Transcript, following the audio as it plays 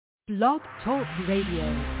Blog Talk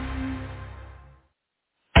Radio.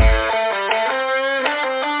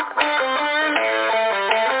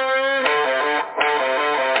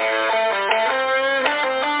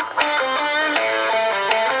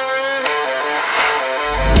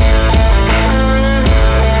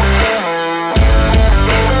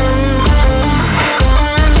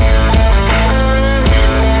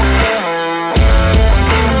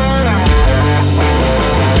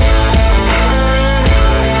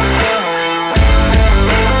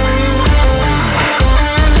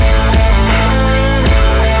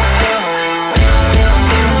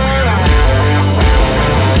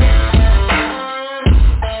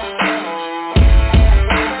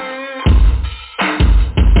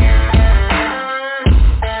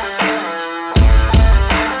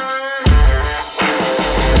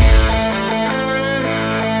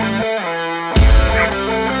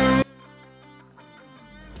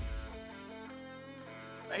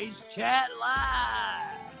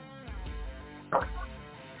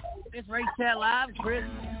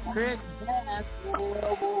 Chris, Bass.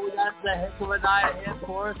 Well, we got the heck of a night ahead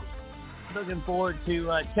for us. Looking forward to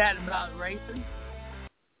chatting about racing.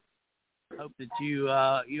 Hope that you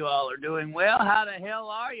all are doing well. How the hell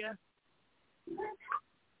are you?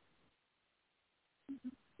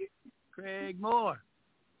 Craig Moore.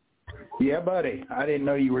 Yeah, buddy. I didn't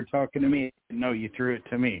know you were talking to me. I didn't know you threw it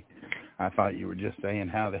to me. I thought you were just saying,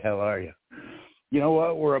 how the hell are you? You know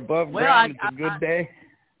what? We're above ground. It's a good day.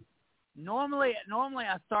 Normally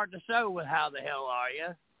I start the show with how the hell are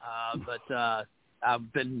you? But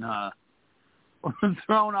I've been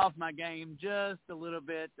thrown off my game just a little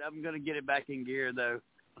bit. I'm going to get it back in gear though,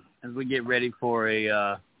 as we get ready for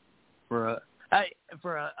a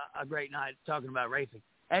great night talking about racing.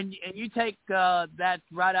 And you take that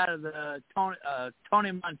right out of the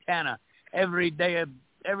Tony Montana. Every day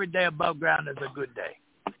above ground is a good day.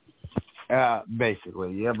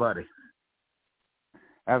 Basically, yeah, buddy.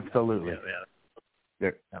 Absolutely.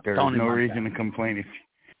 Yeah. There's no reason to complain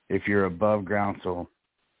if you're above ground. So,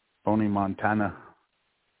 Tony Montana,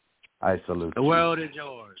 I salute you. The world is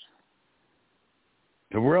yours.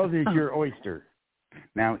 The world is your oyster.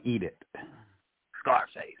 Now eat it.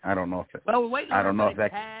 Scarface. I don't know if it. Well, we're waiting I don't know if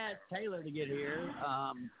that. Taz Taylor to get here.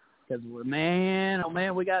 Because man,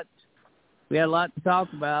 we got a lot to talk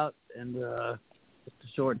about, and just a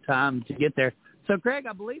short time to get there. So, Craig,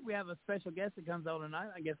 I believe we have a special guest that comes on tonight.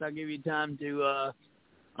 I guess I'll give you time to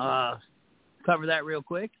cover that real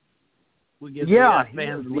quick. We give the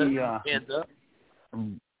fans heads up.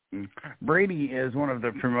 Brady is one of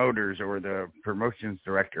the promoters or the promotions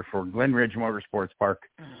director for Glen Ridge Motorsports Park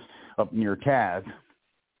up near Taz.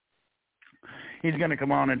 He's going to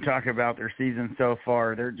come on and talk about their season so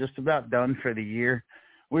far. They're just about done for the year.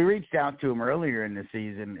 We reached out to him earlier in the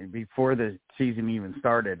season, before the season even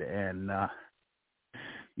started, and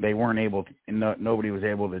they weren't able to, nobody was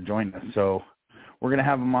able to join us. So we're going to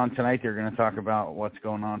have them on tonight. They're going to talk about what's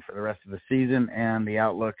going on for the rest of the season and the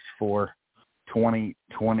outlooks for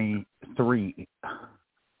 2023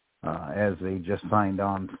 as they just signed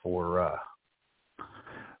on for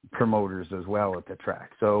promoters as well at the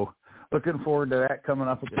track. So looking forward to that coming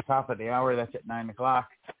up at the top of the hour. That's at 9 o'clock.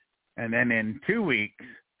 And then in 2 weeks,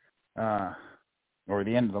 or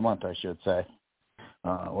the end of the month, I should say,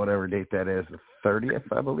 whatever date that is, the 30th,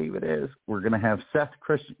 I believe it is, we're going to have Seth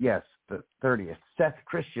Christian. Yes, the 30th. Seth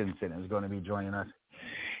Christensen is going to be joining us.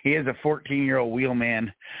 He is a 14-year-old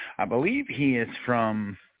wheelman. I believe he is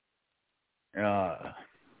from the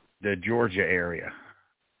Georgia area.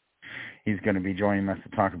 He's going to be joining us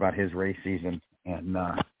to talk about his race season and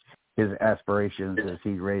his aspirations as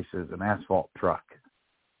he races an asphalt truck.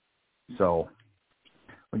 So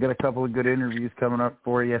we got a couple of good interviews coming up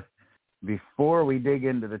for you before we dig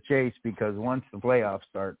into the chase, because once the playoffs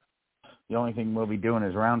start, the only thing we'll be doing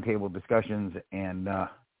is roundtable discussions and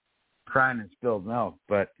crying and spilled milk.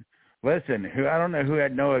 But listen, I don't know who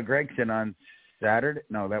had Noah Gregson on Saturday.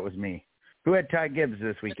 No, that was me. Who had Ty Gibbs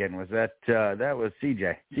this weekend? Was that was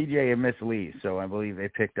CJ and Miss Lee. So I believe they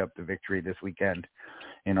picked up the victory this weekend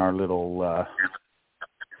in our little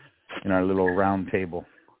roundtable.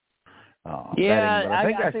 Yeah, I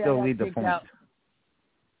think I still lead the points.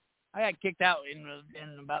 I got kicked out in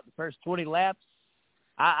about the first 20 laps.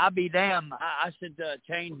 I'll be damned. I should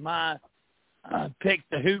change my pick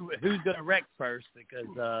to who's going to wreck first,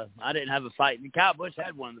 because I didn't have a fight. Kyle Busch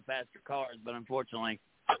had one of the faster cars, but unfortunately,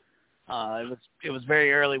 it was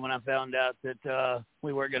very early when I found out that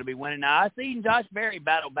we weren't going to be winning. Now, I seen Josh Berry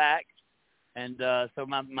battle back, and so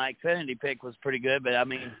my Xfinity pick was pretty good, but I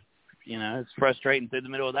mean, it's frustrating through the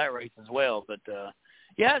middle of that race as well. But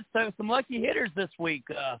yeah, so some lucky hitters this week.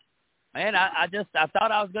 Man, I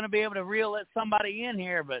thought I was going to be able to let somebody in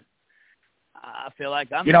here, but I feel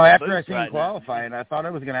like I'm. After I seen right qualifying, I thought I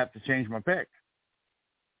was going to have to change my pick.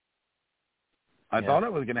 I thought I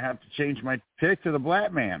was going to have to change my pick to the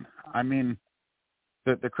black man. I mean,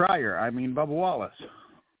 the crier. I mean, Bubba Wallace,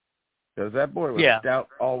 because that boy was stout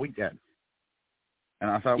all weekend.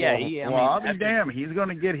 And I thought, I'll be damned. He's going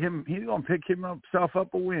to get him. He's going to pick himself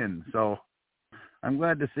up a win. So I'm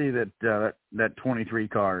glad to see that that 23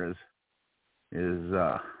 car is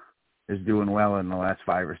doing well in the last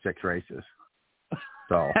 5 or 6 races.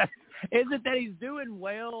 So is it that he's doing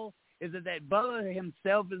well? Is it that Bubba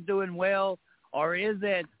himself is doing well, or is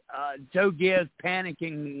it Joe Gibbs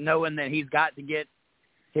panicking, knowing that he's got to get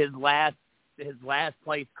his last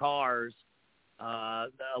place cars a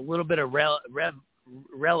little bit of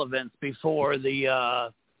relevance before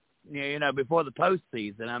the before the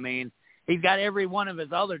postseason? I mean, he's got every one of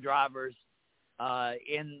his other drivers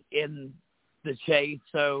in the chase.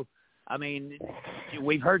 So, I mean,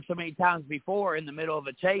 we've heard so many times before in the middle of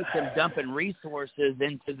a chase him dumping resources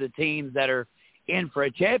into the teams that are in for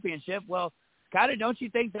a championship. Well, kind of, don't you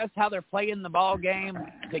think that's how they're playing the ball game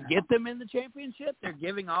to get them in the championship? They're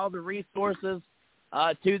giving all the resources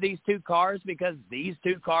to these 2 cars because these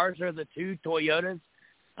 2 cars are the 2 Toyotas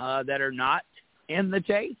that are not in the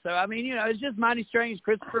chase. So, I mean, it's just mighty strange.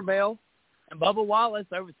 Christopher Bell and Bubba Wallace,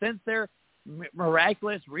 since their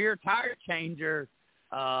miraculous rear tire changer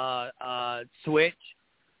switch,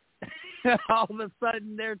 all of a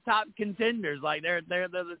sudden they're top contenders. Like they're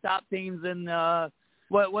the top teams in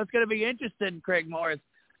what's going to be interesting, Craig Morris,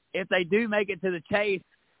 if they do make it to the chase,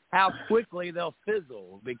 how quickly they'll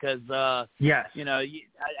fizzle because, yes, I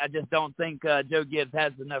just don't think Joe Gibbs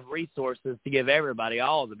has enough resources to give everybody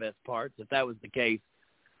all the best parts. If that was the case,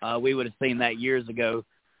 we would have seen that years ago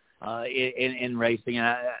in racing. And,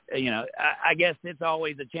 I guess it's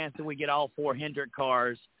always a chance that we get all 4 Hendrick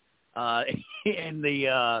cars in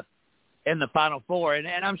the Final Four.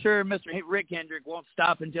 And I'm sure Mr. Rick Hendrick won't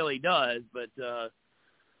stop until he does, but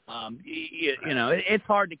it's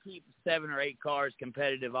hard to keep 7 or 8 cars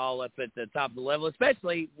competitive all up at the top of the level,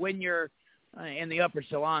 especially when you're in the upper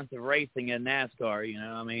echelons of racing in NASCAR.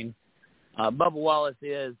 I mean, Bubba Wallace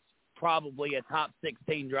is probably a top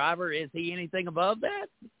 16 driver. Is he anything above that?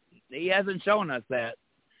 He hasn't shown us that,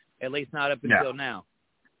 at least not up until now.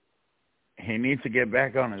 He needs to get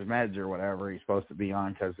back on his meds or whatever he's supposed to be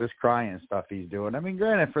on, because this crying stuff he's doing. I mean,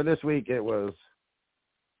 granted, for this week it was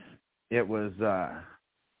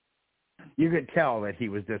you could tell that he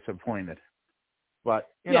was disappointed. But,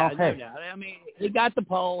 hey. No doubt. I mean, he got the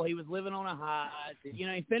pole. He was living on a high.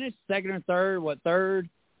 He finished second or third.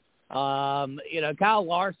 Kyle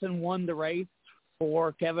Larson won the race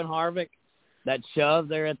for Kevin Harvick. That shove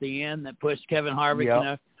there at the end that pushed Kevin Harvick.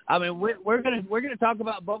 Yep. I mean, we're gonna talk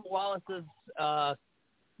about Bubba Wallace's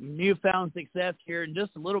newfound success here in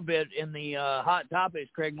just a little bit in the hot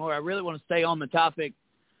topics, Craig Moore. I really want to stay on the topic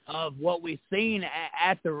of what we've seen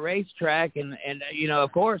at the racetrack, and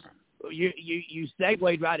of course, you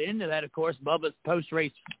segued right into that. Of course, Bubba's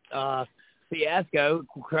post-race fiasco,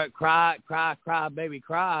 cry, baby,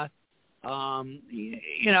 cry. I'm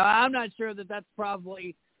not sure that that's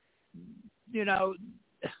probably, I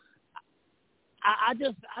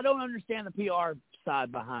don't understand the PR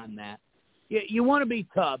side behind that. You want to be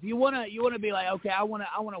tough. You want to be like, okay, I want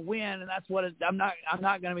to win, and that's what I'm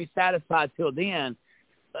not going to be satisfied till then.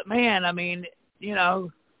 But man, I mean,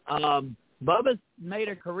 Bubba's made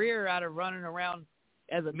a career out of running around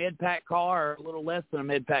as a mid-pack car or a little less than a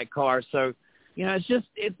mid-pack car. So,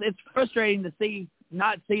 it's frustrating to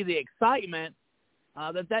not see the excitement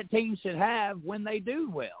that team should have when they do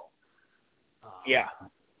well. Yeah.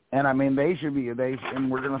 And I mean, they should be, and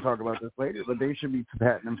we're going to talk about this later, but they should be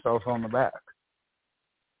patting themselves on the back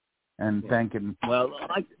and thanking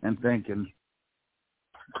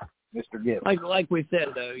Mr. Gibbs. Like we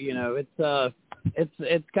said, though,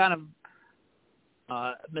 it's kind of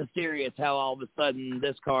mysterious how all of a sudden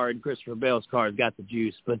this car and Christopher Bell's car got the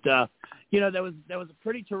juice. But there was a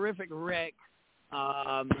pretty terrific wreck.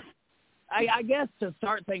 I guess to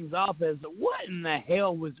start things off is, what in the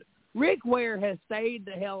hell was Rick Ware has stayed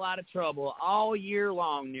the hell out of trouble all year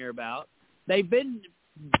long, near about. They've been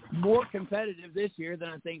more competitive this year than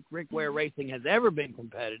I think Rick Ware Racing has ever been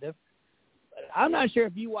competitive. I'm not sure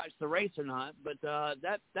if you watched the race or not, but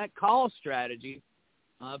that call strategy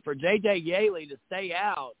for J.J. Yaley to stay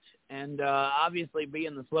out and obviously be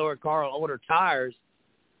in the slower car, older tires,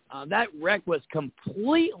 that wreck was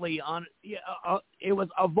completely it was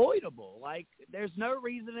avoidable. Like, there's no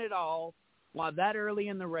reason at all why that early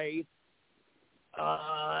in the race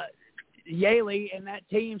Yaley and that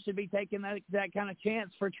team should be taking that kind of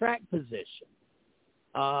chance for track position.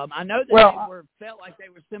 I know that they felt like they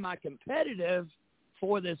were semi-competitive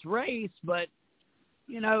for this race, but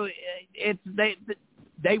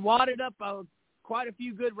they wadded up quite a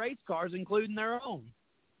few good race cars, including their own.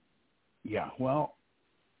 Yeah, well,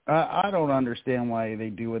 I don't understand why they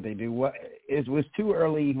do what they do. It was too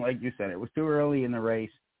early, like you said. It was too early in the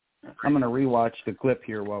race. I'm going to rewatch the clip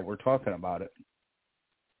here while we're talking about it.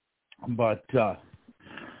 But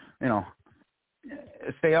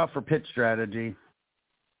stay off for pit strategy.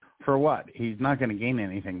 For what? He's not going to gain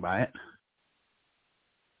anything by it.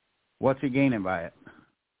 What's he gaining by it?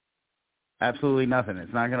 Absolutely nothing.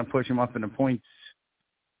 It's not going to push him up in the points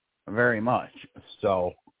very much.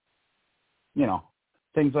 So,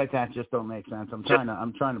 things like that just don't make sense. I'm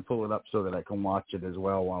trying to pull it up so that I can watch it as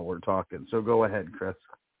well while we're talking. So go ahead, Chris.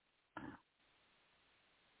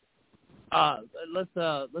 Let's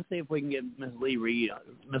see if we can get Miss Lee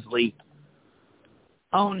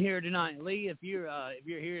on here tonight. Lee, if you're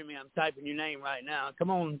hearing me, I'm typing your name right now. Come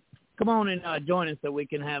on and join us so we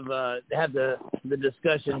can have the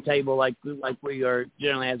discussion table like we are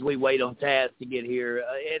generally as we wait on Taz to get here.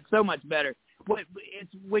 It's so much better.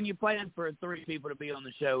 It's when you plan for 3 people to be on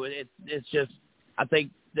the show. It's just I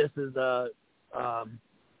think this is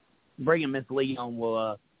bringing Miss Lee on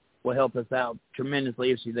will help us out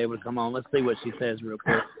tremendously if she's able to come on. Let's see what she says real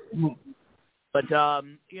quick. But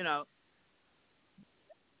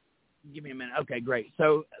give me a minute. Okay, great.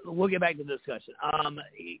 So we'll get back to the discussion.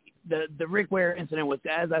 The Rick Ware incident was,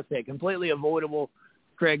 as I said, completely avoidable.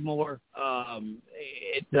 Craig Moore.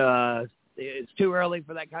 It's too early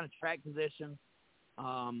for that kind of track position.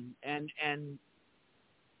 And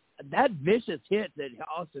that vicious hit that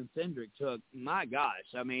Austin Cindric took, my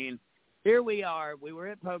gosh. I mean, here we are. We were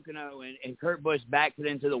at Pocono, and Kurt Busch backed it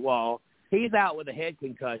into the wall. He's out with a head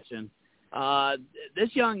concussion.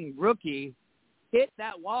 This young rookie hit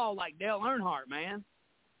that wall like Dale Earnhardt, man.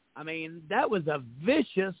 I mean, that was a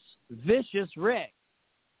vicious, vicious wreck.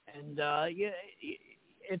 And,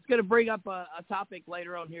 it's going to bring up a topic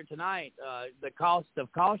later on here tonight. The cost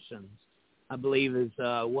of cautions, I believe, is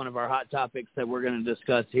one of our hot topics that we're going to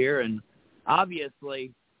discuss here. And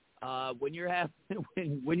obviously, when you're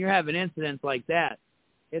having incidents like that,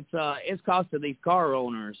 it's costing these car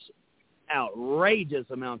owners outrageous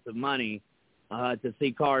amounts of money to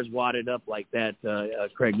see cars wadded up like that,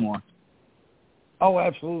 Craig Moore. Oh,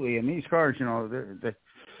 absolutely. And these cars,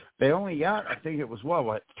 they only got, I think it was,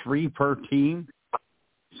 3 per team?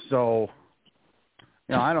 So,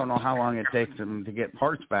 I don't know how long it takes them to get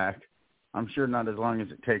parts back. I'm sure not as long as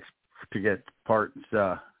it takes to get parts,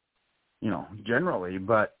 generally.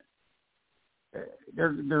 But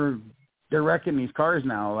they're wrecking these cars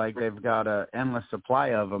now like they've got an endless supply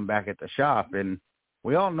of them back at the shop, and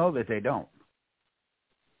we all know that they don't.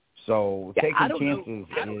 So taking chances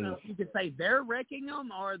I don't know if you could say they're wrecking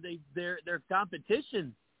them or their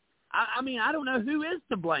competition. I mean, I don't know who is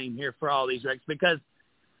to blame here for all these wrecks because,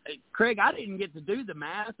 Craig, I didn't get to do the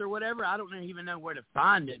math or whatever. I don't even know where to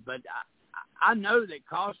find it, but I know that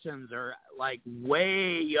cautions are like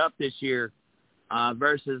way up this year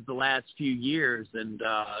versus the last few years. And,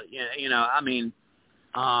 I mean,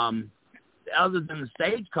 other than the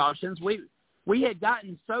stage cautions, we had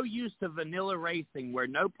gotten so used to vanilla racing where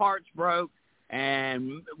no parts broke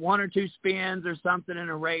and 1 or 2 spins or something in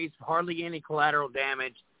a race, hardly any collateral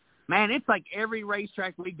damage. Man, it's like every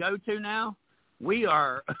racetrack we go to now, we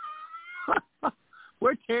are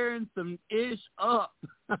we're tearing some ish up.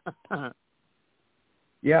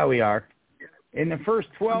 Yeah, we are. In the first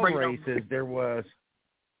 12 races, there was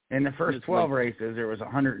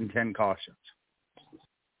 110 cautions.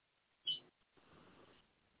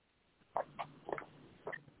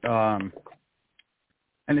 And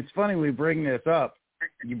it's funny we bring this up.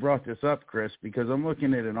 You brought this up, Chris, because I'm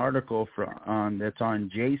looking at an article that's on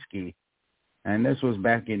J-Ski, and this was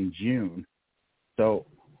back in June. So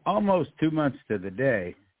almost 2 months to the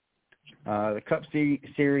day. The Cup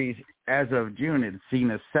Series, as of June, had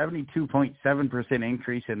seen a 72.7%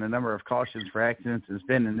 increase in the number of cautions for accidents and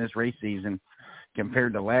spin in this race season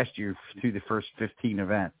compared to last year through the first 15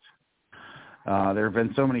 events. There have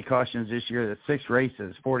been so many cautions this year that 6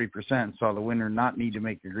 races, 40%, saw the winner not need to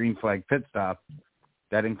make a green flag pit stop.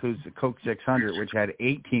 That includes the Coke 600, which had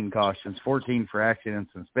 18 cautions, 14 for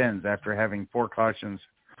accidents and spins, after having 4 cautions,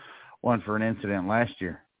 1 for an incident last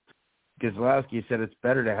year. Kozlowski said it's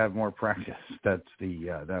better to have more practice.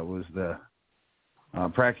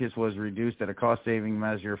 Practice was reduced at a cost-saving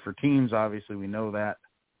measure for teams. Obviously, we know that.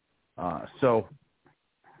 So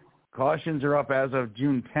cautions are up as of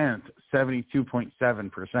June 10th,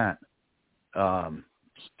 72.7%.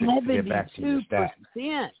 to get back to your stat.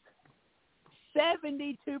 72%.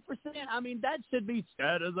 72%. I mean, that should be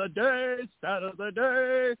stat of the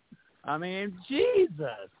day. I mean,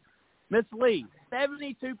 Jesus. Miss Lee,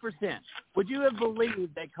 72%. Would you have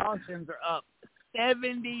believed that cautions are up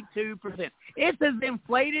 72%? It's as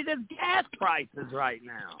inflated as gas prices right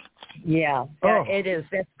now. Yeah, it is.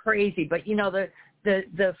 That's crazy. But, you know,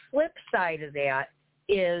 the flip side of that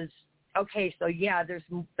is, okay, so, yeah, there's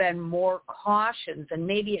been more cautions, and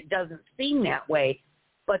maybe it doesn't seem that way,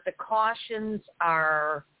 but the cautions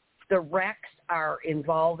are, the wrecks are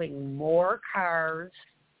involving more cars,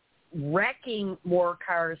 wrecking more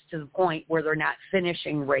cars to the point where they're not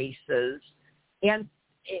finishing races. And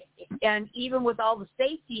even with all the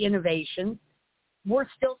safety innovations, we're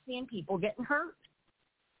still seeing people getting hurt.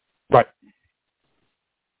 Right.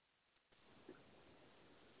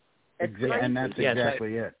 And that's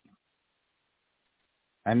exactly it.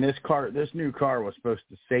 And this new car was supposed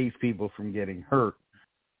to save people from getting hurt,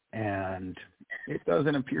 and it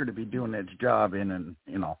doesn't appear to be doing its job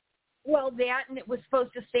Well, that, and it was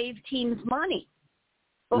supposed to save teams money.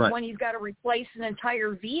 But right. when you've got to replace an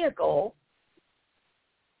entire vehicle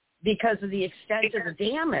because of the extent of the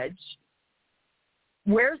damage,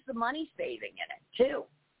 where's the money saving in it, too?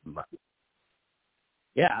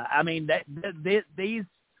 Yeah, I mean, these,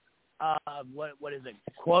 what is it,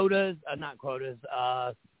 quotas, not quotas,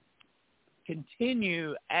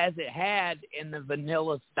 continue as it had in the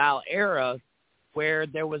vanilla-style era, where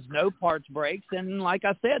there was no parts breaks, and like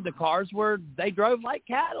I said, the cars they drove like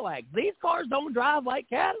Cadillacs. These cars don't drive like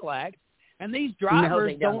Cadillacs, and these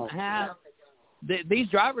drivers these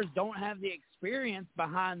drivers don't have the experience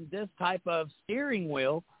behind this type of steering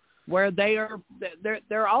wheel, where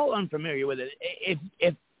they're all unfamiliar with it.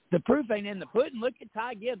 If the proof ain't in the pudding, look at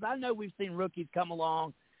Ty Gibbs. I know we've seen rookies come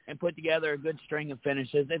along and put together a good string of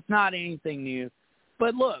finishes. It's not anything new.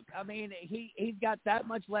 But look, I mean, he's got that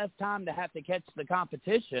much less time to have to catch the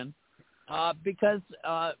competition because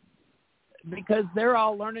they're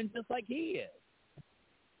all learning just like he is.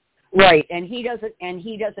 Right, and he doesn't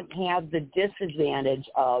have the disadvantage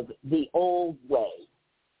of the old way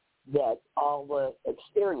that all the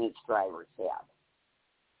experienced drivers have.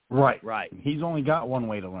 Right. He's only got one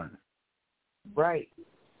way to learn. Right.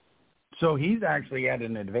 So he's actually at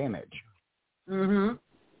an advantage. Mm-hmm.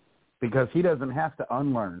 Because he doesn't have to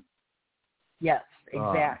unlearn. Yes,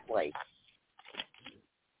 exactly.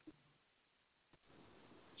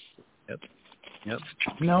 Yep.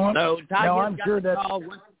 No, I'm sure that.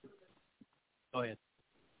 Go ahead.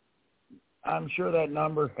 I'm sure that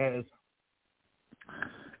number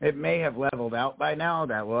it may have leveled out by now.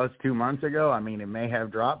 That was 2 months ago. I mean, it may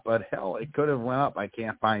have dropped, but hell, it could have went up. I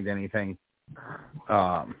can't find anything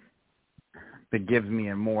that gives me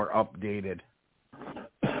a more updated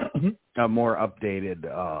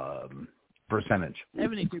percentage.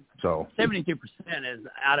 72%. So 72% is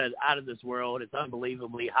out of this world. It's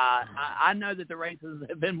unbelievably high. I know that the races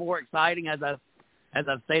have been more exciting, as I've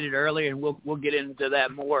stated earlier, and we'll get into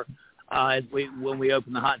that more when we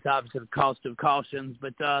open the hot topics of cost of cautions.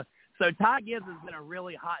 But so Ty Gibbs has been a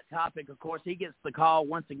really hot topic. Of course, he gets the call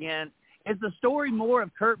once again. Is the story more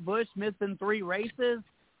of Kurt Busch missing 3 races,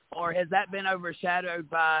 or has that been overshadowed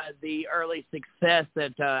by the early success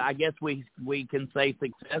that I guess we can say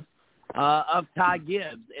success of Ty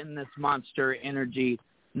Gibbs in this Monster Energy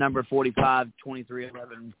number 45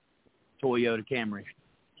 2311 Toyota Camry?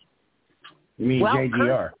 You mean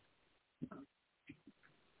JGR?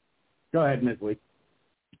 Go ahead, Ms. Lee.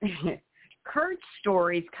 Kurt's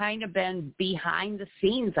story's kind of been behind the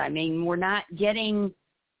scenes. I mean, we're not getting,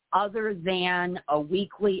 other than a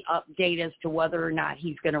weekly update as to whether or not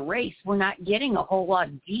he's going to race, we're not getting a whole lot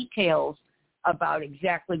of details about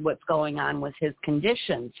exactly what's going on with his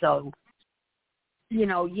condition. So, you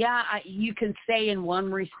know, you can say in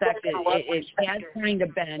one respect it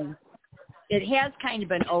has kind of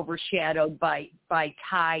been overshadowed by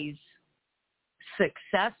Ty's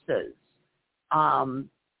successes.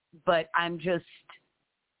 But I'm just,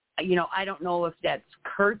 I don't know if that's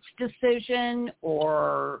Kurt's decision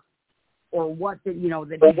or what, that he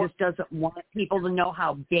just doesn't want people to know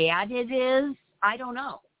how bad it is. I don't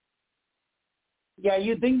know. Yeah,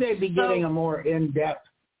 you'd think they'd be getting a more in-depth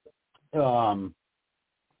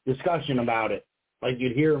discussion about it. Like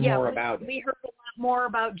you'd hear more about it. We heard a lot more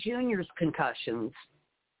about Junior's concussions.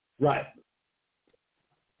 Right.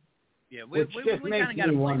 Yeah, which just makes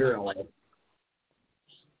me wonder a little.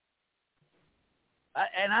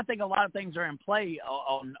 And I think a lot of things are in play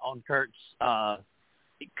on Kurt's.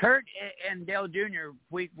 Kurt and Dale Jr.,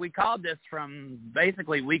 we called this from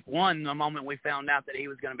basically week 1, the moment we found out that he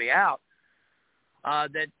was going to be out.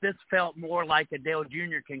 that this felt more like a Dale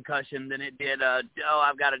Jr. concussion than it did,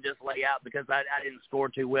 I've got to just lay out because I didn't score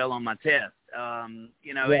too well on my test.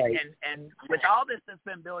 You know, right. and with all this that's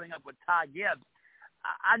been building up with Ty Gibbs,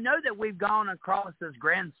 I know that we've gone across this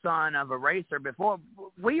grandson of a racer before.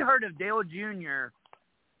 We heard of Dale Jr.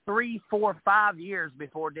 3, 4, 5 years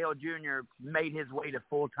before Dale Jr. made his way to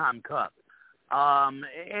full-time Cup.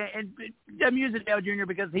 And I'm using Dale Jr.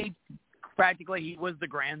 because he was the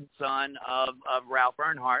grandson of Ralph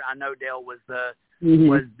Earnhardt. I know Dale was he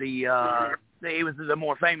was the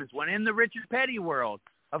more famous one in the Richard Petty world.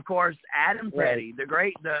 Of course, Adam Petty, the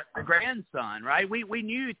grandson, right? We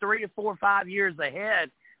knew 3 or 4 or 5 years ahead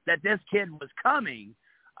that this kid was coming.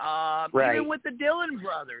 Even with the Dillon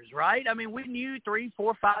brothers, right? I mean, we knew 3,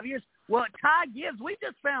 4, 5 years. Well, Ty Gibbs, we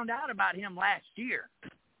just found out about him last year.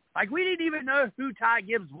 Like, we didn't even know who Ty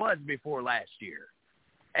Gibbs was before last year.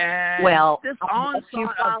 And this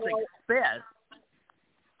onslaught of success.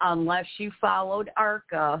 Unless you followed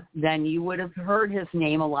ARCA, then you would have heard his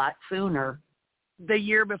name a lot sooner. The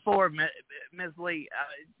year before, Ms. Lee,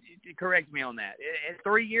 correct me on that.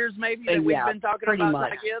 3 years maybe that we've been talking about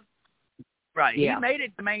Ty Gibbs? Right. Yeah. He made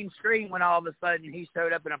it to mainstream when all of a sudden he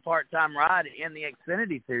showed up in a part-time ride in the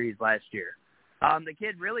Xfinity Series last year. The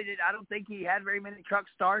kid really did. I don't think he had very many truck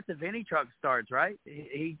starts, if any truck starts, right?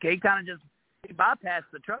 He kind of just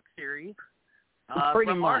bypassed the truck series.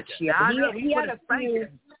 Pretty much, yeah.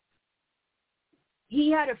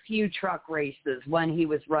 He had a few truck races when he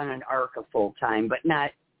was running ARCA full-time, but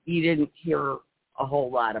you didn't hear a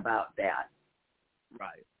whole lot about that.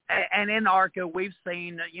 Right. And in ARCA, we've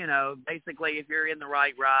seen, basically if you're in the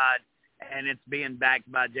right ride and it's being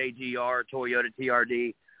backed by JGR, Toyota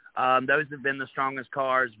TRD, those have been the strongest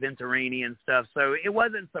cars, Venturini and stuff. So it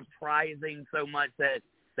wasn't surprising so much that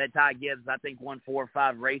Ty Gibbs, I think, won 4 or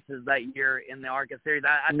 5 races that year in the ARCA series.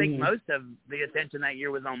 I think most of the attention that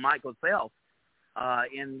year was on Michael Self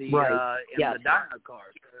in the dyno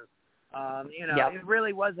cars. It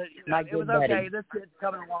really wasn't. It was okay. This kid's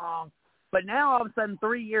coming along. But now, all of a sudden,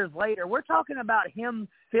 3 years later, we're talking about him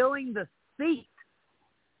filling the seat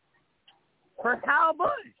for Kyle Busch.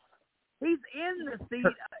 He's in the seat,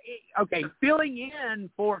 filling in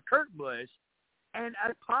for Kurt Busch and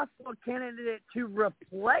a possible candidate to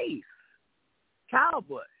replace Kyle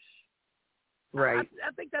Busch. Right.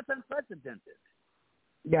 I think that's unprecedented.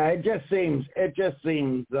 Yeah, it just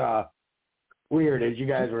seems weird, as you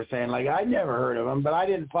guys were saying. Like, I never heard of him, but I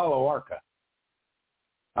didn't follow ARCA.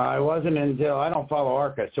 I don't follow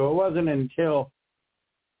ARCA, so it wasn't until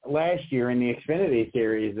last year in the Xfinity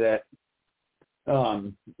Series that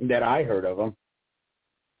I heard of him,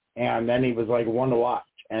 and then he was like one to watch.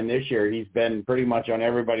 And this year he's been pretty much on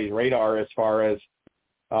everybody's radar as far as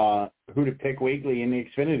who to pick weekly in the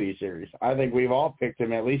Xfinity Series. I think we've all picked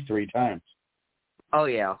him at least 3 times. Oh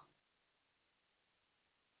yeah.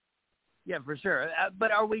 Yeah, for sure.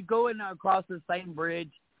 But are we going across the same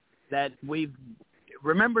bridge that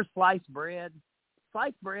remember sliced bread?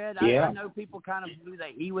 Sliced bread, yeah. I know people kind of knew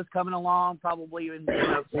that he was coming along probably in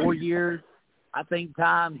 4 years. I think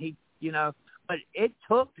time but it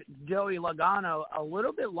took Joey Logano a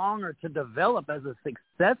little bit longer to develop as a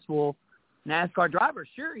successful NASCAR driver.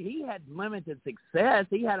 Sure, he had limited success.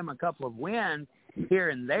 He had him a couple of wins here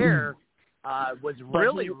and there. Was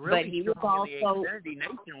really strong in the Xfinity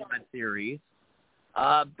Nationwide Series.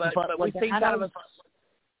 But we've seen kind of a...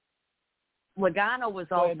 Logano was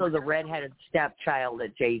also the redheaded stepchild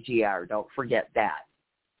at JGR. Don't forget that.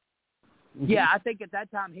 Yeah, I think at that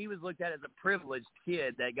time he was looked at as a privileged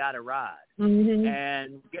kid that got a ride,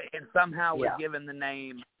 and somehow was given the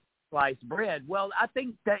name sliced bread. Well, I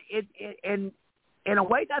think that in a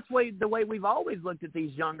way that's the way we've always looked at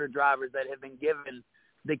these younger drivers that have been given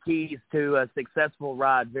the keys to a successful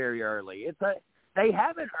ride very early. They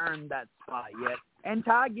haven't earned that spot yet, and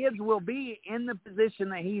Ty Gibbs will be in the position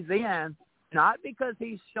that he's in, not because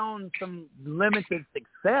he's shown some limited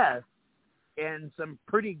success and some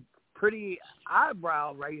pretty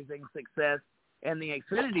eyebrow-raising success in the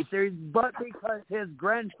Xfinity Series, but because his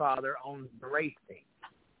grandfather owns the race team.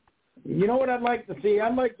 You know what I'd like to see?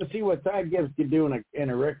 I'd like to see what Ty Gibbs could do in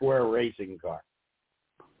a Rick Ware racing car.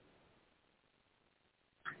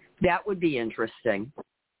 That would be interesting.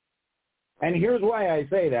 And here's why I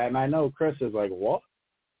say that, and I know Chris is like, what?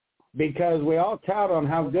 Because we all tout on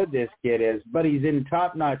how good this kid is, but he's in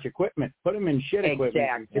top-notch equipment. Put him in shit equipment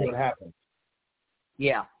and see what happens.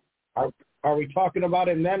 Yeah. Are we talking about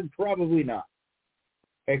him then? Probably not.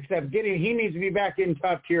 Except he needs to be back in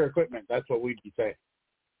top-tier equipment. That's what we'd be saying.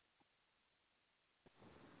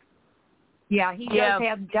 Yeah, he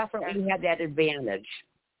does definitely have that advantage.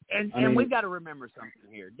 And we've got to remember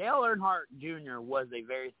something here. Dale Earnhardt Jr. was a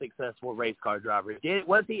very successful race car driver.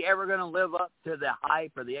 Was he ever going to live up to the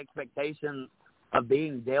hype or the expectations of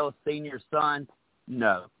being Dale Sr.'s son?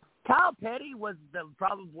 No. Kyle Petty was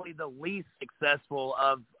probably the least successful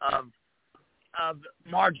of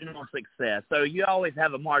marginal success. So you always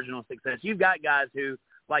have a marginal success. You've got guys who,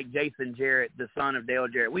 like Jason Jarrett, the son of Dale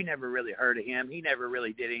Jarrett, we never really heard of him. He never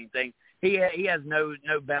really did anything. He has no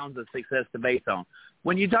bounds of success to base on.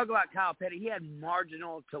 When you talk about Kyle Petty, he had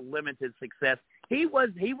marginal to limited success. He was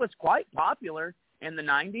quite popular in the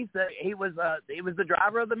 90s. He was the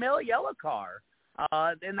driver of the Miller Yellow car,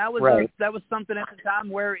 and that was that was something at the time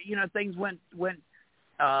where things went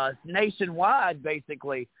nationwide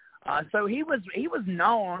basically. So he was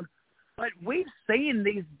known, but we've seen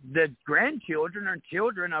the grandchildren or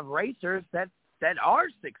children of racers that are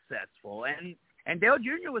successful, and Dale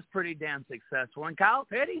Jr. was pretty damn successful, and Kyle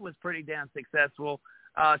Petty was pretty damn successful,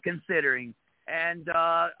 considering. And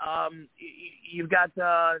you've got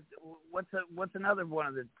what's another one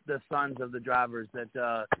of the sons of the drivers that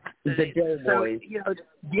the Joe boys.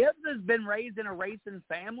 Gibbs has been raised in a racing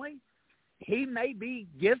family. He may be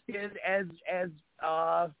gifted as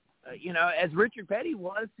Richard Petty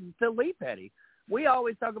was to Lee Petty. We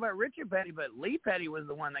always talk about Richard Petty, but Lee Petty was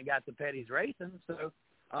the one that got the Petty's racing. So,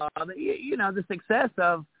 the success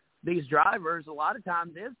of these drivers a lot of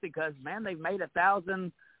times is because, man, they've made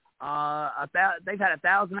 1,000. They've had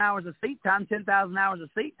 1,000 hours of seat time, 10,000 hours of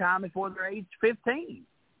seat time before they're age 15.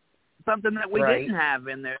 Something that we didn't have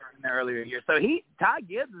in the earlier years. So Ty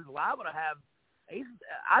Gibbs is liable to have.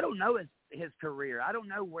 I don't know his career. I don't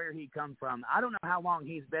know where he come from. I don't know how long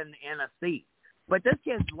he's been in a seat. But this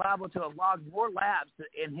kid's liable to have logged more laps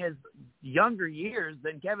in his younger years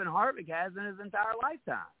than Kevin Harvick has in his entire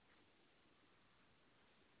lifetime.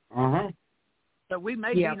 Uh-huh. So we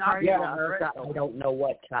may be not. I don't know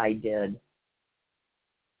what Ty did.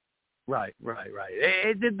 Right.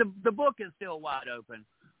 The book is still wide open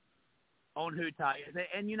on who Ty is,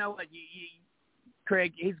 and you know what,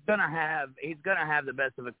 Craig, he's gonna have the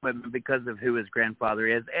best of equipment because of who his grandfather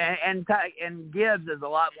is, and Gibbs is a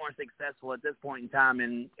lot more successful at this point in time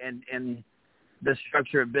in the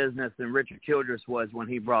structure of business than Richard Childress was when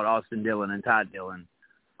he brought Austin Dillon and Ty Dillon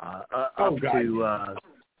to.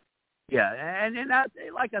 And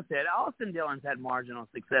like I said, Austin Dillon's had marginal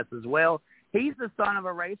success as well. He's the son of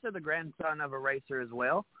a racer, the grandson of a racer as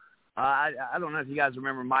well. I don't know if you guys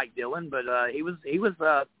remember Mike Dillon, but he was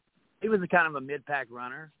a kind of a mid-pack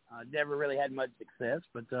runner. Never really had much success,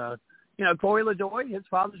 but Corey LaJoie, his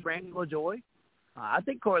father's Randy LaJoie. I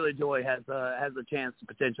think Corey LaJoie has a chance,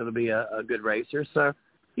 potential to be a good racer. So,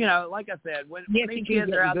 like I said, when these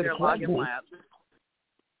kids are out there logging laps,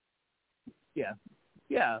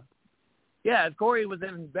 if Corey was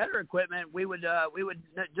in better equipment, we would know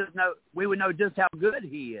just how good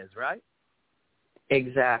he is, right?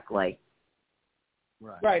 Exactly.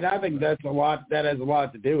 Right. I think that has a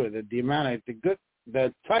lot to do with it. The amount of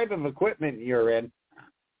the type of equipment you're in,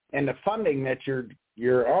 and the funding that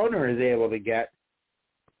your owner is able to get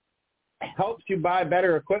helps you buy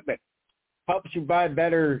better equipment, helps you buy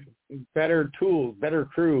better tools, better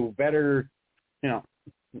crew, better,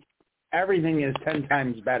 everything is 10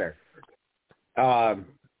 times better.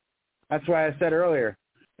 That's why I said earlier,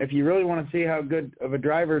 if you really want to see how good of a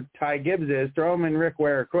driver Ty Gibbs is, throw him in Rick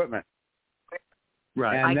Ware equipment.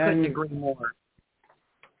 Right. And couldn't agree more.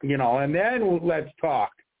 And then let's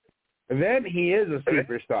talk. Then he is a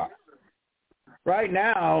superstar. Right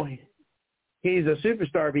now, he's a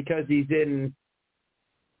superstar because he's in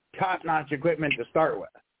top-notch equipment to start with.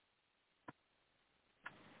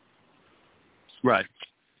 Right.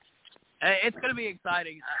 It's going to be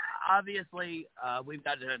exciting. Obviously, we've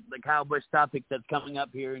got the Kyle Busch topic that's coming up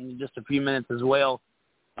here in just a few minutes as well.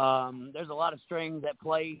 There's a lot of strings at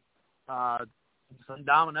play. Some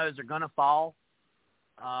dominoes are going to fall.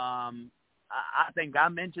 I think I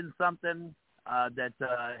mentioned something that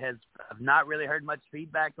I've not really heard much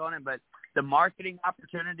feedback on it, but the marketing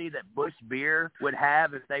opportunity that Busch Beer would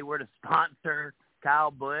have if they were to sponsor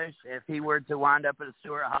Kyle Busch, if he were to wind up at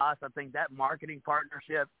Stuart Haas, I think that marketing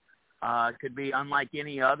partnership could be unlike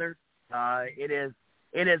any other. It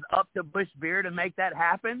is up to Busch Beer to make that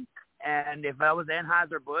happen. And if I was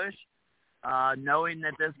Anheuser-Busch, knowing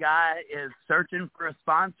that this guy is searching for a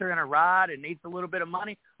sponsor and a ride and needs a little bit of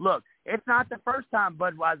money, look, it's not the first time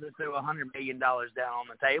Budweiser threw $100 million down on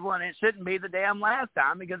the table, and it shouldn't be the damn last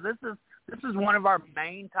time, because this is one of our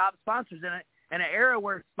main top sponsors in an era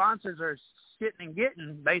where sponsors are shitting and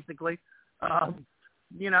getting, basically.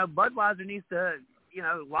 Budweiser needs to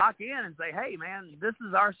lock in and say, hey, man, this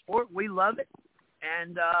is our sport. We love it.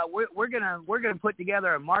 and we're gonna put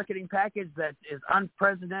together a marketing package that is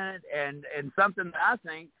unprecedented and something that I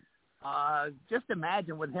think just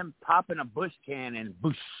imagine with him popping a Busch can and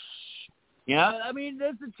Busch. You know, I mean,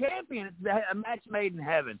 it's a champion. It's a match made in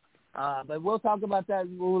heaven. But we'll talk about that a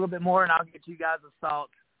little bit more, and I'll get you guys'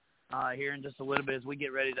 thoughts here in just a little bit as we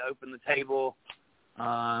get ready to open the table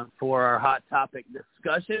for our hot topic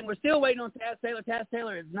discussion. We're still waiting on Taz Taylor. Taz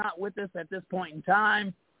Taylor is not with us at this point in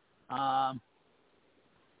time.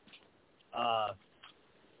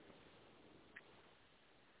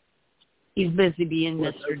 He's busy being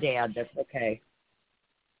Mr. Dad. That's okay.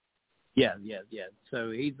 Yeah.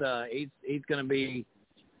 So he's gonna be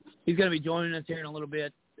joining us here in a little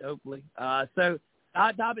bit, hopefully. So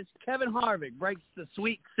hot topic: Kevin Harvick breaks the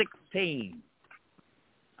Sweet 16.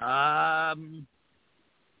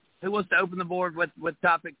 Who wants to open the board with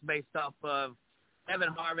topics based off of Kevin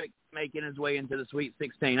Harvick making his way into the Sweet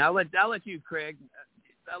 16? I'll let you, Craig.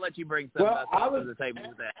 I'll let you bring something to the table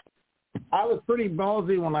with that. I was pretty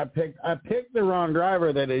ballsy when I picked the wrong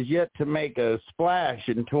driver that is yet to make a splash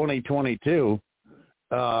in 2022.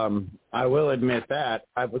 I will admit that.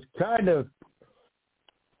 I was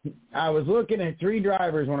looking at three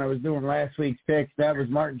drivers when I was doing last week's picks. That was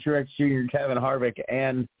Martin Truex Jr., Kevin Harvick,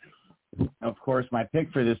 and, of course, my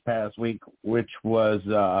pick for this past week, which was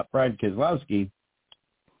Brad Keselowski.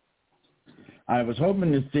 I was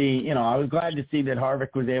hoping to see, I was glad to see that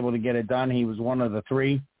Harvick was able to get it done. He was one of the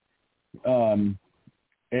three. He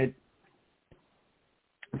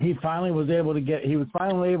was finally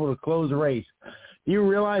able to close a race. Do you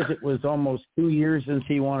realize it was almost 2 years since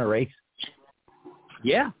he won a race?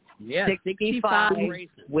 Yeah. 65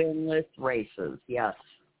 winless races, yes.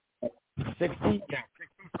 65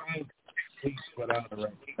 weeks without a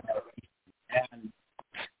race. And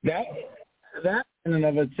that in and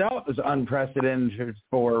of itself is unprecedented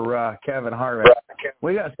for Kevin Harvick.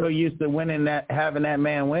 We got so used to having that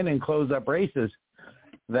man win and close up races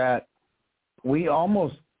that we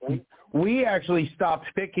actually stopped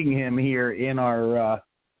picking him here in our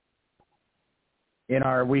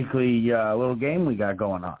weekly little game we got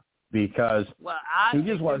going on because he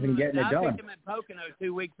just wasn't getting it done. I picked him at Pocono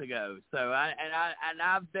 2 weeks ago, so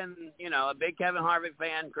I've been a big Kevin Harvick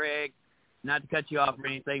fan, Craig. Not to cut you off or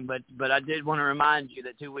anything, but I did want to remind you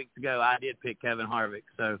that 2 weeks ago I did pick Kevin Harvick.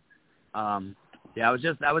 So, I was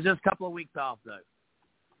just a couple of weeks off though.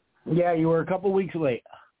 Yeah, you were a couple of weeks late.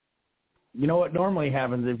 You know what normally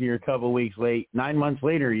happens if you're a couple of weeks late? 9 months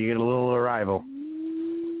later, you get a little arrival.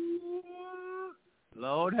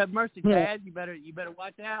 Lord have mercy, Chad. You better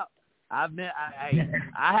watch out. I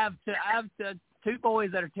have two boys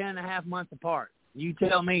that are 10.5 months apart. You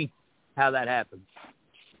tell me how that happens.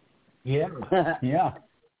 Yeah.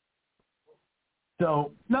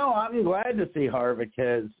 So no, I'm glad to see Harvick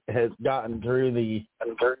has gotten through the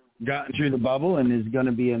bubble and is going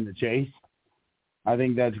to be in the chase. I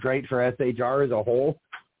think that's great for SHR as a whole,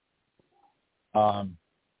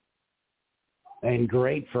 and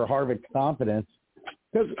great for Harvick's confidence.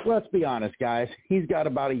 Because let's be honest, guys, he's got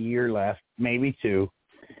about a year left, maybe 2,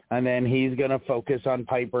 and then he's going to focus on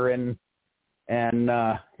Piper and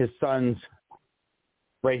his son's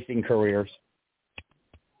racing careers,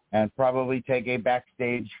 and probably take a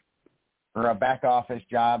backstage or a back office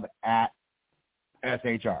job at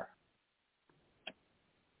SHR.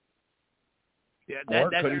 Yeah,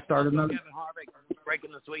 that's could he start another? Kevin Harvick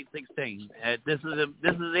breaking the Sweet 16. This is it,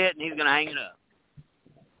 and he's going to hang it up.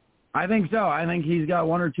 I think so. I think he's got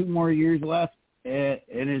 1 or 2 more years left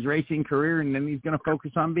in his racing career, and then he's going to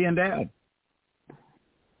focus on being dad.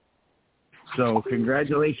 So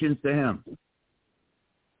congratulations to him.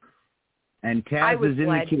 And Taz is in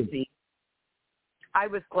the queue. I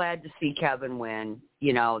was glad to see Kevin win.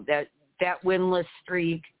 That winless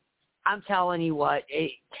streak, I'm telling you what,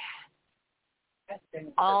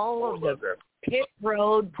 all of the pit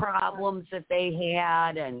road problems that they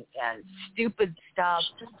had and stupid stuff,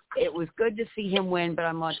 it was good to see him win, but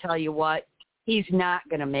I'm going to tell you what, he's not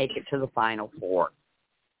going to make it to the Final Four.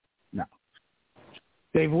 No.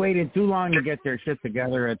 They've waited too long to get their shit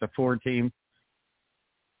together at the 4 team.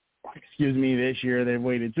 This year. They've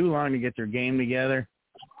waited too long to get their game together.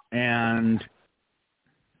 And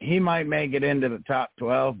he might make it into the top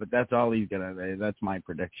 12, but that's all he's going to do. That's my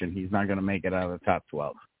prediction. He's not going to make it out of the top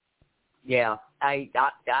 12. Yeah, I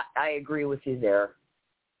agree with you there.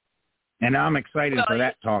 And I'm excited for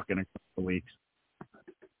that talk in a couple of weeks.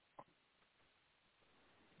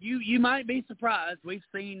 You might be surprised. We've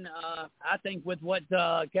seen, I think, with what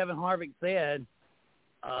Kevin Harvick said,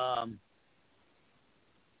 that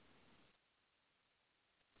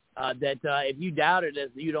if you doubt it,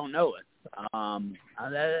 you don't know it.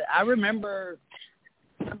 I remember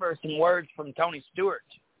remember some words from Tony Stewart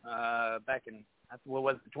back in, what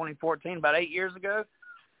was it, 2014, about 8 years ago,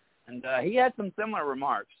 and he had some similar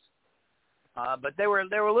remarks. But they were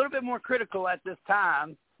a little bit more critical at this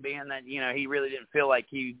time, being that, you know, he really didn't feel like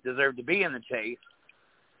he deserved to be in the chase.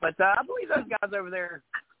 But I believe those guys over there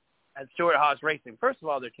at Stewart-Haas Racing, first of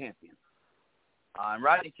all, they're champions.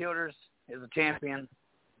 Rodney Childers is a champion.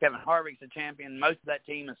 Kevin Harvick's a champion. Most of that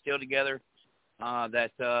team is still together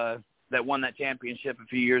that won that championship a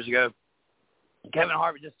few years ago. Kevin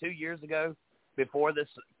Harvick just 2 years ago, before this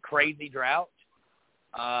crazy drought,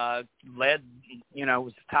 led, you know,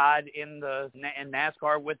 was tied in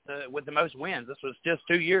NASCAR with the most wins. This was just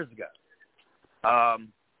 2 years ago.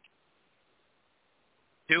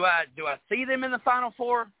 Do I see them in the Final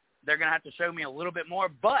Four? They're going to have to show me a little bit more.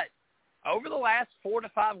 But over the last 4 to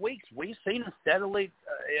 5 weeks, we've seen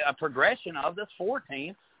a progression of this Ford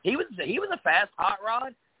team. He was a fast hot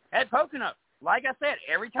rod at Pocono. Like I said,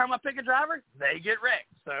 every time I pick a driver, they get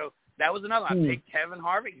wrecked. So that was another one. I picked Kevin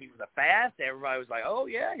Harvick. He was a fast. Everybody was like, oh,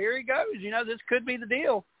 yeah, here he goes. You know, this could be the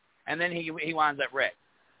deal. And then he winds up wrecked.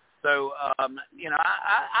 So, you know,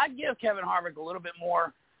 I give Kevin Harvick a little bit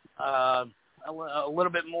more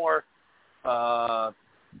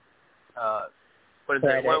what is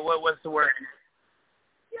that? What's the word?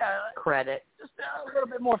 Yeah, credit. Just a little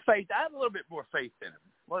bit more faith. I have a little bit more faith in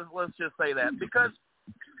him. Let's just say that, because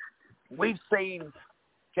we've seen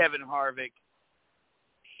Kevin Harvick.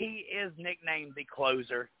 He is nicknamed the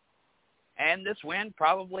closer, and this win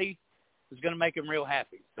probably is going to make him real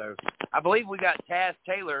happy. So I believe we got Taz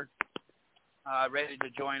Taylor ready to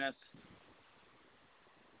join us.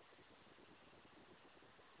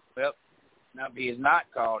 Well, no, he is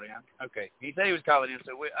not called in. Okay, he said he was calling in.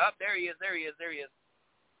 So there he is.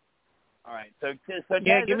 All right. So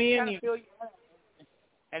yeah, give me in.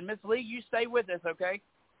 And Miss Lee, you stay with us, okay?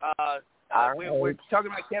 We're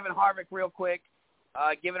talking about Kevin Harvick real quick,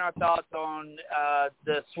 giving our thoughts on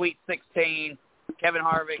the Sweet 16. Kevin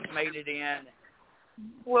Harvick made it in.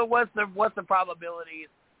 Well, what's the probabilities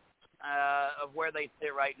of where they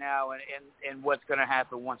sit right now, and what's going to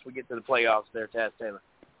happen once we get to the playoffs there, Taz Taylor?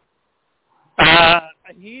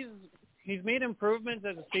 He's made improvements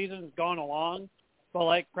as the season's gone along, but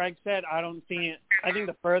like Craig said, I don't see it. I think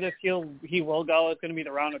the furthest he will go is going to be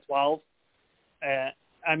the round of 12.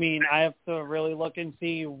 I mean, I have to really look and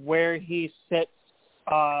see where he sits.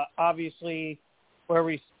 Obviously, where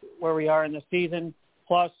we are in the season,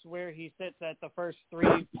 plus where he sits at the first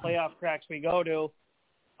 3 playoff cracks we go to.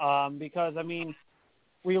 Because I mean,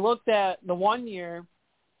 we looked at the one year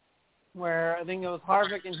where I think it was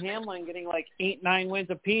Harvick and Hamlin getting like 8-9 wins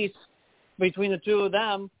apiece between the two of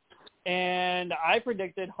them. And I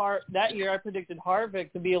predicted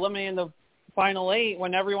Harvick to be eliminated in the final 8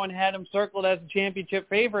 when everyone had him circled as a championship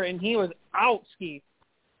favorite, and he was out ski.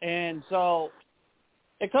 And so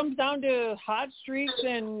it comes down to hot streaks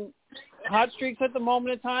at the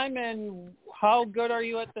moment of time, and how good are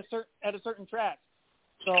you at a certain track.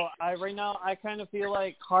 So right now I kind of feel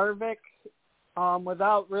like Harvick,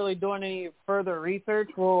 without really doing any further research,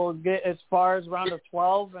 will get as far as round of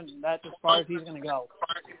 12, and that's as far as he's going to go.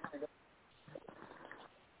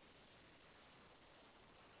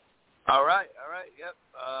 All right, yep.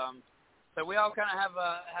 So we all kind of have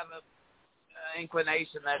a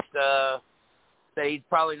inclination that he's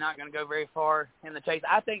probably not going to go very far in the chase.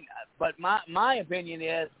 I think, but my opinion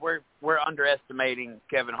is we're underestimating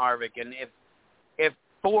Kevin Harvick, and if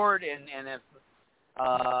Ford and if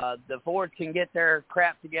the Ford can get their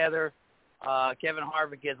crap together, Kevin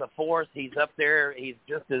Harvick is a force. He's up there. He's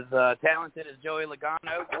just as talented as Joey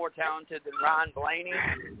Logano, more talented than Ryan Blaney.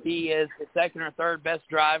 He is the second or third best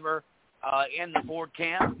driver in the Ford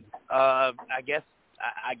camp. I guess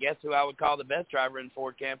who I would call the best driver in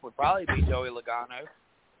Ford camp would probably be Joey Logano.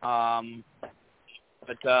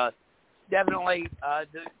 But definitely a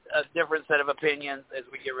different set of opinions as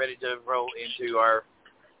we get ready to roll into our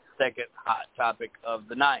second hot topic of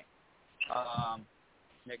the night.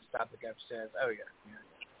 Next topic upstairs. Oh, yeah.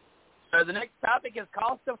 So the next topic is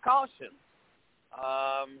cost of caution.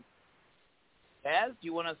 Taz, do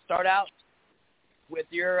you want to start out with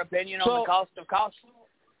your opinion on the cost of caution?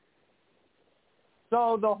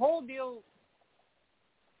 So the whole deal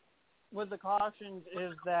with the cautions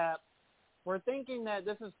is that we're thinking that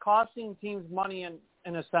this is costing teams money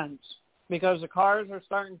in a sense, because the cars are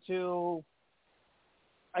starting to,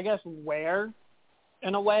 I guess, wear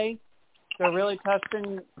in a way. They're really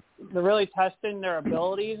testing their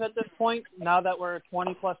abilities at this point, now that we're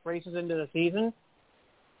 20-plus races into the season.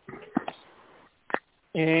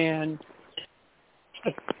 And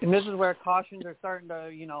this is where cautions are starting to,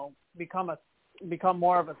 become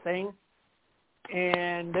more of a thing.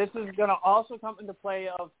 And this is going to also come into play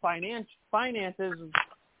of finances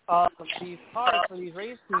of these cars for these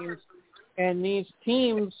race teams. And these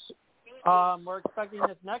teams we're expecting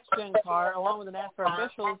this next-gen car, along with the NASCAR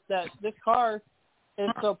officials, that this car is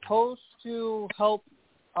supposed to help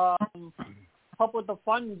with the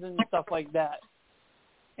funds and stuff like that.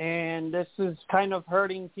 And this is kind of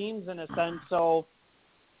hurting teams in a sense. So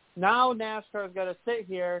now NASCAR's got to sit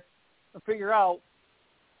here and figure out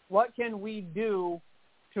what can we do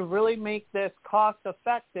to really make this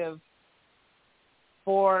cost-effective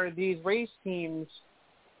for these race teams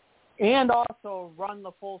and also run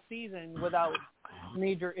the full season without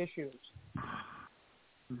major issues.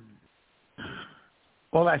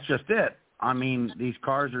 Well, that's just it. I mean, these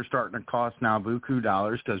cars are starting to cost now buku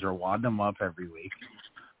dollars because they're wadding them up every week.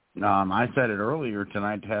 I said it earlier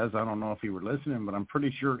tonight, Tez. I don't know if you were listening, but I'm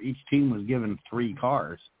pretty sure each team was given 3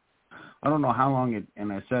 cars. I don't know how long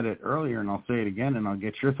and I said it earlier, and I'll say it again, and I'll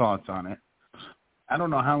get your thoughts on it. I don't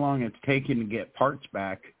know how long it's taken to get parts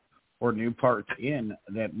back or new parts in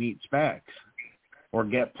that meet specs or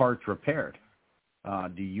get parts repaired.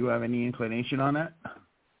 Do you have any inclination on that?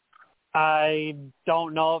 I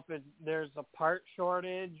don't know if there's a part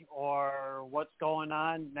shortage or what's going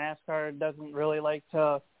on. NASCAR doesn't really like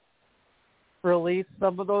to release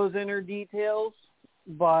some of those inner details,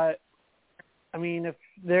 but I mean, if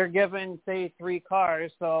they're given, say, 3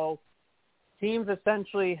 cars, so teams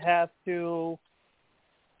essentially have to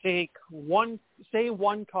take one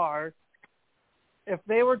car. If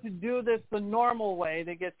they were to do this the normal way,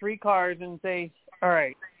 they get 3 cars and say, all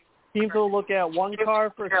right, teams will look at 1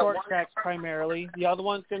 car for short tracks primarily. The other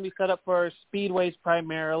one's going to be set up for speedways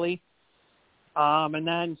primarily, and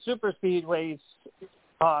then super speedways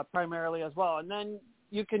primarily as well. And then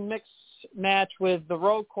you can match with the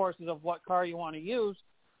road courses of what car you want to use,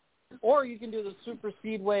 or you can do the super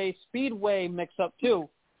speedway mix-up too,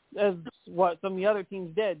 as what some of the other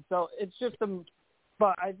teams did. So it's just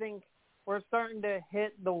but I think we're starting to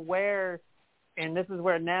hit the wear, and this is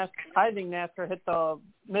where I think NASCAR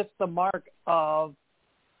missed the mark of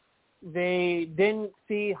they didn't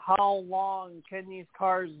see how long can these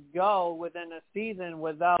cars go within a season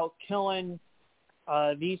without killing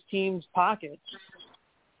these teams' pockets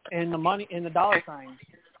and the money and the dollar signs.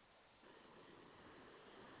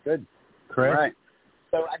 Good. Correct. Right.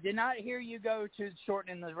 So I did not hear you go to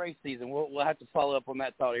shortening the race season. We'll have to follow up on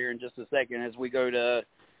that thought here in just a second as we go to,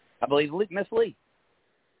 I believe, Miss Lee.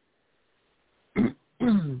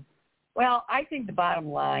 Well, I think the bottom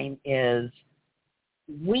line is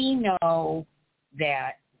we know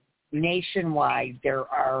that nationwide there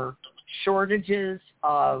are shortages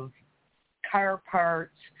of car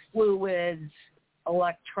parts, fluids,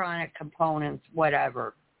 electronic components,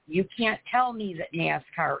 whatever. You can't tell me that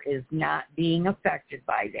NASCAR is not being affected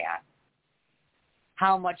by that.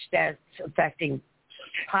 How much that's affecting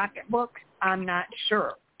pocketbooks, I'm not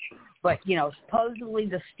sure. But, supposedly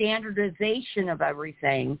the standardization of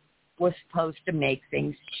everything was supposed to make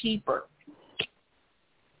things cheaper.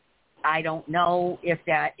 I don't know if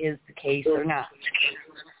that is the case or not.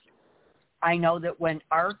 I know that when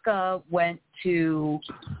ARCA went to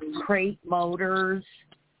crate motors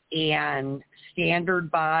and standard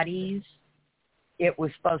bodies, it was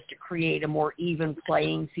supposed to create a more even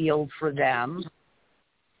playing field for them.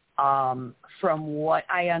 From what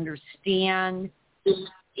I understand,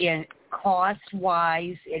 in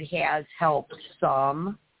cost-wise, it has helped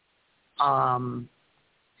some.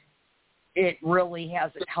 It really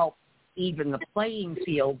hasn't helped even the playing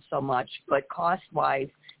field so much, but cost-wise,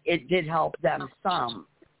 it did help them some.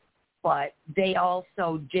 But they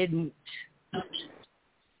also didn't.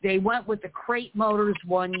 They went with the crate motors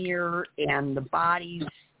one year and the bodies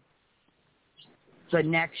the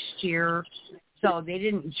next year, so they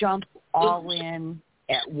didn't jump all in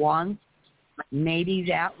at once. Maybe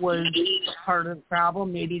that was part of the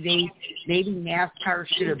problem. Maybe NASCAR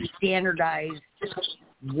should have standardized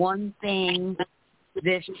one thing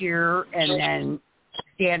this year and then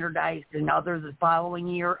standardized another the following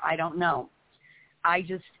year. I don't know. I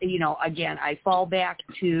just, again, I fall back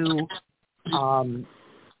to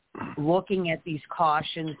looking at these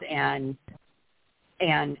cautions and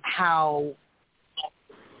how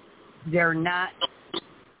they're not,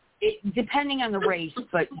 depending on the race,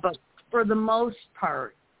 but for the most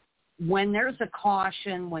part, when there's a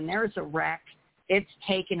caution, when there's a wreck, it's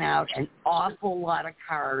taken out an awful lot of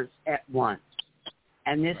cars at once.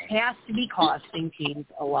 And this has to be costing teams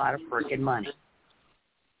a lot of freaking money.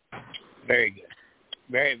 Very good.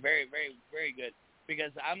 Very, very, very, very good.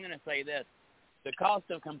 Because I'm going to say this. The cost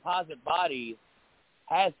of composite bodies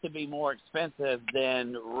has to be more expensive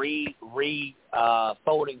than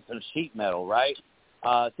folding some sheet metal, right?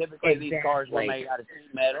 Typically, these cars were made out of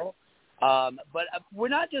sheet metal. But we're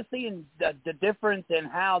not just seeing the difference in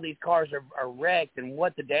how these cars are wrecked and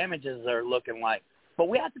what the damages are looking like, but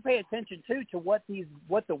we have to pay attention too to what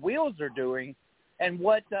the wheels are doing and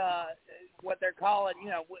what they're calling.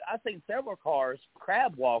 I've seen several cars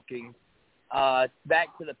crab walking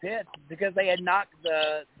back to the pits because they had knocked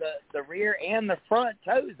the rear and the front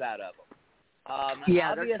toes out of them.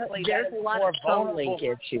 Obviously, there's a lot of toe link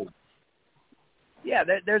issues. Yeah,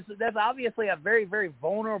 there's obviously a very, very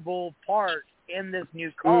vulnerable part in this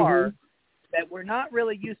new car that we're not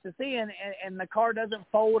really used to seeing, and the car doesn't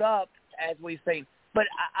fold up as we've seen. But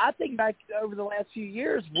I think back over the last few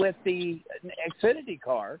years with the Xfinity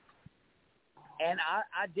car, and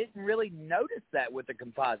I didn't really notice that with the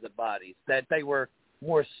composite bodies, that they were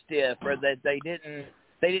more stiff or that they didn't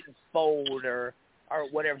fold or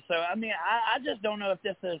whatever. So, I mean, I just don't know if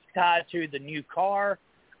this is tied to the new car.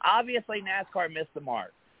 Obviously, NASCAR missed the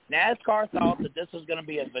mark. NASCAR thought that this was going to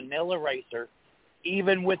be a vanilla racer,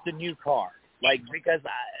 even with the new car. Because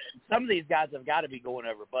some of these guys have got to be going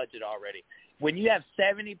over budget already. When you have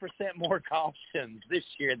 70% more cautions this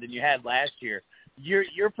year than you had last year,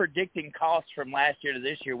 you're predicting costs from last year to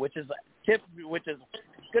this year, which is going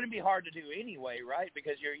to be hard to do anyway, right?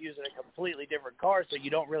 Because you're using a completely different car, so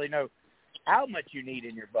you don't really know how much you need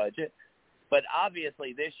in your budget. But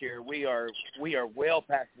obviously this year we are well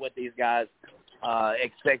past what these guys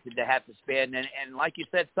expected to have to spend. And like you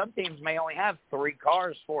said, some teams may only have 4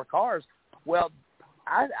 cars. Well,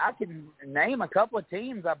 I can name a couple of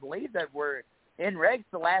teams, I believe, that were in regs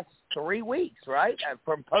the last 3 weeks, right?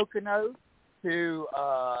 From Pocono to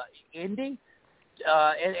Indy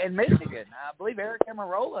and Michigan. I believe Eric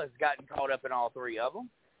Amarola has gotten caught up in all 3 of them.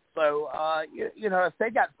 So, if they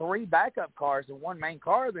got 3 backup cars and 1 main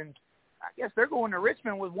car, then I guess they're going to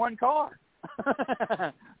Richmond with 1 car.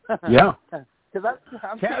 Yeah.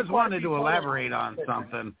 Kaz wanted to elaborate on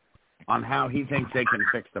something, on how he thinks they can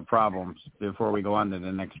fix the problems before we go on to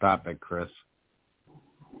the next topic, Chris.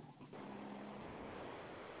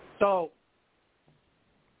 So,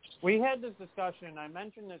 we had this discussion. I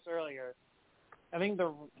mentioned this earlier. I think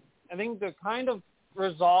to kind of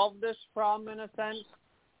resolve this problem in a sense,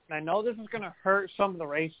 and I know this is going to hurt some of the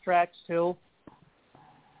racetracks too,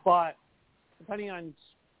 but depending on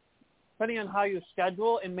how you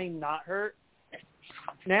schedule, it may not hurt.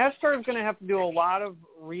 NASCAR is going to have to do a lot of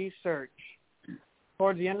research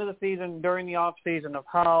towards the end of the season, during the off season, of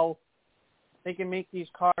how they can make these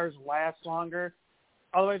cars last longer.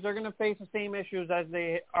 Otherwise, they're going to face the same issues as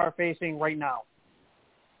they are facing right now,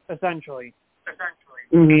 essentially.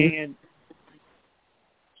 Mm-hmm. And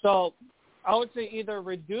so I would say either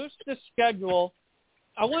reduce the schedule.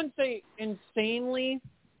 I wouldn't say insanely.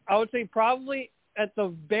 I would say probably at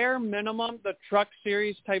the bare minimum, the truck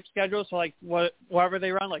series type schedule. So like whatever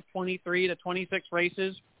they run, like 23 to 26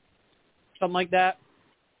 races, something like that.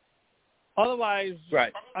 Otherwise,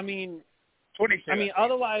 right.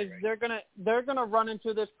 Otherwise they're gonna run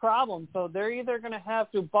into this problem. So they're either gonna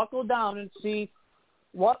have to buckle down and see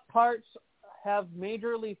what parts have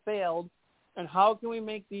majorly failed and how can we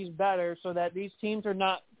make these better so that these teams are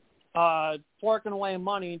not forking away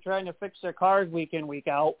money trying to fix their cars week in, week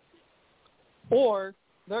out. Or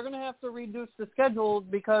they're going to have to reduce the schedule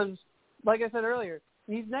because, like I said earlier,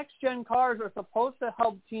 these next-gen cars are supposed to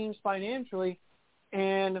help teams financially,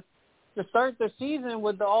 and to start the season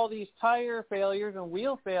with all these tire failures and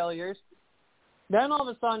wheel failures, then all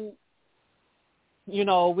of a sudden,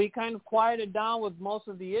 we kind of quieted down with most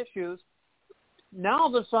of the issues. Now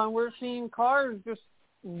all of a sudden we're seeing cars just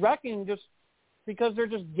wrecking just because they're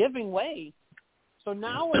just giving way. So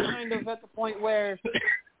now we're kind of at the point where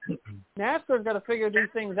NASCAR's got to figure these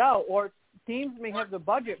things out, or teams may have the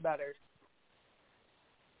budget better.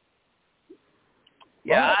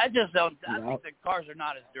 Yeah, I just don't. I think the cars are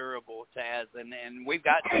not as durable, Taz, and we've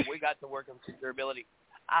got to work on some durability.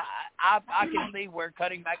 I can see we're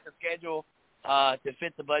cutting back the schedule to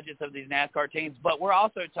fit the budgets of these NASCAR teams, but we're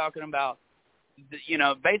also talking about,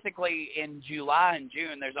 basically in July and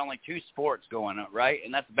June there's only 2 sports going on, right?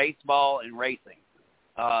 And that's baseball and racing.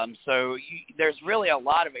 So there's really a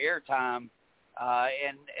lot of airtime,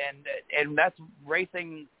 and that's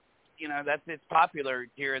racing. It's popular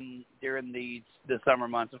during the summer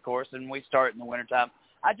months, of course, and we start in the wintertime.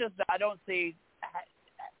 I don't see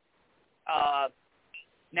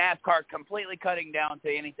NASCAR completely cutting down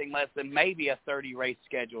to anything less than maybe a 30 race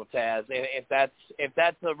schedule, Taz. If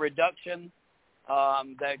that's a reduction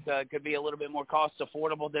that could be a little bit more cost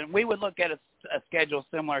affordable, then we would look at a schedule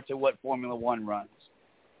similar to what Formula One runs.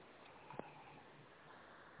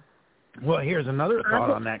 Well, here's another thought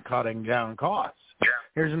on that cutting down costs.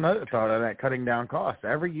 Every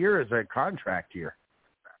year is a contract year.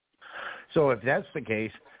 So if that's the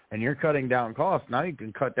case and you're cutting down costs, now you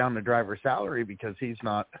can cut down the driver's salary because he's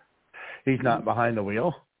not behind the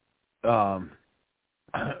wheel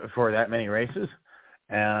for that many races.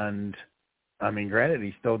 And I mean, granted,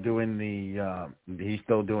 he's still doing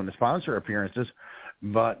the sponsor appearances,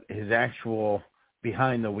 but his actual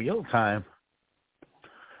behind the wheel time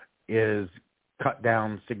is cut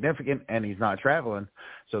down significant, and he's not traveling.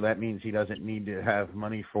 So that means he doesn't need to have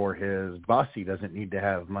money for his bus. He doesn't need to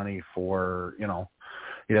have money for,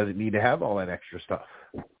 he doesn't need to have all that extra stuff.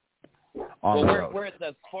 We're at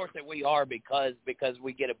the sport that we are because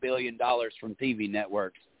we get $1 billion from TV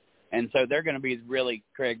networks. And so they're going to be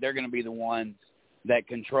Craig, they're going to be the ones that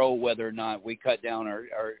control whether or not we cut down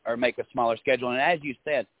or make a smaller schedule. And as you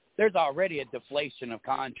said, there's already a deflation of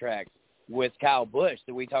contracts with Kyle Busch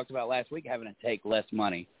that we talked about last week, having to take less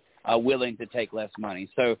money, willing to take less money.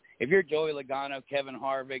 So if you're Joey Logano, Kevin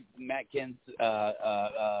Harvick, Matt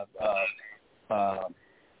Kenseth,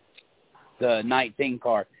 the 19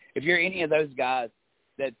 car, if you're any of those guys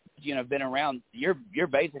that, been around, you're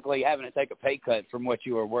basically having to take a pay cut from what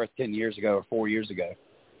you were worth 10 years ago or 4 years ago.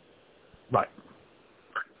 Right.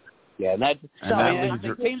 Yeah, and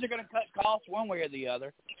the teams are going to cut costs one way or the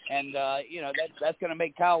other, and that's going to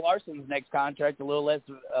make Kyle Larson's next contract a little less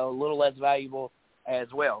valuable as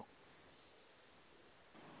well.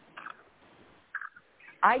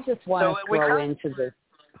 I just want to throw into this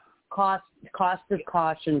cost of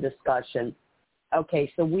caution discussion.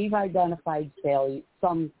 Okay, so we've identified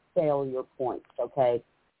some failure points. Okay,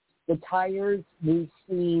 the tires, we've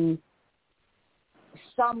seen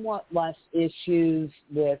somewhat less issues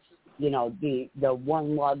with the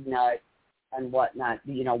one lug nut and whatnot.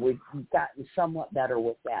 We've gotten somewhat better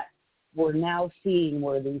with that. We're now seeing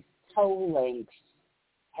where these toe lengths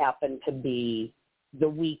happen to be the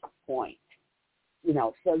weak point.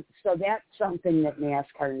 So that's something that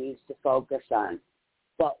NASCAR needs to focus on.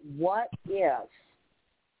 But what if,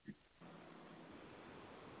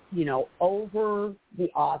 over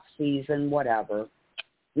the off season, whatever,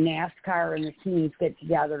 NASCAR and the teams get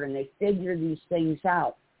together and they figure these things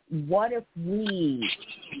out? What if we,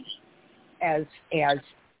 as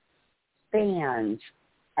fans,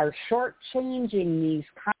 are shortchanging these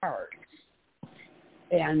cars,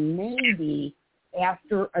 and maybe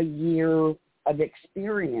after a year of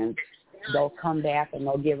experience, they'll come back and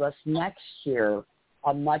they'll give us next year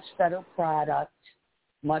a much better product,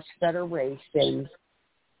 much better racing,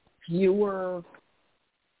 fewer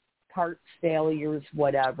parts failures,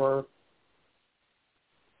 whatever.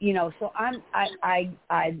 So I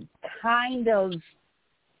kind of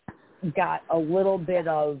got a little bit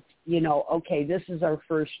of, okay, this is our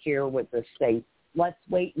first year with this thing. Let's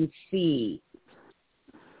wait and see.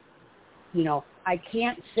 I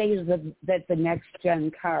can't say that the next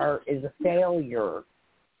gen car is a failure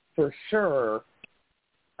for sure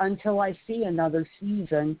until I see another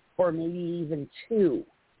season or maybe even two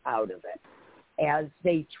out of it as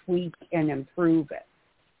they tweak and improve it.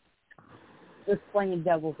 Just playing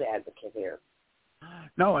devil's advocate here.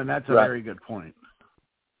 No, and that's a very good point.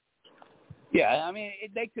 Yeah, I mean,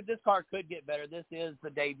 this car could get better. This is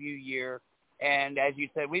the debut year, and as you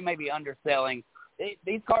said, we may be underselling.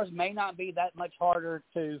 These cars may not be that much harder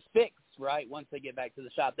to fix, right, once they get back to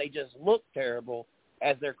the shop. They just look terrible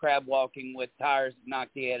as they're crab walking with tires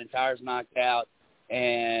knocked in and tires knocked out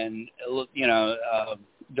and,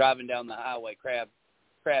 driving down the highway crab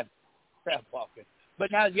walking.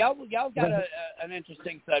 But now y'all got an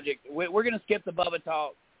interesting subject. We're going to skip the Bubba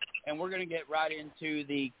talk, and we're going to get right into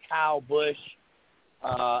the Kyle Busch.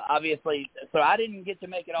 Obviously, so I didn't get to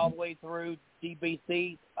make it all the way through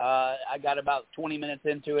DBC. I got about 20 minutes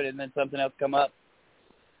into it, and then something else come up.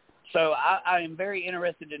 So I am very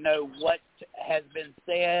interested to know what has been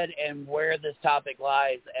said and where this topic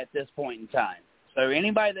lies at this point in time. So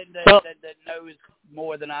anybody that knows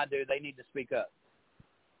more than I do, they need to speak up.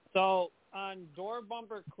 So on Door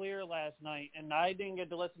Bumper Clear last night, and I didn't get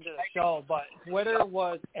to listen to the show, but Twitter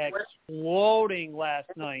was exploding last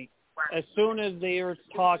night as soon as they were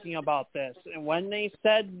talking about this. And when they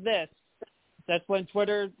said this, that's when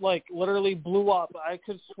Twitter, literally blew up. I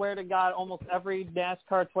could swear to God almost every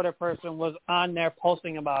NASCAR Twitter person was on there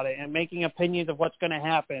posting about it and making opinions of what's going to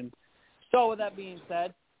happen. So with that being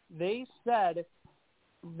said, they said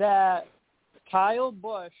that Kyle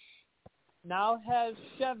Busch now has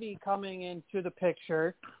Chevy coming into the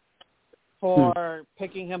picture for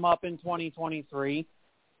picking him up in 2023.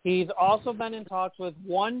 He's also been in talks with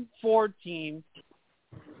one Ford team,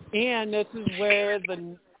 and this is where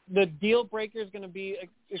the deal breaker is going to be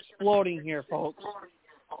exploding here, folks.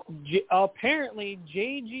 Apparently,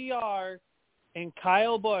 JGR and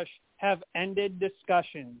Kyle Busch have ended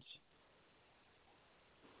discussions.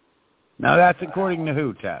 Now that's according to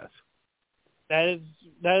who, Taz? That is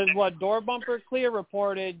what Door Bumper Clear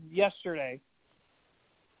reported yesterday.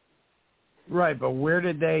 Right, but where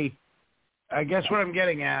did they? I guess what I'm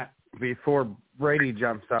getting at before Brady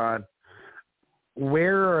jumps on,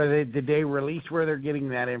 where are they? Did they release where they're getting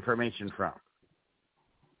that information from?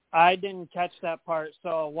 I didn't catch that part,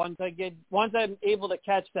 so once I'm able to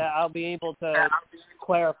catch that, I'll be able to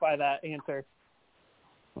clarify that answer.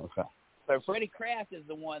 Okay. So Freddie Kraft is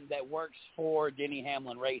the one that works for Denny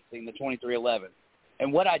Hamlin Racing, the 2311.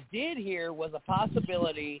 And what I did hear was a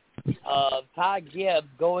possibility of Ty Gibbs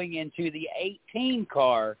going into the 18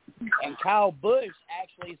 car and Kyle Busch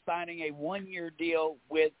actually signing a one-year deal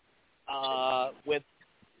with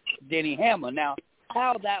Denny Hamlin. Now,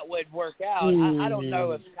 how that would work out, I don't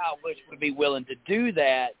know if Kyle Busch would be willing to do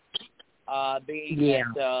that,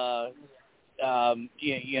 being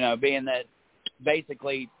that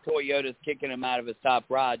basically Toyota's kicking him out of his top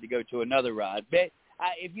ride to go to another ride. But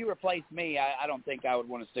if you replace me, I don't think I would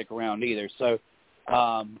want to stick around either. So,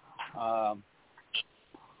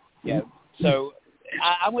 So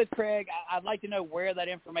I'm with Craig. I'd like to know where that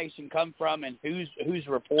information come from and who's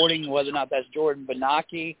reporting, whether or not that's Jordan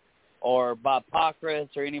Benaki or Bob Pockrass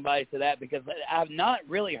or anybody to that, because I've not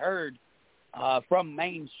really heard from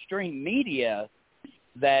mainstream media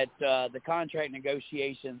that the contract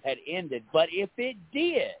negotiations had ended. But if it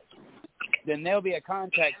did, then there'll be a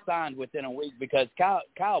contract signed within a week, because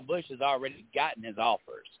Kyle Busch has already gotten his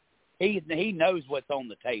offers. He knows what's on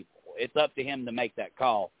the table. It's up to him to make that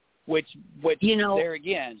call, which there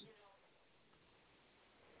again.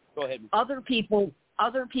 Go ahead. Other people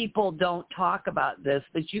don't talk about this,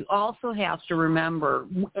 but you also have to remember,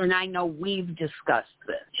 and I know we've discussed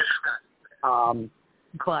this,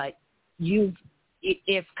 but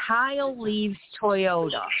if Kyle leaves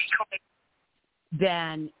Toyota,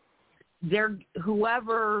 then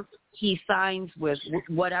whoever he signs with,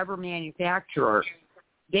 whatever manufacturer,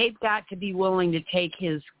 they've got to be willing to take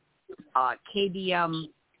his KBM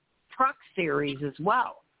truck series as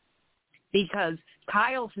well, because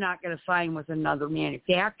Kyle's not going to sign with another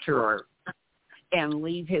manufacturer and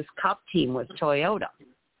leave his Cup team with Toyota.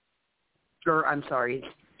 Or, I'm sorry,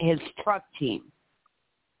 his truck team.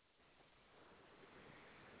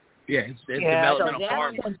 Yeah, it's developmental so that's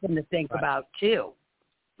farm. something to think about too.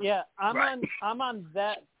 Yeah, I've been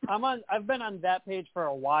on that page for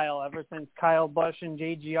a while, ever since Kyle Busch and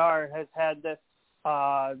JGR has had this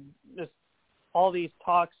all these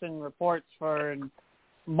talks and reports for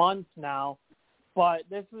months now. But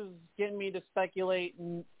this is getting me to speculate,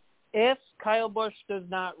 if Kyle Busch does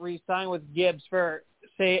not re-sign with Gibbs for,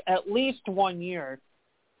 say, at least 1 year,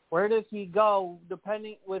 where does he go,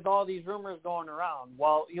 depending with all these rumors going around?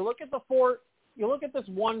 Well, you look at this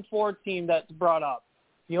 1-4 team that's brought up.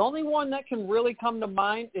 The only one that can really come to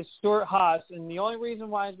mind is Stuart Haas, and the only reason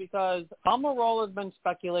why is because Almirola has been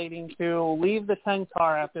speculating to leave the 10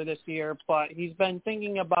 car after this year, but he's been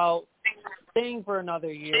thinking about staying for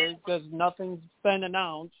another year because nothing's been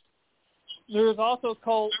announced. There's also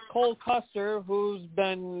Cole Custer, who's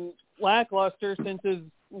been lackluster since his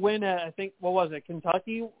win at, I think, what was it,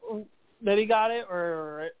 Kentucky that he got it,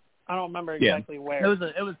 or I don't remember exactly where. It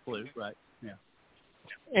was fluke, right? Yeah.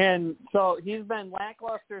 And so he's been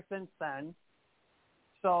lackluster since then.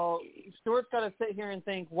 So Stewart's got to sit here and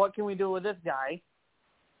think, what can we do with this guy?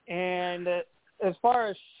 And as far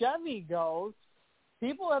as Chevy goes,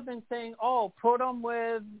 people have been saying, put him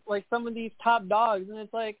with like some of these top dogs. And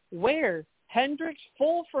it's like, where? Hendrick's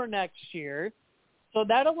full for next year. So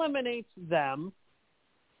that eliminates them.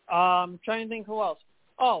 Trying to think who else.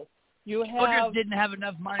 You have... Chargers didn't have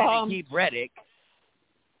enough money to keep Reddick.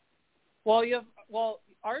 Well,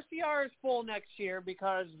 RCR is full next year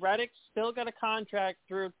because Reddick's still got a contract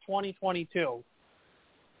through 2022.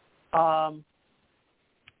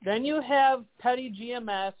 Then you have Petty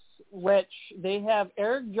GMS, which they have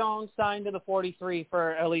Eric Jones signed to the 43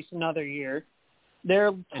 for at least another year.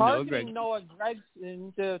 They're targeting Noah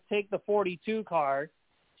Gragson to take the 42 car.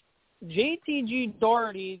 JTG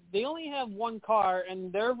Doherty, they only have one car,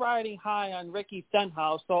 and they're riding high on Ricky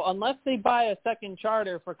Stenhouse. So unless they buy a second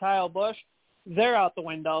charter for Kyle Busch, they're out the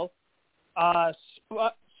window.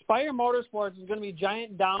 Spire Motorsports is going to be a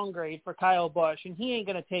giant downgrade for Kyle Busch, and he ain't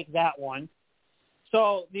going to take that one.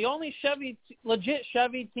 So the only legit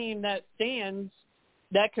Chevy team that stands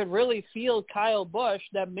that could really field Kyle Busch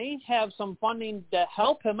that may have some funding to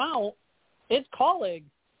help him out is Colleague.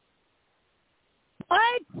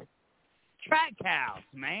 What? Trackhouse,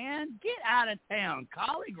 man. Get out of town.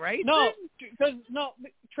 Colleague racing? No, because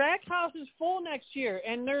Trackhouse is full next year,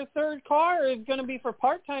 and their third car is going to be for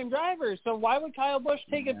part-time drivers. So why would Kyle Busch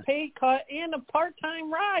take a pay cut and a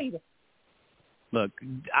part-time ride? Look,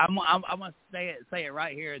 I'm going to say it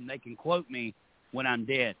right here, and they can quote me when I'm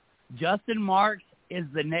dead. Justin Marks is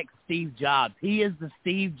the next Steve Jobs. He is the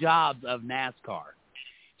Steve Jobs of NASCAR.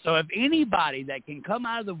 So if anybody that can come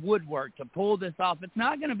out of the woodwork to pull this off, it's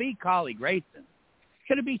not going to be colleague racing. It's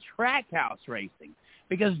going to be Trackhouse racing,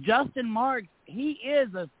 because Justin Marks, he is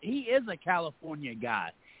a California guy.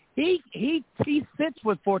 He sits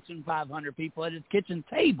with Fortune 500 people at his kitchen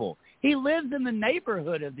table. He lives in the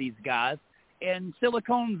neighborhood of these guys in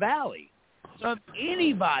Silicon Valley. So if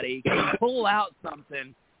anybody can pull out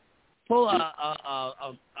something, pull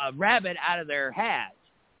a rabbit out of their hat,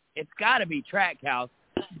 it's got to be Trackhouse.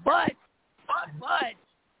 But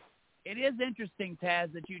it is interesting,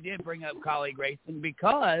 Taz, that you did bring up colleague racing,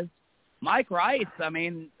 because Mike Rice, I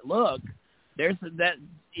mean, look, there's that,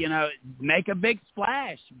 make a big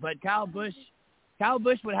splash. But Kyle Busch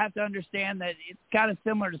would have to understand that it's kind of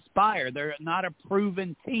similar to Spire. They're not a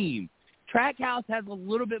proven team. Trackhouse has a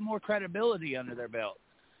little bit more credibility under their belt.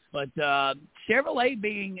 But Chevrolet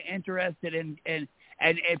being interested in and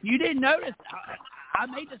if you didn't notice, I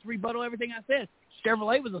may just rebuttal everything I said.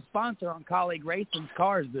 Chevrolet was a sponsor on colleague racing's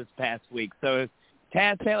cars this past week. So,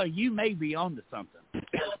 Taz Taylor, you may be on to something.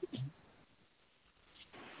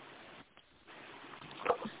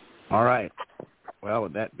 All right. Well,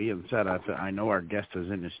 with that being said, I know our guest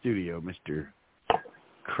is in the studio, Mr.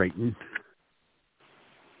 Creighton.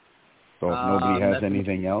 So if nobody has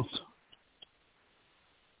anything else.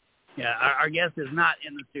 Yeah, our guest is not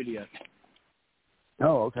in the studio.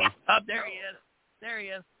 Oh, okay. Oh, there he is. There he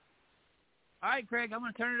is. All right, Craig, I'm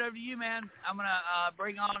going to turn it over to you, man. I'm going to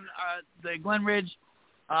bring on the Glen Ridge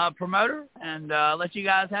promoter and let you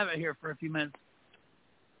guys have it here for a few minutes.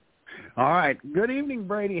 All right. Good evening,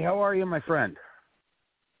 Brady. How are you, my friend?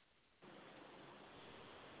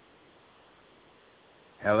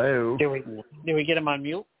 Hello. Did we get him on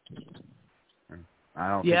mute? I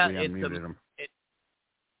don't think we unmuted him.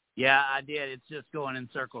 Yeah, I did. It's just going in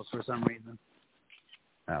circles for some reason.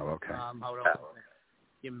 Oh, okay. Hold on.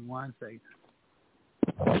 Give me 1 second.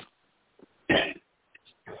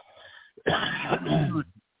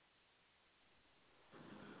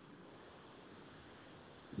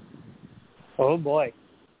 Oh, boy.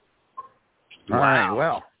 All right,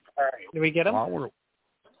 well. All right. Did we get him? A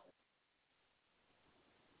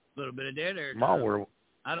little bit of dead air. I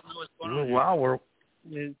don't know what's going on.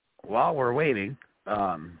 While we're waiting,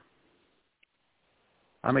 I'm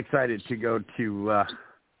excited to go to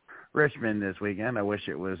Richmond this weekend. I wish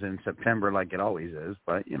it was in September like it always is,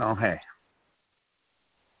 but, hey.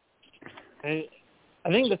 I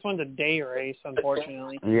think this one's a day race,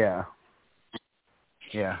 unfortunately. Yeah.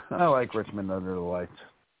 Yeah, I like Richmond under the lights.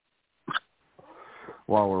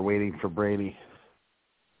 While we're waiting for Brady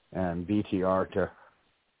and BTR to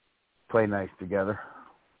play nice together.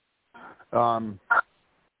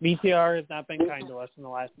 BTR has not been kind to us in the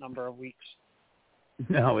last number of weeks.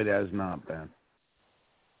 No, it has not been.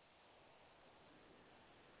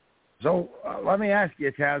 So let me ask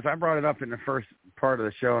you, Taz, I brought it up in the first part of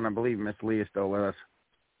the show, and I believe Miss Lee is still with us,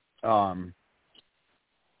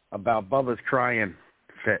 about Bubba's crying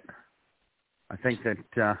fit. I think that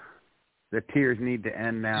the tears need to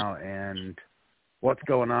end now, and what's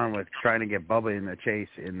going on with trying to get Bubba in the chase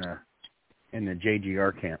in the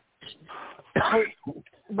JGR camp?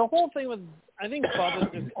 The whole thing was, I think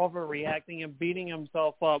Bubba's just overreacting and beating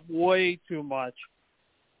himself up way too much.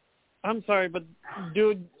 I'm sorry, but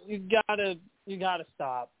dude, you gotta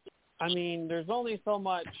stop. I mean, there's only so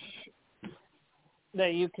much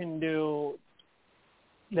that you can do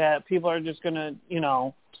that people are just gonna,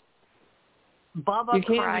 Bubba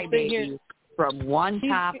crybaby from one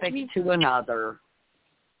topic to another.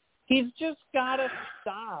 He's just gotta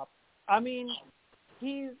stop. I mean,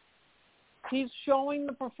 he's showing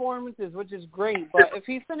the performances, which is great. But if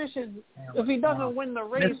he doesn't win the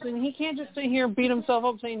race, then he can't just sit here and beat himself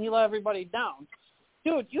up saying he let everybody down.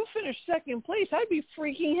 Dude, you finished second place. I'd be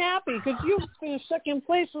freaking happy because you finished second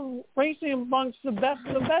place racing amongst the best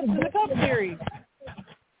of the best in the Cup Series.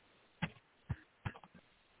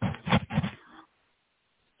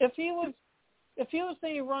 If he was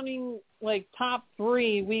say running like top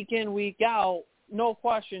 3 week in, week out, no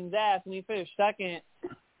questions asked, and he finished second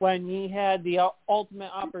when he had the ultimate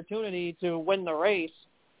opportunity to win the race,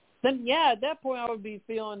 then yeah, at that point I would be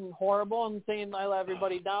feeling horrible and saying I let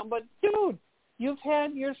everybody down. But dude, you've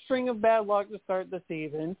had your string of bad luck to start the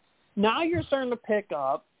season. Now you're starting to pick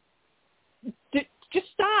up. Just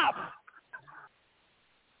stop.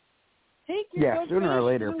 Take your sooner or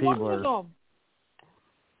later people are them.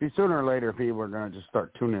 Sooner or later people are going to just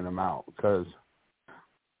start tuning him out because,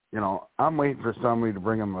 I'm waiting for somebody to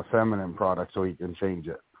bring him a feminine product so he can change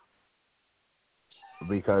it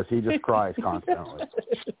because he just cries constantly.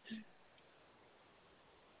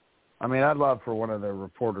 I mean, I'd love for one of the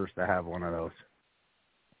reporters to have one of those.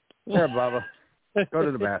 Here, Bubba, go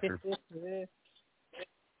to the bathroom.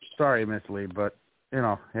 Sorry, Miss Lee, but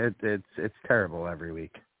it's terrible every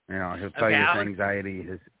week. He'll tell you his anxiety.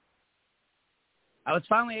 I was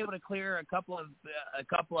finally able to clear a couple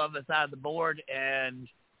of us out of the board, and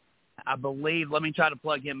I believe. Let me try to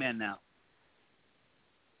plug him in now.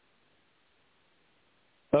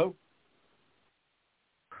 Oh,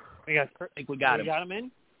 I think we got him. You got him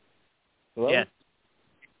in? Hello? Yes.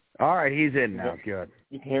 All right, he's in now. Good.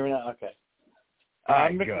 You can hear me now? Okay. All right,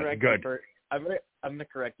 I'm gonna good. I'm going to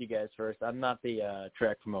correct you guys first. I'm not the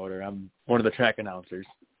track promoter. I'm one of the track announcers.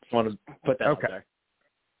 Just want to put that out there.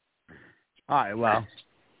 All right, well,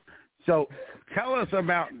 so tell us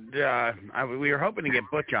about, we were hoping to get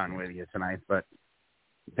Butch on with you tonight, but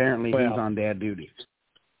apparently he's on dad duty.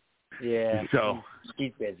 Yeah, so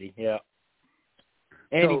he's busy, yeah.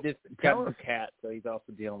 And so he just got a cat, so he's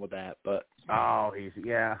also dealing with that. But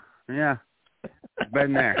yeah,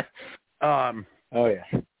 been there. Oh yeah.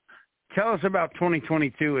 Tell us about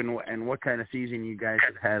 2022 and what kind of season you guys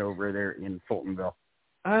have had over there in Fultonville.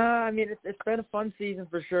 I mean, it's been a fun season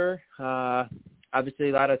for sure. Obviously,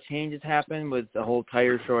 a lot of changes happened with the whole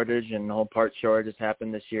tire shortage and the whole part shortage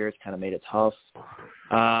happened this year. It's kind of made it tough.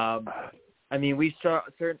 I mean, we saw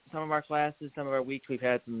some of our classes, some of our weeks, we've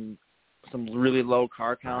had some really low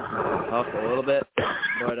car counts and it's been tough a little bit.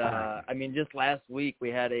 But I mean, just last week we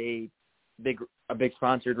had a big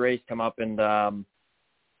sponsored race come up, and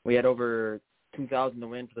we had over 2,000 to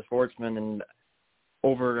win for the sportsmen, and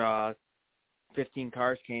over 15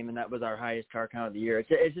 cars came, and that was our highest car count of the year.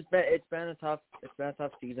 It's been a tough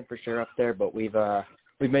season for sure up there, but we've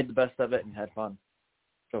made the best of it and had fun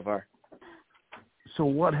so far. So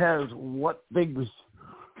what big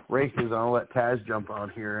races? I'll let Taz jump on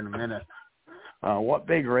here in a minute. What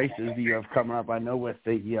big races do you have coming up? I know with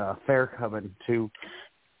the fair coming to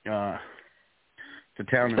town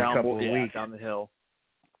in a couple of weeks. Down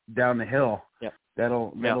the hill. Yep.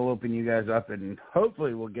 That'll open you guys up, and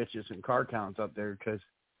hopefully we'll get you some car counts up there because,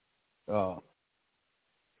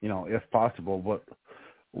 if possible.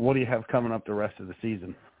 What do you have coming up the rest of the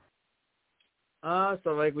season?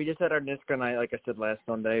 So we just had our NISCA night, like I said last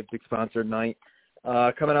Sunday, big sponsored night.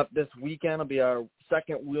 Coming up this weekend will be our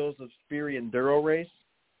second Wheels of Fury Enduro race,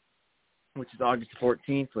 which is August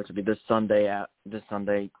 14th, which will be this Sunday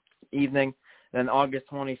evening. Then August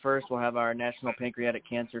 21st, we'll have our National Pancreatic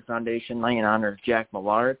Cancer Foundation night in honor of Jack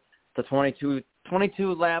Millard. It's a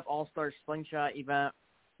 22-lap all-star slingshot event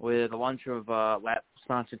with a bunch of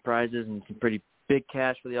lap-sponsored prizes and some pretty big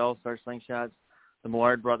cash for the all-star slingshots. The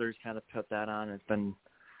Millard brothers kind of put that on. It's been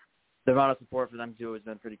the amount of support for them too has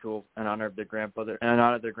been pretty cool in honor of their grandfather.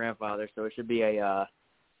 So it should be a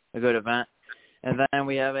good event. And then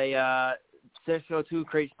we have a 602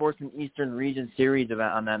 Crate Sportsman Eastern Region Series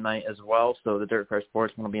event on that night as well. So the Dirt Car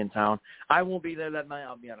Sportsman will be in town. I won't be there that night.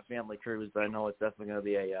 I'll be on a family cruise, but I know it's definitely going to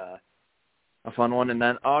be a fun one. And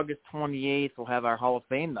then August 28th, we'll have our Hall of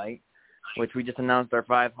Fame night, which we just announced our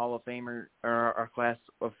 5 Hall of Famer, or our class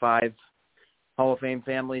of 5 Hall of Fame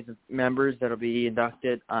families and members that will be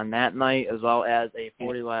inducted on that night, as well as a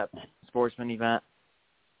 40-lap sportsman event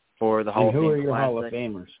for the Hall of Fame. Who are your Classic. Hall of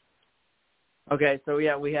Famers? Okay, so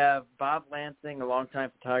yeah, we have Bob Lansing, a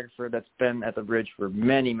longtime photographer that's been at the bridge for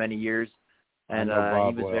many, many years, and he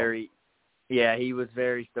was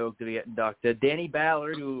very stoked to get inducted. Danny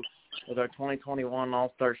Ballard, who was our 2021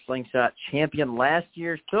 All-Star Slingshot champion last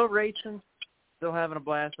year, still racing, still having a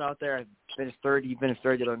blast out there. He finished third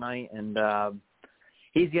the other night, and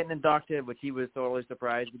he's getting inducted, which he was totally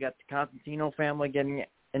surprised. We got the Constantino family getting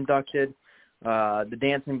inducted. The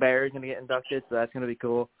Dancing Bear is going to get inducted, so that's going to be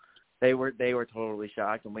cool. They were totally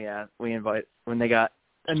shocked when they got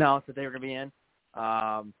announced that they were going to be in.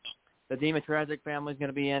 The Dimitrazic family is going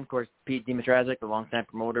to be in. Of course, Pete Dimitrazic, the longtime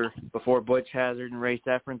promoter before Butch Hazard and Ray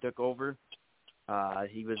Seffron took over.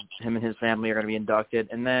 Him and his family are going to be inducted.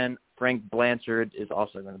 And then Frank Blanchard is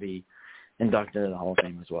also going to be inducted in the Hall of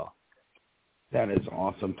Fame as well. That is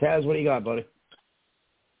awesome. Taz, what do you got, buddy?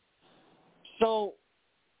 So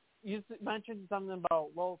you mentioned something about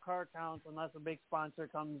low car counts unless a big sponsor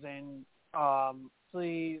comes in.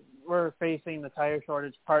 We're facing the tire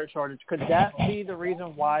shortage, part shortage. Could that be the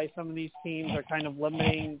reason why some of these teams are kind of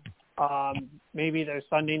limiting maybe their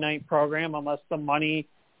Sunday night program unless the money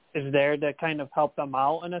is there to kind of help them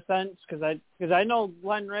out in a sense? Because I know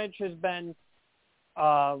Glen Ridge has been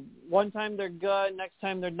one time they're good, next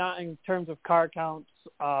time they're not in terms of car counts,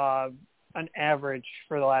 an average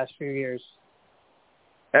for the last few years.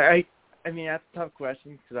 I mean, that's a tough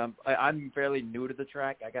question because I'm fairly new to the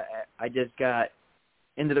track. I just got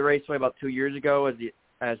into the raceway about 2 years ago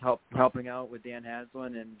as helping out with Dan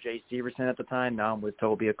Haslin and Jay Severson at the time. Now I'm with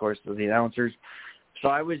Toby, of course, as the announcers. So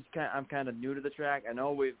I'm kind of new to the track. I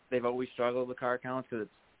know they've always struggled with car counts because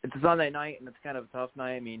it's a Sunday night and it's kind of a tough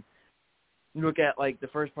night. I mean, you look at like the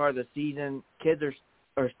first part of the season, kids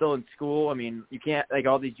are still in school. I mean, you can't, like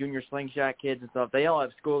all these junior slingshot kids and stuff, they all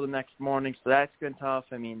have school the next morning, so that's been tough.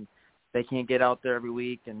 I mean, they can't get out there every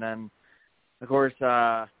week. And then, of course,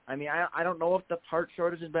 I mean, I don't know if the part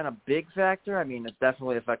shortage has been a big factor. I mean, it's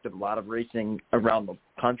definitely affected a lot of racing around the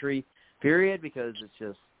country, period, because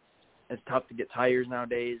it's tough to get tires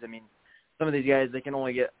nowadays. I mean, some of these guys,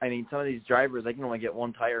 some of these drivers, they can only get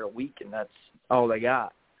one tire a week, and that's all they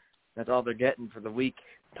got. That's all they're getting for the week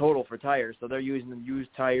total for tires. So they're using the used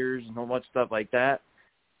tires and a whole bunch of stuff like that.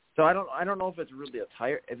 So I don't know if it's really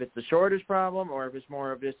if it's a shortage problem or if it's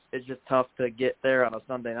more of it's just tough to get there on a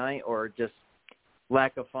Sunday night or just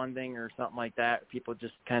lack of funding or something like that. People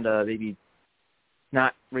just kind of maybe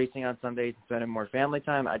not racing on Sundays and spending more family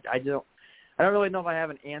time. I don't really know if I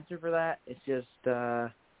have an answer for that. It's just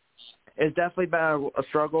it's definitely been a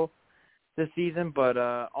struggle this season, but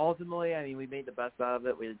ultimately, I mean, we made the best out of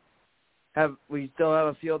it. We still have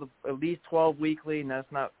a field of at least 12 weekly, and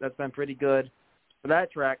that's been pretty good for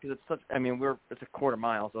that track because it's a quarter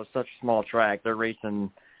mile, so it's such a small track. They're racing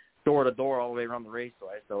door to door all the way around the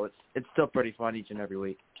raceway, so it's still pretty fun each and every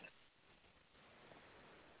week.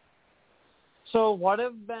 So what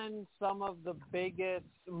have been some of the biggest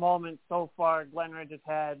moments so far Glen Ridge has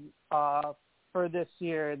had for this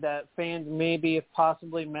year that fans maybe have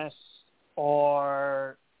possibly missed,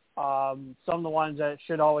 or some of the ones that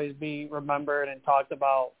should always be remembered and talked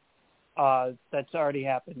about that's already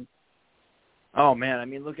happened? Oh, man. I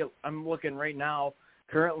mean, I'm looking right now.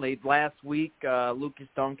 Currently, last week, Lucas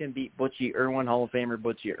Duncan beat Butchie Irwin, Hall of Famer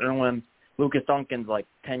Butchie Irwin. Lucas Duncan's like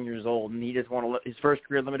 10 years old, and he just won his first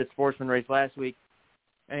career limited sportsman race last week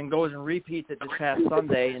and goes and repeats it this past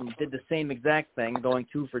Sunday and did the same exact thing, going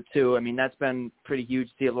 2 for 2. I mean, that's been pretty huge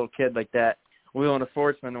to see a little kid like that wheeling a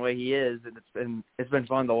sportsman the way he is, and it's been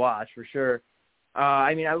fun to watch for sure.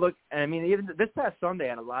 Even this past Sunday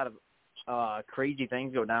had a lot of crazy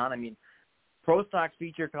things go down. I mean, Pro Stock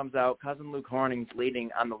feature comes out, cousin Luke Horning's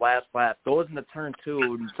leading on the last lap, goes into turn 2,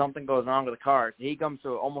 and something goes wrong with the car. So he comes to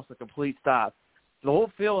almost a complete stop. The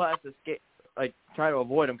whole field has to try to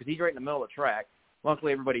avoid him because he's right in the middle of the track.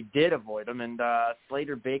 Luckily, everybody did avoid him, and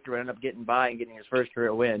Slater Baker ended up getting by and getting his first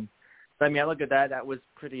career win. So, I mean, I look at that. That was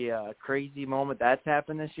pretty crazy moment that's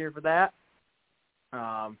happened this year for that.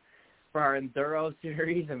 For our Enduro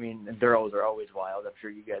series, I mean, Enduros are always wild. I'm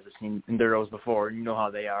sure you guys have seen Enduros before, and you know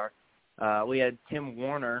how they are. We had Tim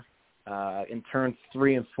Warner in turns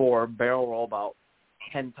 3 and 4 barrel roll about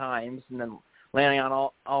 10 times and then landing on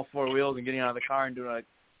all 4 wheels and getting out of the car and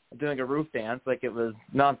doing a roof dance like it was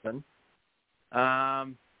nothing. AJ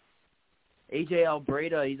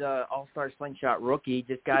Albreda, he's an all-star slingshot rookie,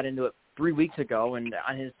 just got into it 3 weeks ago, and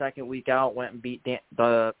on his second week out went and beat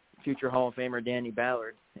the future Hall of Famer Danny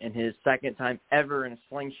Ballard in his second time ever in a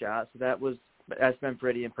slingshot. So that's been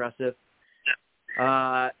pretty impressive.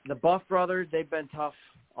 The Buff brothers, they've been tough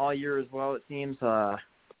all year as well, it seems.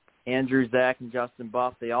 Andrew, Zach, and Justin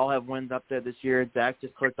Buff, they all have wins up there this year. Zach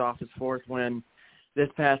just clicked off his 4th win this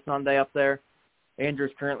past Sunday up there.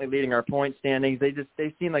 Andrew's currently leading our point standings.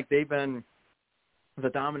 They seem like they've been the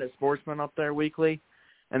dominant sportsman up there weekly.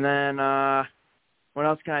 And then what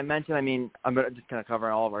else can I mention? I mean, I'm just going to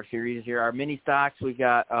cover all of our series here. Our mini stocks, we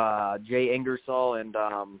got Jay Ingersoll and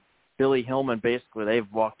Billy Hillman. Basically,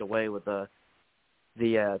 they've walked away with the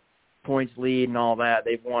points lead and all that.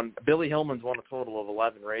 They've won. Billy Hillman's won a total of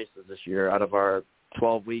 11 races this year out of our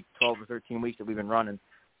 12 or 13 weeks that we've been running.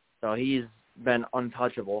 So he's been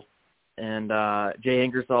untouchable. And Jay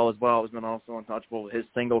Ingersoll as well has been also untouchable with his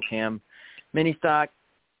single cam mini stock.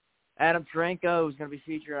 Adam Tranko, who's going to be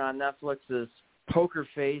featured on Netflix's Poker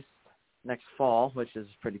Face next fall, which is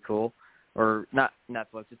pretty cool. Or not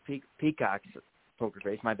Netflix, it's Peacock's Poker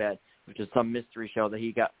Face, my bad, which is some mystery show that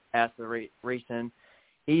he got asked to race in.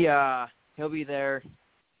 He'll be there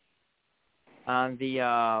on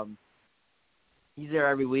the he's there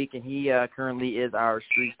every week, and he currently is our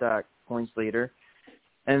street stock points leader.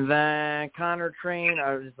 And then Connor Train,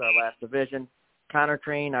 this is our last division. Connor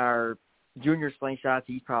Train, our junior slingshots,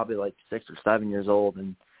 he's probably like 6 or 7 years old,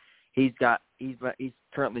 and he's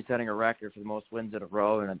currently setting a record for the most wins in a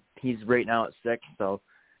row, and he's right now at 6. So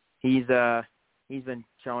he's been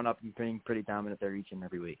showing up and being pretty dominant there each and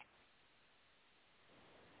every week.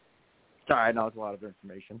 Sorry, I know it's a lot of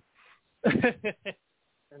information.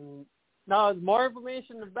 And no, more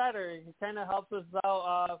information the better. It kind of helps us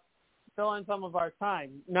out fill in some of our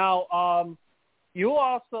time. Now, you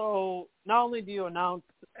also, not only do you announce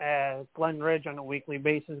at Glen Ridge on a weekly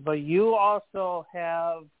basis, but you also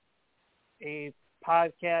have a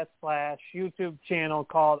podcast / YouTube channel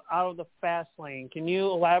called Out of the Fast Lane. Can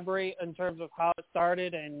you elaborate in terms of how it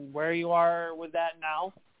started and where you are with that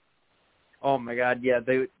now? Oh my God, yeah,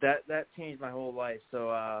 that changed my whole life. So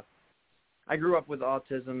I grew up with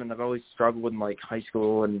autism, and I've always struggled in like high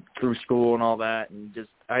school and through school and all that, and just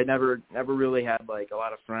I never really had like a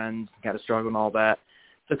lot of friends, kind of struggled and all that.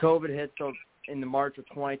 So COVID hit. So in the March of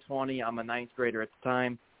 2020, I'm a 9th grader at the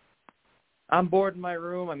time. I'm bored in my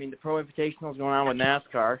room. I mean, the Pro Invitational is going on with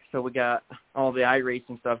NASCAR, so we got all the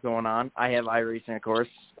iRacing stuff going on. I have iRacing, of course.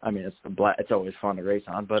 I mean, it's always fun to race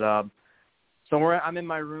on. But so I'm in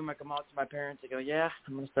my room. I come out to my parents. I go, yeah,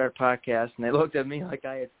 I'm going to start a podcast. And they looked at me like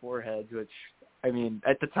I had 4 heads, which, I mean,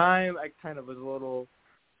 at the time, I kind of was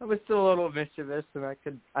I was still a little mischievous, and I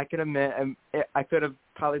could admit, I could have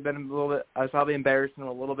probably been a little bit, I was probably embarrassing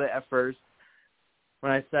a little bit at first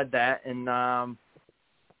when I said that. And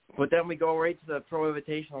but then we go right to the Pro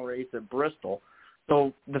Invitational race at Bristol.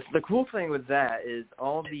 So the cool thing with that is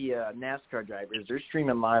all the NASCAR drivers, they're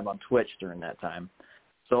streaming live on Twitch during that time.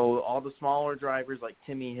 So all the smaller drivers like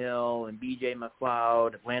Timmy Hill and BJ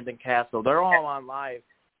McLeod, Landon Castle, they're all on live,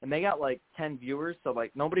 and they got like 10 viewers, so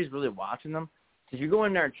like nobody's really watching them. So if you go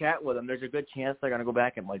in there and chat with them, there's a good chance they're gonna go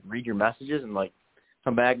back and like read your messages and like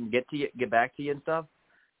come back and get back to you and stuff.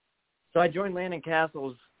 So I joined Landon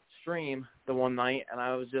Castle's stream the one night, and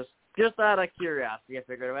I was just out of curiosity. I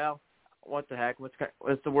figured, well, what the heck? What's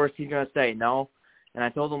the worst he's gonna say? No. And I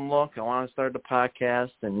told him, look, I want to start the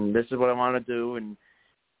podcast, and this is what I want to do. And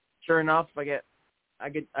sure enough, I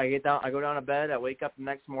go down to bed. I wake up the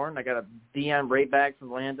next morning. I got a DM right back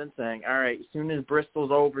from Landon saying, all right, as soon as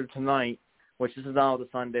Bristol's over tonight, which this is all the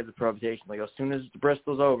Sunday of the Pro Invitational, like, as soon as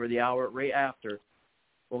Bristol's over, the hour right after,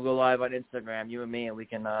 we'll go live on Instagram, you and me, and we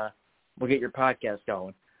can we'll get your podcast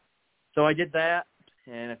going. So I did that,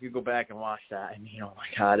 and if you go back and watch that, I mean, oh my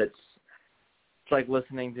God, it's like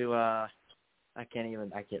listening to I can't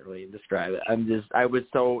really describe it.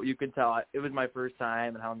 You could tell it was my first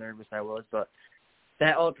time and how nervous I was, but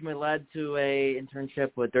that ultimately led to a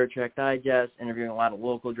internship with Dirt Track Digest, interviewing a lot of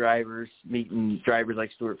local drivers, meeting drivers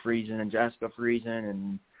like Stuart Friesen and Jessica Friesen,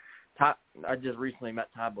 and I just recently met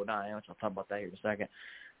Todd Bodine, which I'll talk about that here in a second.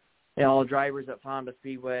 You know, all the drivers at Fonda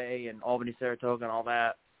Speedway and Albany, Saratoga, and all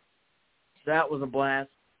that. So that was a blast.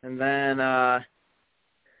 And then I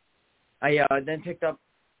then picked up,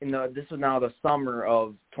 this was now the summer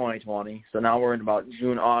of 2020. So now we're in about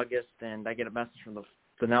June, August, and I get a message from the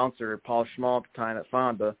announcer, Paul Schmall, at the time at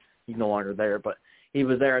Fonda. He's no longer there, but he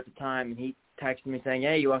was there at the time, and he texted me saying,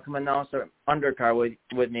 hey, you want to come announce an undercar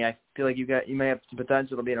with me? I feel like you may have some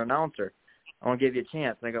potential to be an announcer. I want to give you a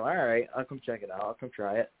chance. And I go, all right, I'll come check it out. I'll come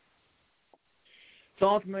try it. So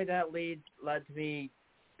ultimately that led to me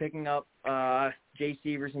picking up Jay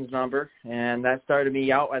Severson's number, and that started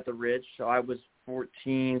me out at the Ridge. So I was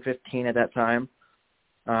 14, 15 at that time.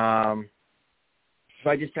 So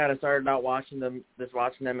I just kind of started out watching them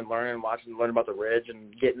and learning about the Ridge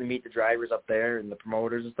and getting to meet the drivers up there and the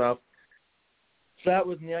promoters and stuff. So that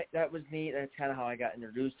was neat. That's kind of how I got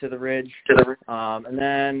introduced to the Ridge. And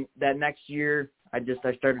then that next year, I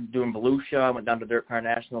started doing Volusia. I went down to Dirt Car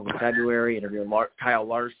Nationals in February, interviewing Kyle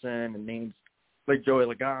Larson and names like Joey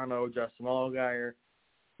Logano, Justin Allgaier,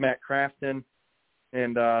 Matt Crafton.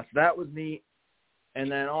 And so that was neat.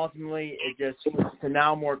 And then ultimately, to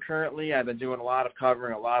now more currently, I've been doing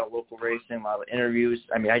covering a lot of local racing, a lot of interviews.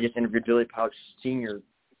 I mean, I just interviewed Billy Pouch Sr.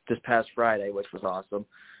 this past Friday, which was awesome.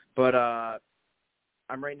 But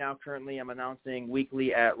I'm announcing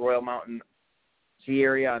weekly at Royal Mountain Ski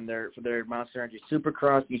Area for their Monster Energy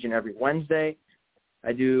Supercross each and every Wednesday.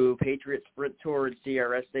 I do Patriot Sprint Tour and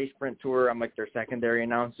CRS Day Sprint Tour. I'm like their secondary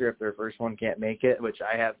announcer if their first one can't make it, which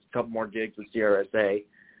I have a couple more gigs with CRSA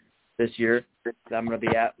this year. I'm going to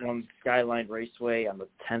be at one Skyline Raceway on the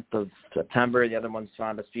 10th of September. The other one's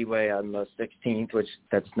Fonda Speedway on the 16th, which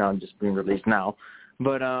that's now just being released now.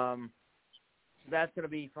 But that's going to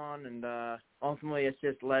be fun, and ultimately it's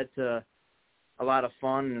just led to a lot of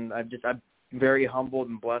fun, and I'm very humbled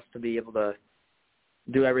and blessed to be able to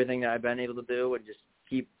do everything that I've been able to do and just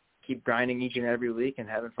keep grinding each and every week and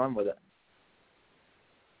having fun with it.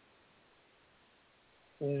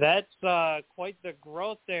 That's quite the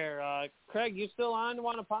growth there. Craig, you still on?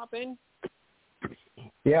 Want to pop in?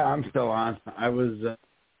 Yeah, I'm still on. I was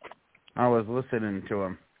listening to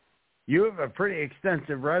him. You have a pretty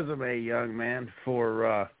extensive resume, young man,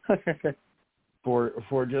 for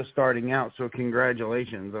just starting out. So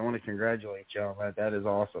congratulations. I want to congratulate you on that. That is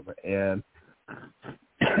awesome. And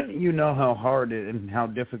you know how hard and how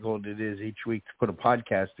difficult it is each week to put a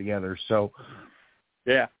podcast together. So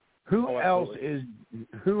yeah. Who else,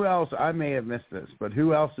 I may have missed this, but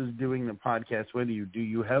who else is doing the podcast with you? Do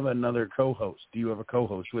you have another co-host? Do you have a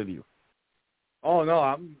co-host with you? Oh, no,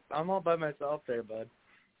 I'm all by myself there, bud.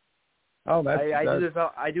 Oh,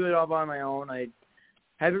 I do it all by my own. I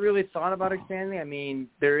haven't really thought about expanding. I mean,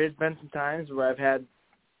 there has been some times where I've had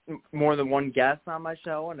more than one guest on my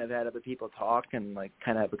show, and I've had other people talk and like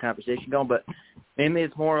kind of have a conversation going. But mainly,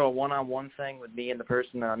 it's more of a one-on-one thing with me and the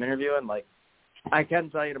person that I'm interviewing. Like, I can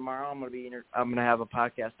tell you tomorrow I'm going to have a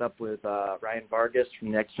podcast up with Ryan Vargas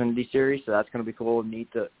from the Xfinity Series, so that's going to be cool and neat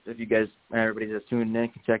if you guys, everybody that's tuning in,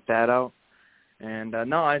 can check that out. And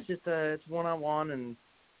no, it's just it's one-on-one, and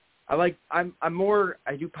I do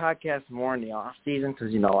podcasts more in the off season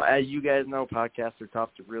because, you know, as you guys know, podcasts are tough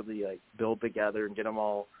to really like build together and get them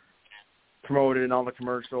all promoted and all the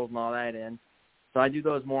commercials and all that in. So I do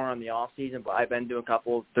those more on the off season, but I've been doing a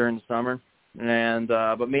couple during the summer, and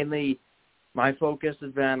but mainly my focus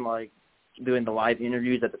has been like doing the live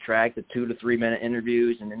interviews at the track, the 2 to 3 minute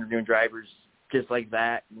interviews, and interviewing drivers just like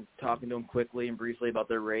that, and talking to them quickly and briefly about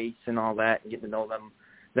their race and all that, and getting to know them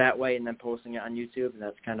that way, and then posting it on YouTube. And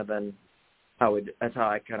that's kind of been that's how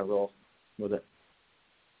I kind of roll with it.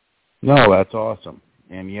 No, that's awesome.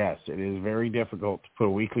 And yes, it is very difficult to put a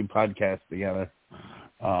weekly podcast together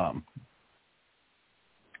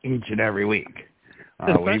each and every week.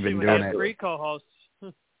 We've been doing it. 3 co-hosts.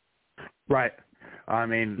 Right. I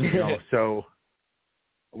mean, you know, so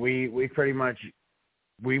we pretty much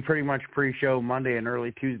pre-show Monday and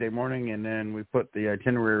early Tuesday morning, and then we put the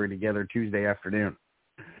itinerary together Tuesday afternoon.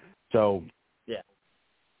 So, yeah,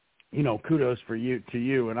 you know, kudos to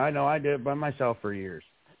you. And I know I did it by myself for years,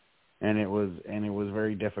 and it was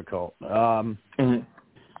very difficult. So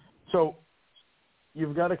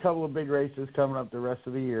you've got a couple of big races coming up the rest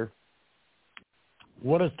of the year.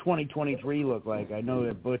 What does 2023 look like? I know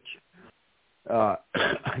that Butch. I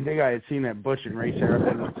think I had seen that Butch and Race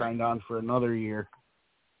Arabic signed on for another year.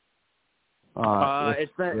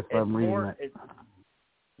 It's more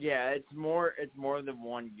than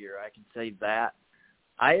 1 year. I can say that.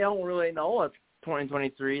 I don't really know what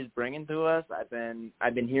 2023 is bringing to us. I've been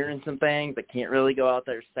hearing some things. I can't really go out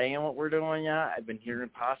there saying what we're doing yet. I've been hearing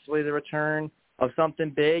possibly the return of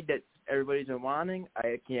something big that everybody's been wanting.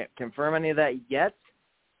 I can't confirm any of that yet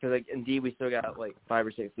because, like, indeed, we still got like 5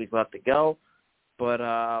 or 6 weeks left to go. But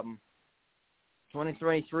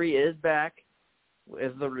 2023 is back.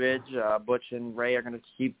 Is the Ridge. Butch and Ray are going to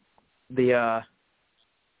keep the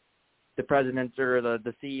president or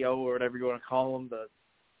the CEO or whatever you want to call them,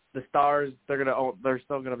 the stars. They're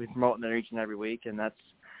still going to be promoting it each and every week, and that's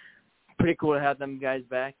pretty cool to have them guys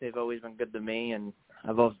back. They've always been good to me, and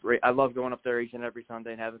I love going up there each and every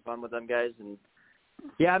Sunday and having fun with them guys. And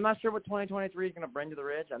yeah, I'm not sure what 2023 is going to bring to the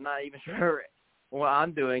Ridge. I'm not even sure what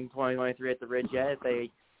I'm doing 2023 at the Ridge yet.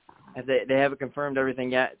 If they haven't confirmed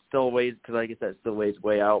everything yet, it's still ways, because like I said, it's still ways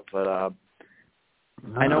way out. But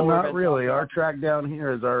I know not really. Our track down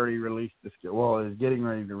here has already released the schedule. Well, is getting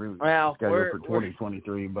ready to release the schedule for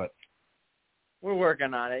 2023, but we're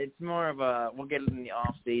working on it. It's more of we'll get it in the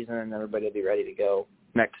off season, and everybody will be ready to go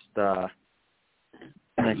next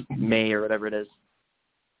May or whatever it is.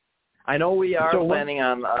 I know we are planning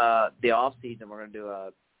on the off season. We're going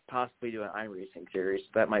to possibly do an iRacing series.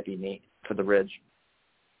 That might be neat for the Ridge.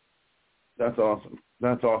 That's awesome.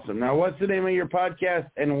 That's awesome. Now, what's the name of your podcast,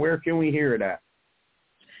 and where can we hear it at?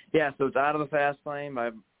 Yeah, so it's Out of the Fast Lane by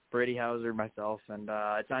Brady Hauser, myself, and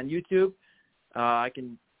it's on YouTube. I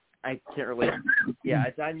can't really. Yeah,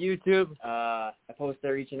 it's on YouTube. I post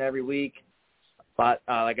there each and every week. But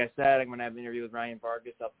like I said, I'm going to have an interview with Ryan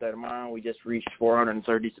Vargas up there tomorrow. We just reached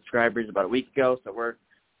 430 subscribers about a week ago, so we're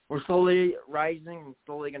slowly rising and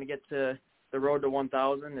slowly going to get to the road to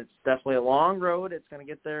 1,000. It's definitely a long road. It's going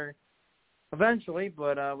to get there eventually,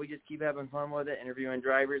 but we just keep having fun with it, interviewing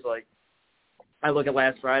drivers. Like, I look at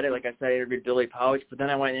last Friday, like I said, I interviewed Billy Powich, but then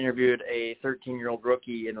I went and interviewed a 13-year-old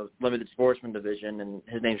rookie in the limited sportsman division, and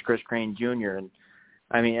his name's Chris Crane Jr., and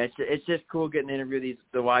I mean, it's just cool getting to interview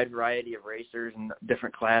the wide variety of racers and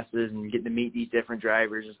different classes and getting to meet these different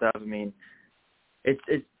drivers and stuff. I mean, it's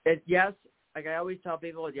yes, like I always tell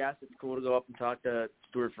people, yes, it's cool to go up and talk to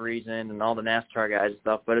Stuart Friesen and all the NASCAR guys and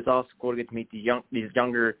stuff, but it's also cool to get to meet these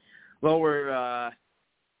younger, lower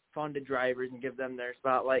funded drivers and give them their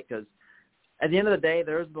spotlight, because at the end of the day,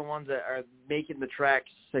 those are the ones that are making the track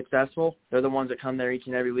successful. They're the ones that come there each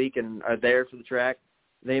and every week and are there for the track.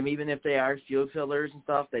 Even if they are field fillers and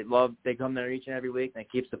stuff, they come there each and every week and they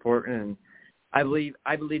keep supporting. And I believe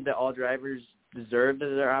that all drivers deserve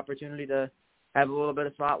their opportunity to have a little bit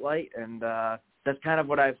of spotlight, and that's kind of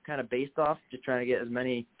what I've kind of based off, just trying to get as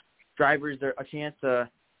many drivers a chance to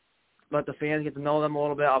let the fans get to know them a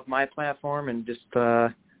little bit off my platform, and just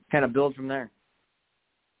kind of build from there.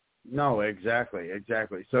 No, exactly.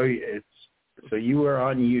 So you were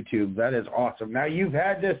on YouTube. That is awesome. Now you've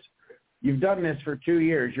done this for 2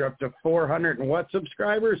 years. You're up to 400 and what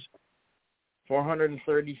subscribers?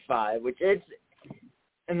 435,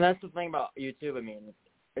 and that's the thing about YouTube. I mean,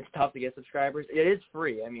 it's tough to get subscribers. It is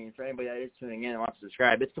free. I mean, for anybody that is tuning in and wants to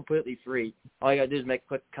subscribe, it's completely free. All you got to do is make a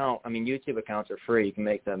quick account. I mean, YouTube accounts are free. You can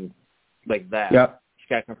make them like that. Yep. You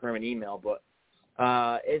got to confirm an email, but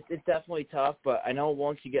it's definitely tough. But I know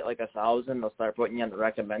once you get like 1,000, they'll start putting you on the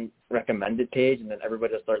recommended page, and then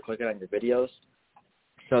everybody will start clicking on your videos.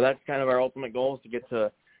 So that's kind of our ultimate goal, is to get to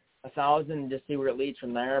 1,000 and just see where it leads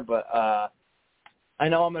from there. But I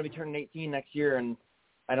know I'm going to be turning 18 next year, and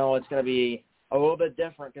I know it's going to be a little bit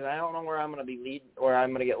different, because I don't know where I'm going to be leading, where I'm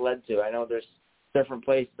going to get led to. I know there's different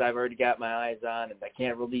places I've already got my eyes on, and I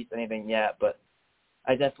can't release anything yet, but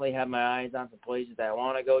I definitely have my eyes on some places that I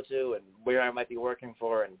want to go to and where I might be working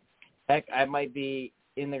for. And heck, I might be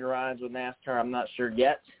in the garage with NASCAR. I'm not sure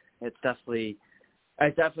yet. It's definitely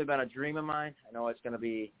been a dream of mine. I know it's going to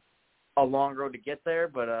be a long road to get there,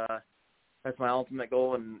 but that's my ultimate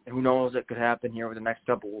goal, and who knows, it could happen here over the next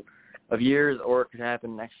couple of years, or it could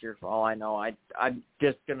happen next year for all I know. I'm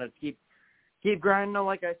just going to keep grinding,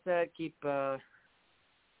 like I said, keep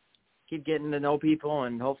getting to know people,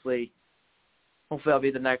 and hopefully I'll be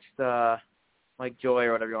the next like Joy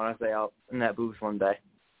or whatever you want to say out in that booth one day.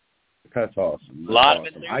 That's awesome. A lot of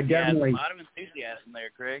enthusiasm there,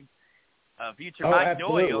 Craig. Future Mike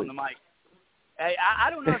absolutely. Joy on the mic. Hey, I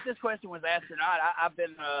don't know if this question was asked or not. I've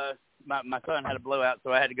been my son had a blowout,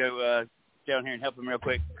 so I had to go down here and help him real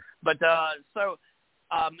quick. But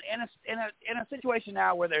in a situation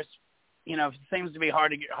now where there's, it seems to be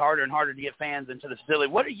harder and harder to get fans into the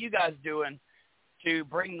facility, what are you guys doing to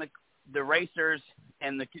bring the racers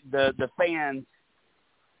and the fans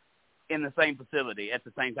in the same facility at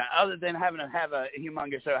the same time, other than having to have a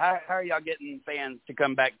humongous show? How are y'all getting fans to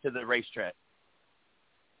come back to the racetrack?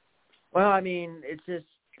 Well, I mean, it's just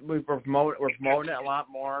we're promoting it a lot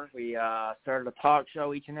more. We started a talk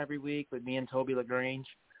show each and every week with me and Toby LaGrange,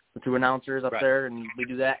 the two announcers up there, and we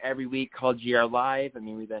do that every week called GR Live. I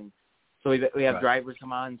mean, we have drivers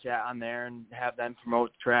come on and chat on there and have them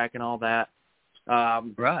promote the track and all that.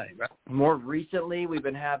 Right. More recently, we've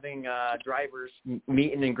been having drivers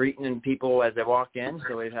meeting and greeting people as they walk in.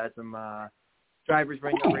 So we've had some drivers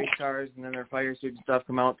bring their race cars and then their fire suits and stuff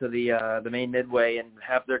come out to the main midway and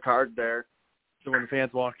have their card there. So when the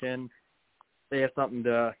fans walk in, they have something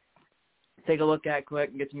to take a look at quick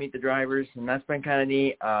and get to meet the drivers, and that's been kind of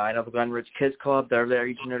neat. I know the Glen Ridge Kids Club, they're there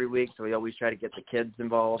each and every week, so we always try to get the kids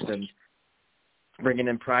involved and bringing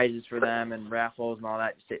in prizes for them and raffles and all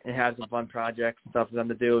that, and have some fun projects and stuff for them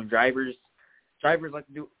to do. And drivers like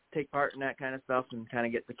to take part in that kind of stuff and kind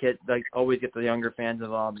of get the kids, like always get the younger fans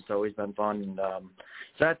involved. It's always been fun, and so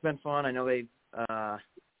that's been fun. I know they've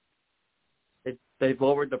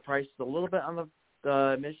lowered the prices a little bit on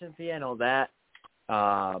the admission fee. I know that.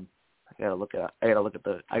 I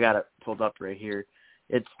got it pulled up right here.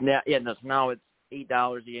 It's now it's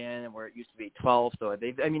 $8 again, where it used to be $12. So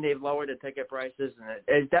they've lowered the ticket prices, and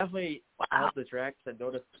it's definitely helped the tracks. I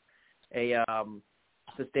noticed a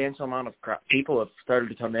substantial amount of people have started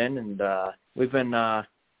to come in, and we've been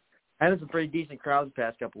having some pretty decent crowds the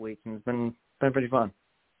past couple of weeks, and it's been pretty fun.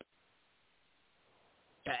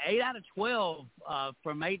 8 out of 12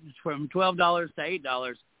 from $12 to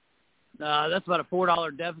 $8. That's about a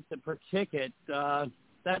 $4 deficit per ticket.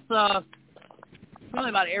 That's really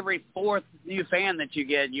about every fourth new fan that you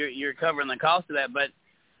get. You're covering the cost of that. But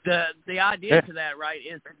the idea to that, right,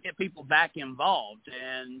 is to get people back involved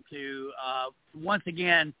and to once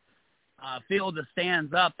again fill the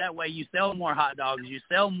stands up. That way, you sell more hot dogs, you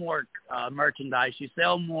sell more merchandise, you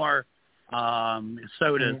sell more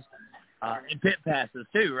sodas. And pit passes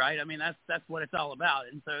too, right? I mean, that's what it's all about.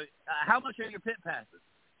 And so, how much are your pit passes?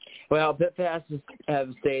 Well, pit passes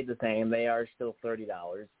have stayed the same. They are still $30,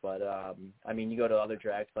 but you go to other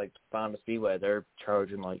tracks like Fonda Speedway, they're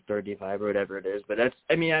charging like $35 or whatever it is. But that's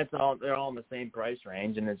all. They're all in the same price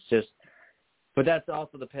range, and it's just. But that's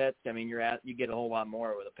also the pits. I mean, you get a whole lot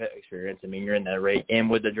more with a pit experience. I mean, you're in that race and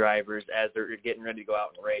with the drivers as they're getting ready to go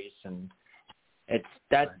out and race, and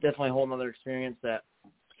that's definitely a whole other experience that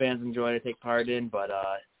fans enjoy to take part in. But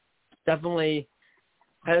definitely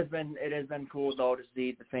it has been cool though to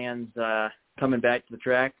see the fans coming back to the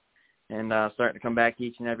track and starting to come back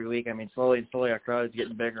each and every week. I mean, slowly and slowly our crowd is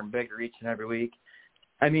getting bigger and bigger each and every week.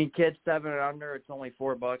 I mean, kids 7 and under, it's only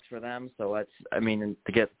 $4 for them. So to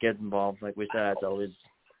get the kids involved, like we said,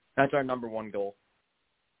 that's our number one goal.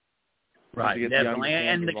 Right, definitely.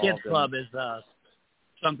 And the kids club is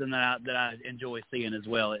something that I enjoy seeing as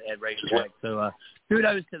well at racetrack. So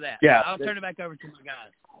kudos to that. Yeah, I'll turn it back over to my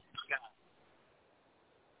guys.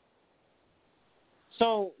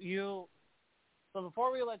 So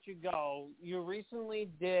before we let you go, you recently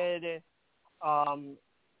did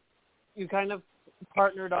you kind of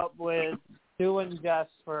partnered up with Sue and Jess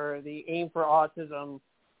for the Aim for Autism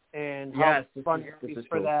and help fundraise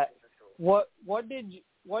for that. What did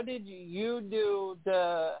you do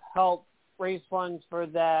to help raise funds for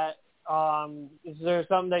that? Is there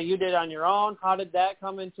something that you did on your own? How did that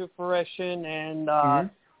come into fruition? And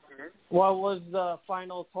what was the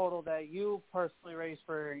final total that you personally raised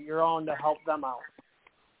for your own to help them out?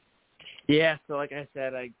 Yeah, so like I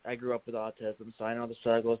said, I grew up with autism, so I know the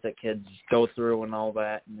struggles that kids go through and all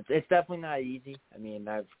that. And it's definitely not easy. I mean,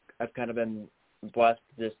 I've kind of been blessed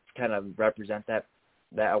to just kind of represent that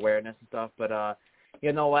awareness and stuff. But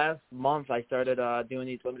last month I started doing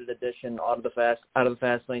these limited edition out of the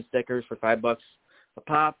fast lane stickers for $5 a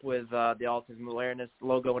pop with the autism awareness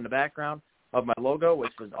logo in the background of my logo,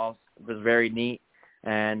 which was very neat.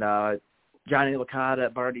 And Johnny Licata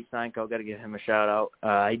at Barty Sanko, got to give him a shout out.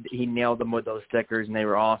 He nailed them with those stickers, and they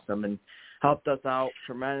were awesome and helped us out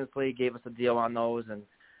tremendously. Gave us a deal on those, and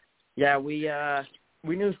yeah, we've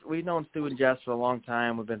known Stu and Jess for a long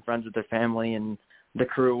time. We've been friends with their family and the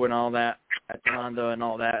crew and all that at Honda and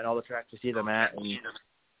all that, and all the tracks we see them at. And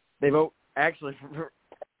they've actually,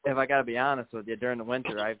 if I got to be honest with you, during the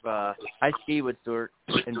winter, I ski with Stuart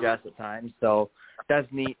and Jess at times, so that's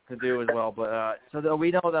neat to do as well. But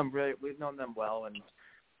we know them we've known them well, and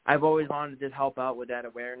I've always wanted to just help out with that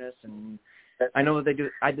awareness. And I know that they do.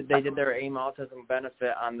 They did their AIM Autism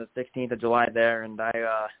benefit on the 16th of July there, and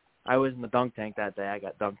I was in the dunk tank that day. I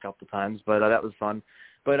got dunked a couple times, but that was fun.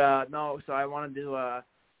 But so I wanted to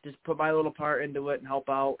just put my little part into it and help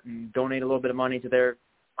out and donate a little bit of money to their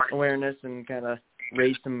awareness and kind of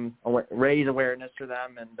raise awareness for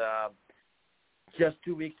them. And just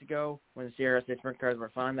 2 weeks ago, when the Sierra State Sprint Cars were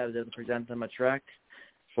fun, I was able to present them a check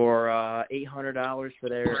for $800 for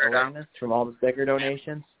their awareness from all the sticker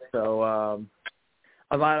donations. So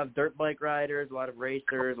a lot of dirt bike riders, a lot of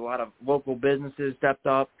racers, a lot of local businesses stepped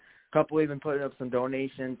up. A couple even put up some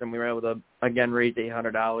donations, and we were able to again raise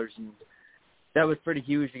 $800, and that was pretty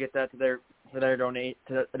huge to get that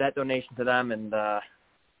that donation to them, and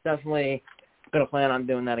definitely going to plan on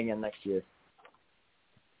doing that again next year.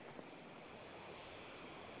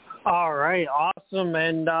 All right, awesome.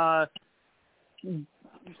 And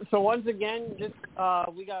so once again,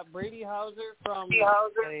 we got Brady Hauser from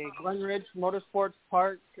Glen Ridge Motorsports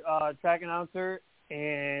Park, track announcer,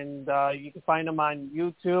 and you can find him on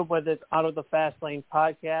YouTube with his Out of the Fast Lane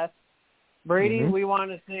podcast. Brady, we want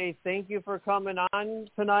to say thank you for coming on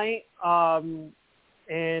tonight, and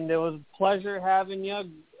it was a pleasure having you.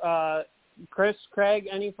 Chris, Craig,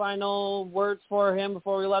 any final words for him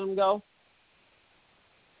before we let him go?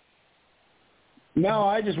 No,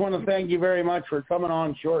 I just want to thank you very much for coming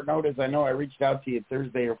on short notice. I know I reached out to you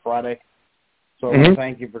Thursday or Friday, so I want to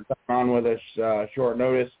thank you for coming on with us short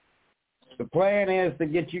notice. The plan is to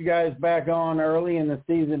get you guys back on early in the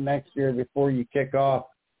season next year before you kick off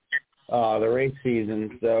the race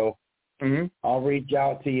season. So I'll reach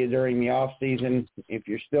out to you during the off season. If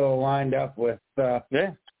you're still lined up with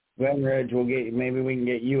Glen Ridge, maybe we can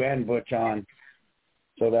get you and Butch on.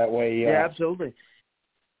 So that way, yeah, absolutely.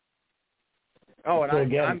 Oh, and so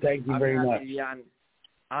again, thank you very much.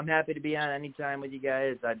 I'm happy to be on anytime with you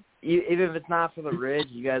guys. Even if it's not for the Ridge,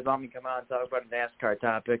 you guys want me to come on and talk about a NASCAR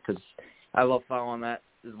topic because I love following that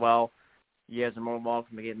as well. You guys are more than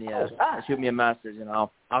welcome to shoot me a message, and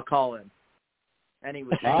I'll call in.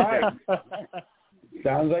 Anyway, all right.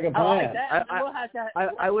 Sounds like a plan.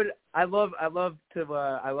 I love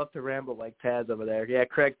to ramble like Taz over there. Yeah,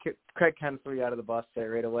 Craig kind of threw you out of the bus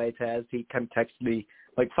there right away. Taz, he kind of texted me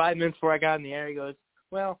like 5 minutes before I got in the air. He goes,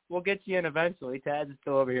 "Well, we'll get you in eventually." Taz is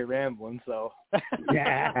still over here rambling, so.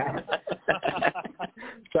 Yeah.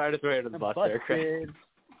 Sorry to throw you under the bus there, Craig.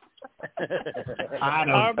 I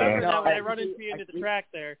remember that when I run into you into the track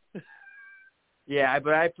there. Yeah,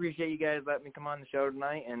 but I appreciate you guys letting me come on the show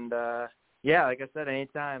tonight, and yeah, like I said,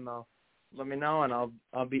 anytime let me know, and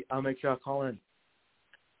I'll make sure I'll call in.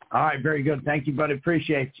 All right, very good. Thank you, buddy.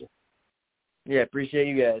 Appreciate you. Yeah, appreciate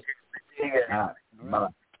you guys. All right. Bye.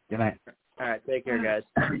 Good night. All right, take care, guys.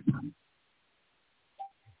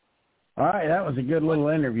 All right, that was a good little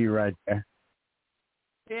interview right there.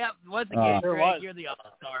 Yeah, once again, Sure Greg, was. you're the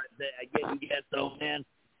all-star that getting guests on, man.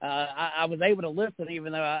 I was able to listen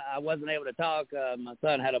even though I wasn't able to talk. My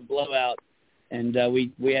son had a blowout, and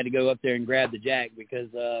we had to go up there and grab the jack because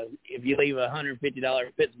if you leave a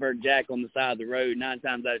 $150 Pittsburgh jack on the side of the road, 9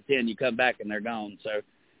 times out of 10 you come back and they're gone. So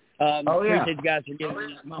appreciate you guys for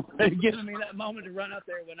giving me that moment to run up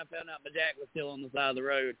there when I found out my jack was still on the side of the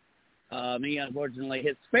road. Me, unfortunately,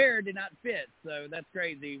 his spare did not fit, so that's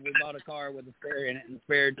crazy. We bought a car with a spare in it, and the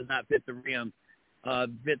spare does not fit the rim,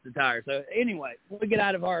 fit the tire. So anyway, we'll get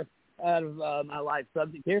out of my life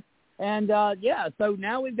subject here. And, so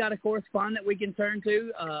now we've got a correspondent we can turn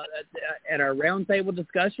to at our roundtable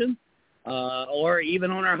discussion or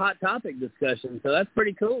even on our hot topic discussion. So that's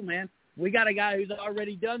pretty cool, man. We got a guy who's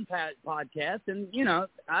already done podcasts, and,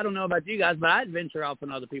 I don't know about you guys, but I venture off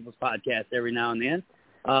on other people's podcasts every now and then.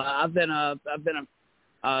 I've been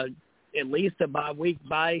at least a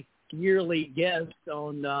bi-yearly guest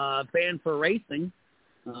on Fan for Racing.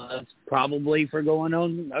 It's probably for going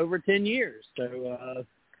on over 10 years. So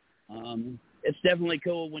it's definitely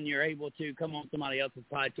cool when you're able to come on somebody else's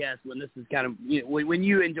podcast when this is kind of when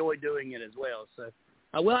you enjoy doing it as well. So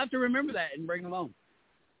we'll have to remember that and bring them on.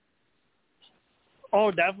 Oh,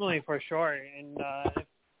 definitely, for sure. And if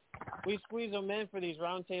we squeeze him in for these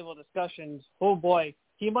roundtable discussions, oh boy,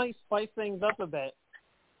 he might spice things up a bit.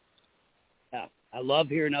 Yeah, I love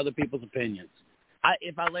hearing other people's opinions.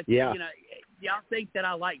 Y'all think that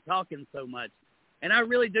I like talking so much, and I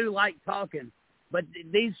really do like talking. But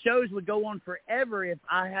these shows would go on forever if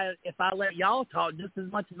I let y'all talk just as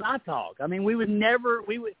much as I talk. I mean, we'd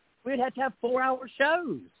have to have 4-hour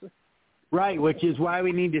shows. Right, which is why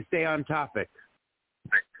we need to stay on topic.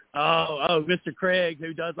 Oh, Mr. Craig,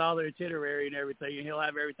 who does all the itinerary and everything, and he'll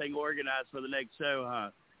have everything organized for the next show, huh?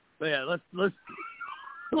 But yeah, let's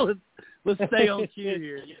stay on cue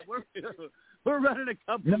here. Yeah, we're running a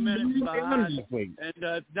couple of minutes behind, and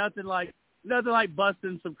it's nothing like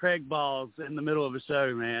busting some Craig balls in the middle of a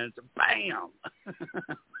show, man. It's a bam.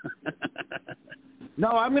 No,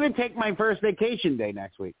 I'm going to take my first vacation day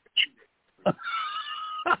next week.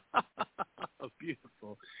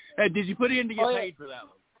 Beautiful. Hey, did you put in to get paid for that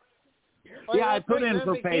one? Oh, yeah, I put in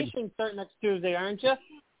for paid. Vacation start next Tuesday, aren't you?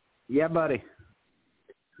 Yeah, buddy.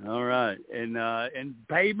 All right, and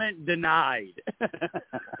payment denied.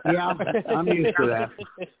 Yeah, I'm used to that.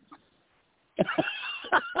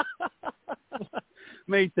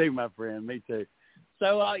 Me too, my friend. Me too.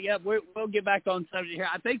 So, we'll get back on subject here.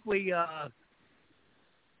 I think we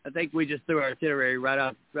just threw our itinerary right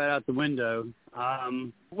out the window.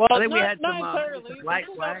 Well, I think not, we had not some entirely. black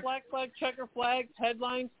flag, checker flags,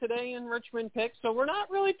 headlines today in Richmond picks, so we're not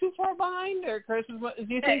really too far behind there, Chris. Do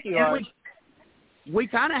you think you are? We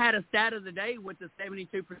kind of had a stat of the day with the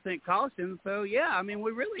 72% caution, so yeah, I mean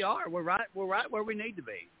we really are. We're right where we need to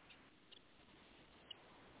be.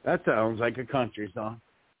 That sounds like a country song.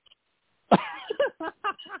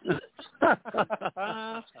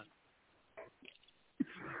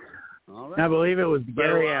 All right. I believe it was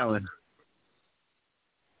Gary Allen.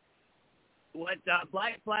 What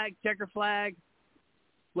black flag, checker flag?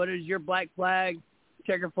 What is your black flag,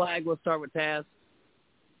 checker flag? We'll start with Taz.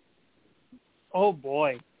 Oh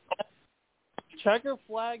boy, checker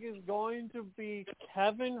flag is going to be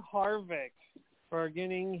Kevin Harvick for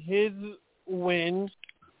getting his win,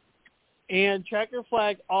 and checker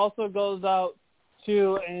flag also goes out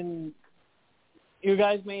to, and you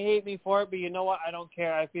guys may hate me for it, but you know what? I don't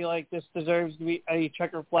care. I feel like this deserves to be a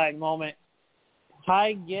checker flag moment.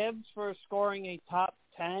 Ty Gibbs for scoring a top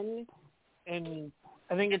 10, and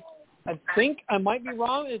I think I might be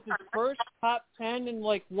wrong. It's his first top 10 in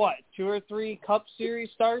 2 or 3 Cup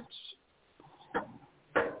Series starts,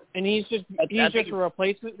 and he's just a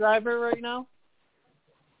replacement driver right now.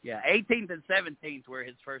 Yeah, 18th and 17th were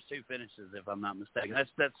his first 2 finishes, if I'm not mistaken.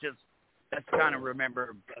 That's kind of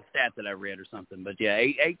remember a stat that I read or something. But yeah,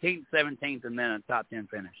 18th, 17th, and then a top 10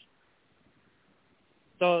 finish.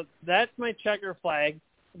 So that's my checker flag.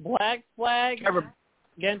 Black flag, again,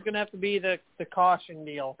 it's going to have to be the caution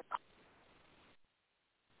deal.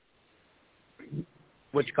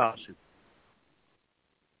 Which caution?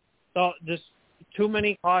 So just too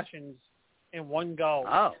many cautions in one go.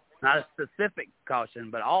 Oh, not a specific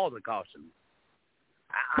caution, but all the cautions.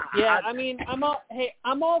 I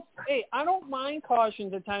don't mind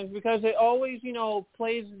cautions at times because it always,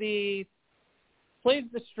 plays the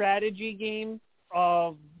strategy game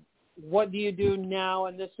of what do you do now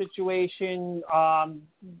in this situation?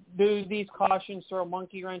 Do these cautions throw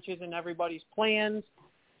monkey wrenches in everybody's plans?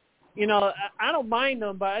 You know, I don't mind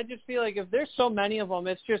them, but I just feel like if there's so many of them,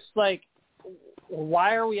 it's just like,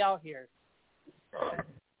 why are we out here?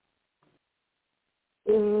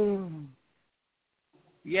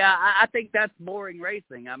 Yeah, I think that's boring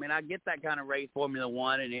racing. I mean, I get that kind of race, Formula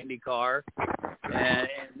One and IndyCar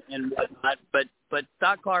and whatnot, but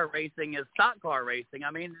stock car racing is stock car racing.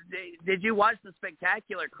 I mean, did you watch the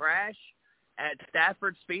spectacular crash at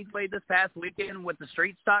Stafford Speedway this past weekend with the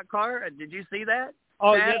street stock car? Did you see that?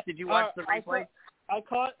 Oh, Chad? yeah. Did you watch the replay? I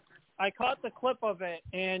caught the clip of it,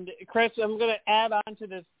 and Chris, I'm going to add on to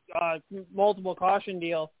this multiple caution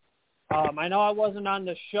deal. I know I wasn't on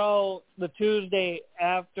the show the Tuesday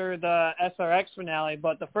after the SRX finale,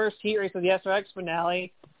 but the first heat race of the SRX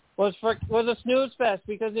finale was a snooze fest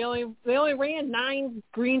because they only ran 9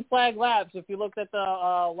 green flag laps. If you looked at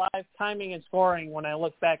the live timing and scoring, when I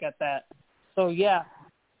look back at that, so yeah,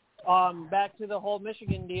 back to the whole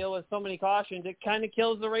Michigan deal with so many cautions, it kind of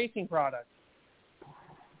kills the racing product.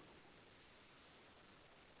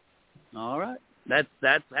 All right, that's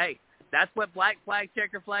hey. That's what black flag,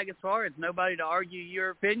 checker flag is for. It's nobody to argue your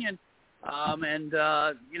opinion. I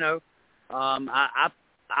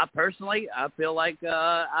personally, I feel like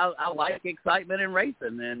I like excitement in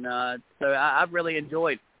racing, and so I've really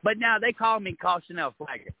enjoyed. But now they call me Cautionelle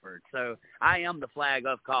Flaggerford, so I am the flag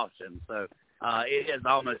of caution. So it is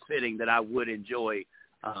almost fitting that I would enjoy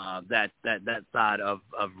that side of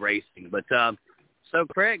racing. But so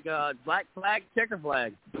Craig, black flag, checker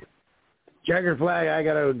flag. Checker flag, I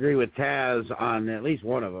got to agree with Taz on at least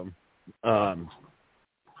one of them.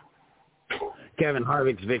 Kevin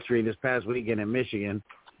Harvick's victory this past weekend in Michigan,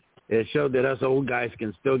 it showed that us old guys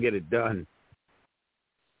can still get it done.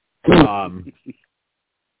 Hey,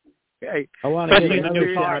 I want to give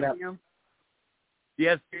another shout out.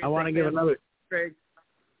 Yes, I want to give another. Craig.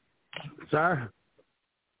 Sir?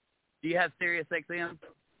 Do you have Sirius XM?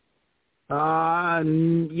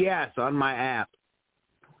 Yes, on my app.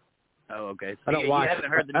 Oh, okay. I don't you watch.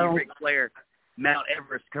 haven't heard the new Ric Flair Mount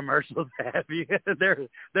Everest commercials, have you?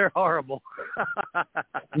 They're horrible.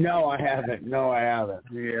 No, I haven't.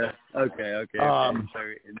 Yeah. Okay.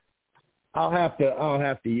 I'll have to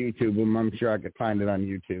YouTube them. I'm sure I could find it on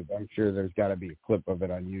YouTube. I'm sure there's got to be a clip of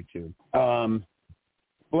it on YouTube.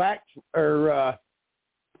 Black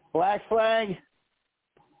flag.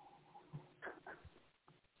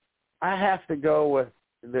 I have to go with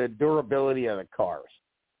the durability of the cars.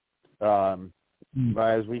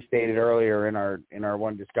 As we stated earlier in our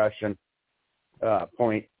one discussion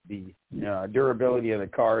point, the durability of the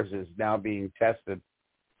cars is now being tested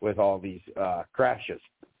with all these crashes.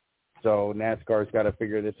 So NASCAR's got to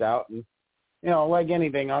figure this out, and like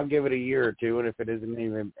anything, I'll give it a year or two, and if it isn't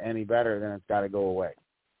even any better, then it's got to go away.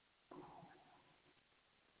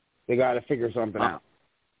 They got to figure something out.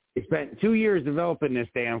 They spent 2 years developing this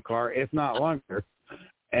damn car, if not longer,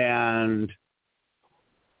 and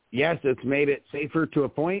yes, it's made it safer to a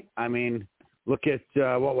point. I mean, look at,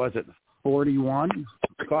 41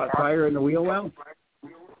 caught fire in the wheel well,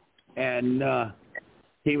 and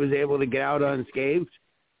he was able to get out unscathed.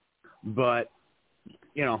 But,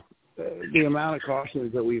 the amount of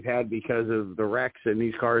cautions that we've had because of the wrecks and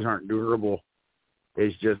these cars aren't durable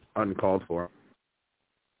is just uncalled for.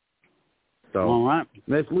 So, all right.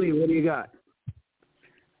 Miss Lee, what do you got?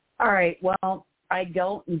 All right, well, I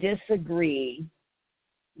don't disagree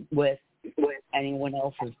with anyone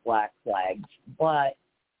else's black flags, but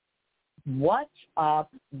what's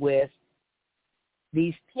up with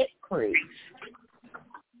these pit crews?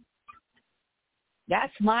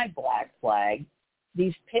 That's my black flag.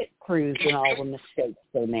 These pit crews and all the mistakes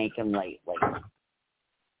they're making lately.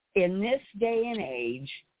 In this day and age,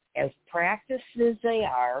 as practiced as they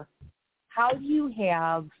are, how do you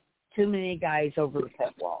have too many guys over the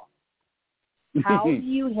pit wall? How do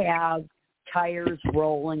you have tires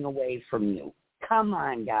rolling away from you? Come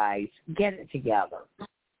on, guys, get it together.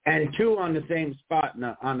 And 2 on the same spot,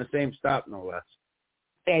 on the same stop, no less.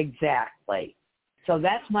 Exactly. So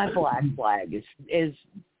that's my black flag is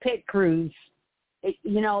pit crews.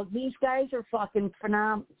 These guys are fucking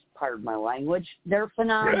phenomenal. Pardon my language. They're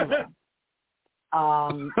phenomenal.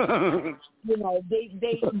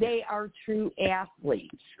 They are true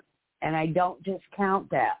athletes, and I don't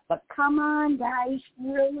discount that. But come on, guys,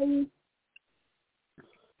 really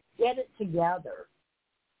get it together.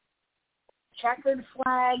 Checkered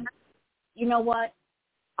flag. You know what?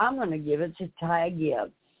 I'm going to give it to Ty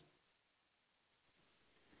Gibbs.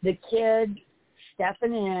 The kid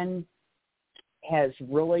stepping in has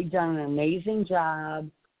really done an amazing job,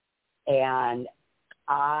 and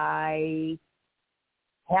I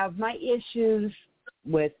have my issues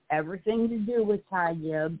with everything to do with Ty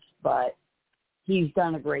Gibbs, but he's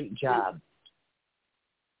done a great job.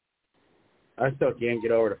 I still can't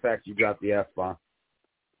get over the fact you dropped the F-bomb.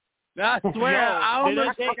 I swear,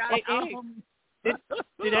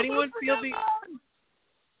 did anyone feel the? Guys.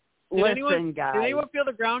 Did anyone feel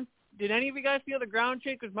the ground? Did any of you guys feel the ground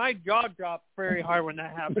shake? Because my jaw dropped very hard when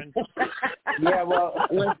that happened. Yeah, well,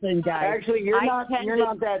 listen, guys. Actually, you're not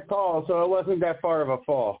that tall, so it wasn't that far of a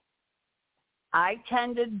fall. I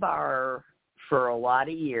tended bar for a lot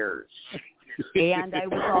of years, and I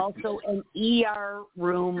was also an ER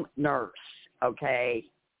room nurse. Okay,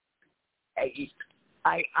 I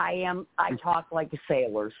talk like a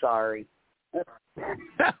sailor. Sorry.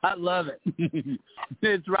 I love it.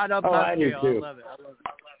 It's right up my trail. I love it.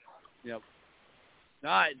 Yep. All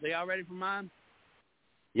right, so y'all ready for mine?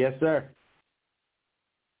 Yes, sir.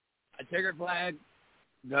 A ticker flag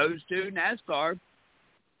goes to NASCAR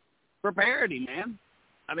for parity, man.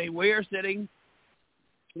 I mean, we are sitting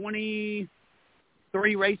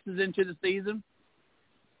 23 races into the season.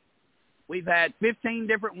 We've had 15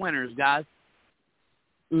 different winners, guys.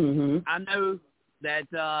 Mm-hmm. I know that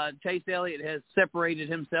Chase Elliott has separated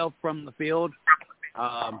himself from the field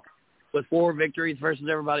with 4 victories versus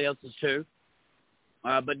everybody else's 2.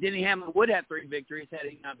 But Denny Hamlin would have 3 victories had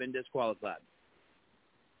he not been disqualified.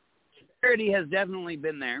 Parity has definitely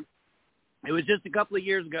been there. It was just a couple of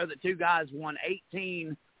years ago that 2 guys won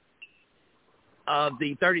 18 of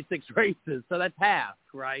the 36 races. So that's half,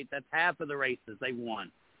 right? That's half of the races they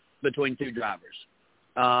won between 2 drivers.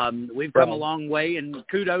 We've come a long way, and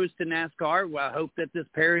kudos to NASCAR. Well, I hope that this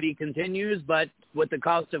parity continues, but with the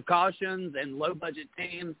cost of cautions and low-budget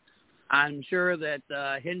teams, I'm sure that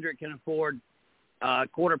Hendrick can afford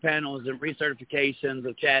quarter panels and recertifications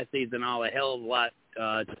of chassis and all a hell of a lot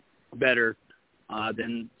better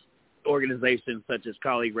than organizations such as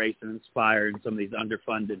Colleague Racing and Inspire and some of these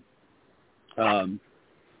underfunded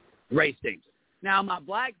race teams. Now, my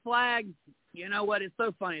black flag, you know what? It's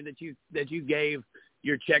so funny that you gave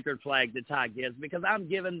your checkered flag to Ty Gibbs, because I'm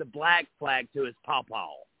giving the black flag to his pawpaw,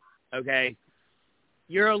 okay?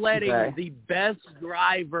 You're letting the best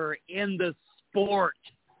driver in the sport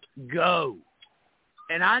go.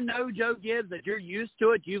 And I know, Joe Gibbs, that you're used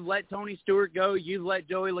to it. You've let Tony Stewart go. You've let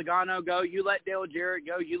Joey Logano go. You let Dale Jarrett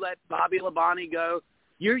go. You let Bobby Labonte go.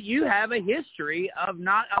 You have a history of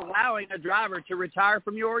not allowing a driver to retire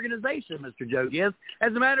from your organization, Mr. Joe Gibbs.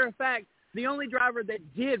 As a matter of fact, the only driver that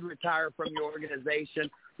did retire from your organization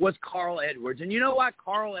was Carl Edwards. And you know why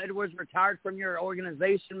Carl Edwards retired from your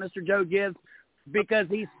organization, Mr. Joe Gibbs? Because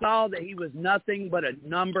he saw that he was nothing but a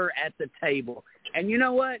number at the table. And you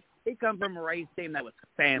know what? He come from a race team that was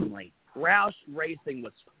family. Roush Racing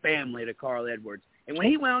was family to Carl Edwards. And when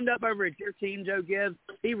he wound up over at your team, Joe Gibbs,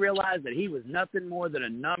 he realized that he was nothing more than a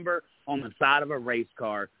number on the side of a race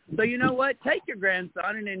car. So you know what? Take your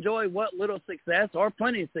grandson and enjoy what little success or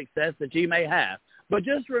plenty of success that you may have. But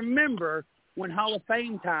just remember, when Hall of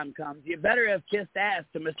Fame time comes, you better have kissed ass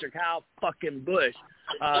to Mr. Kyle fucking Busch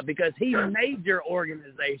because he made your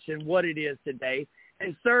organization what it is today.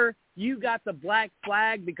 And, sir, you got the black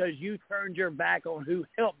flag because you turned your back on who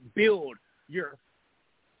helped build your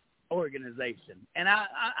organization. And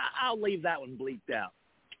I'll leave that one bleeped out.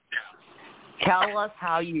 Tell us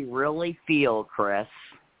how you really feel, Chris.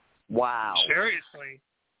 Wow. Seriously.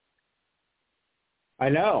 I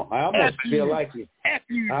know. I almost feel like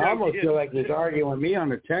he's arguing with me on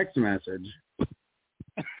the text message.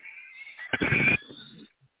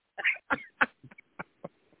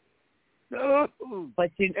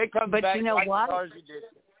 But you know what?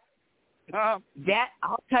 That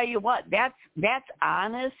I'll tell you what. That's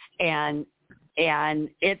honest and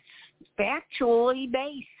it's factually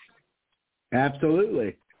based.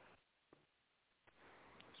 Absolutely.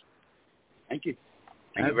 Thank you.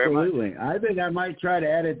 Absolutely. I think I might try to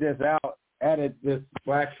edit this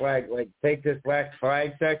black flag, like take this black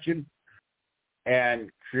flag section and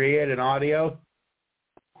create an audio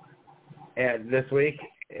and this week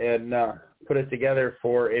and put it together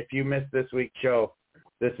for if you missed this week's show,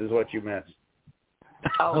 this is what you missed.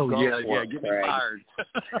 Oh yeah, get me fired.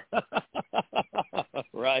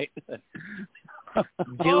 Right.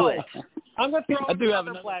 Do it. I'm going to throw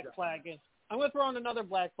another black flag in. I'm going to throw in another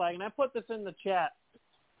black flag, and I put this in the chat.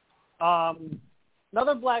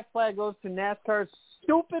 Another black flag goes to NASCAR's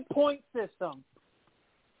stupid point system.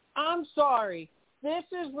 I'm sorry. This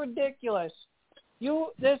is ridiculous.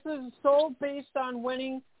 This is so based on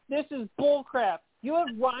winning. This is bullcrap. You have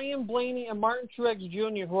Ryan Blaney and Martin Truex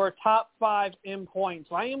Jr., who are top 5 in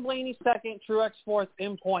points. Ryan Blaney second, Truex fourth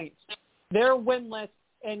in points. They're winless.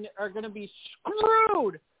 and are going to be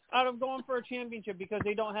screwed out of going for a championship because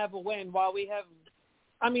they don't have a win, while we have,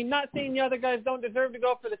 I mean, not saying the other guys don't deserve to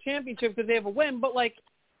go for the championship because they have a win, but, like,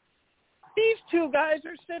 these two guys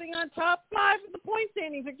are sitting on top 5 of the point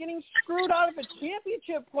standings. They're getting screwed out of a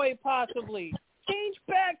championship quite possibly. Change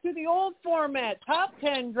back to the old format. Top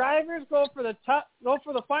 10 drivers go for the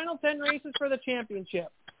final 10 races for the championship.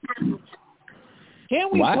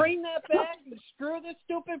 Can't we bring that back and screw this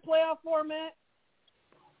stupid playoff format?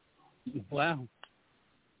 Wow.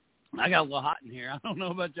 I got a little hot in here. I don't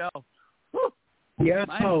know about y'all. Whew. Yeah,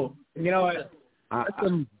 so, you know what?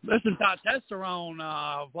 There's some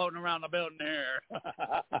testosterone floating around the building here.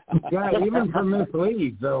 Yeah, even for Miss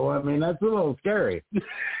Lee, so, I mean, that's a little scary.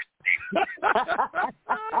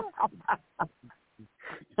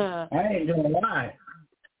 I ain't gonna lie.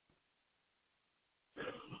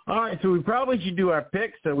 All right, so we probably should do our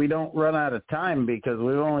picks so we don't run out of time because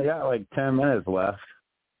we've only got like 10 minutes left.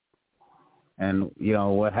 And, you know,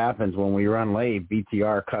 what happens when we run late,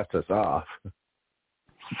 BTR cuts us off.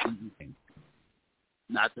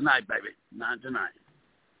 Not tonight, baby. Not tonight.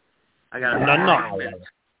 I got another minute.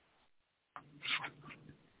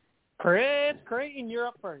 Chris Creighton, you're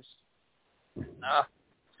up first.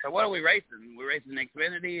 So what are we racing? We're racing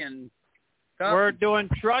Xfinity and Cup? We're doing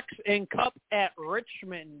Trucks and Cup at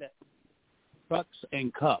Richmond. Trucks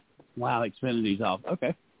and Cup. Wow, Xfinity's off.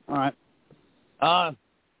 Okay. All right.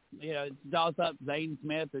 You know, toss up Zane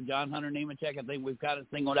Smith or John Hunter Nemechek. I think we've kind of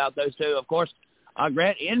singled out those two. Of course,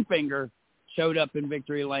 Grant Enfinger showed up in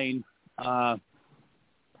Victory Lane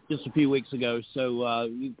just a few weeks ago. So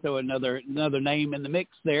you throw another name in the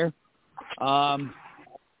mix there.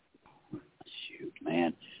 Shoot,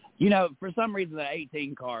 man. You know, for some reason, the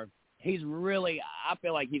 18 car, I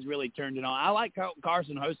feel like he's really turned it on. I like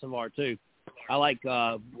Carson Hocevar, too. I like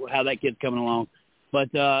how that kid's coming along. But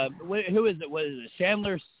who is it? What is it?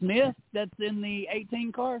 Chandler Smith that's in the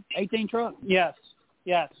 18 truck? Yes.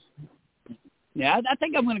 Yeah, I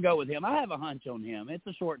think I'm going to go with him. I have a hunch on him. It's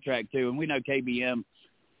a short track, too, and we know KBM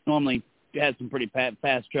normally has some pretty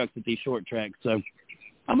fast trucks at these short tracks. So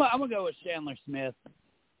I'm going to go with Chandler Smith.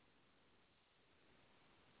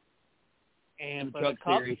 And Truck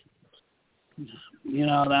Series. You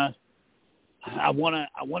know, I want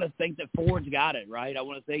to think that Ford's got it, right? I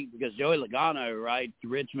want to think because Joey Logano, right,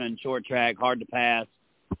 Richmond, short track, hard to pass.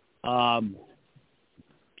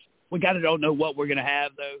 We kind of don't know what we're going to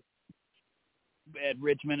have, though, at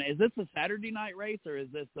Richmond. Is this a Saturday night race or is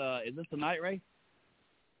this a night race?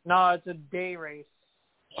 No, it's a day race.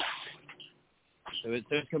 So it's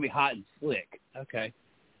going to be hot and slick. Okay.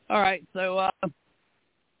 All right, so,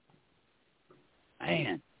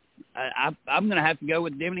 man, I'm going to have to go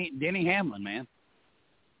with Denny Hamlin, man.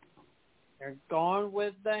 They're going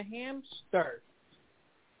with the Hamster.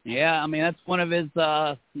 Yeah, I mean that's one of his,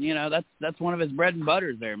 that's one of his bread and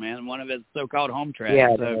butters there, man. One of his so-called home tracks.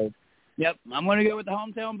 Yeah. So, yep, I'm going to go with the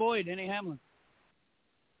hometown boy, Denny Hamlin.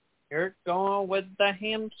 You're going with the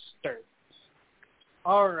Hamster.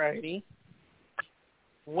 All righty.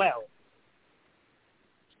 Well,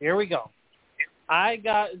 here we go. I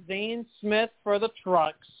got Zane Smith for the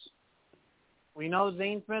trucks. We know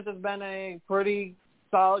Zane Smith has been a pretty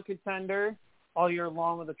solid contender all year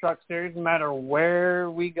long with the Truck Series, no matter where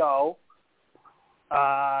we go.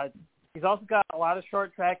 He's also got a lot of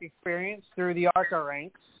short track experience through the ARCA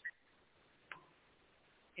ranks.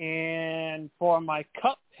 And for my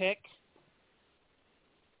Cup pick,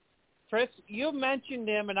 Chris, you mentioned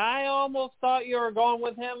him, and I almost thought you were going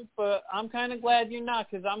with him, but I'm kind of glad you're not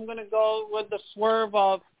because I'm going to go with the swerve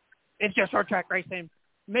of it's just short track racing,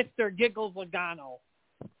 Mr. Giggles Logano.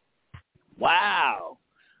 Wow.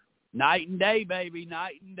 Night and day, baby,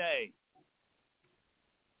 night and day.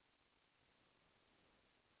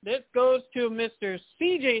 This goes to Mr.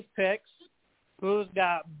 CJ's picks, who's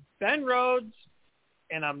got Ben Rhodes,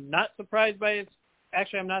 and I'm not surprised by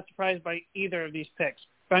either of these picks.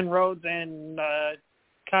 Ben Rhodes and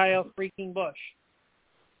Kyle freaking Busch.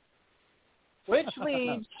 Which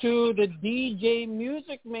leads to the DJ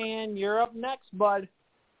Music Man. You're up next, bud.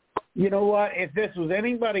 You know what? If this was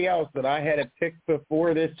anybody else that I had picked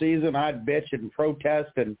before this season, I'd bitch and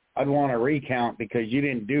protest, and I'd want to recount because you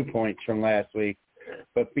didn't do points from last week.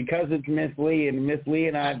 But because it's Miss Lee, and Miss Lee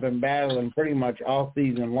and I have been battling pretty much all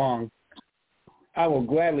season long, I will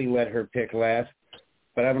gladly let her pick last.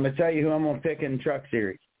 But I'm going to tell you who I'm going to pick in Truck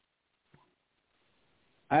Series.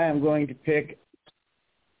 I am going to pick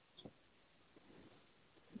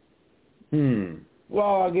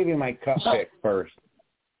well, I'll give you my Cup pick first.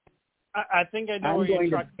 I think I know where your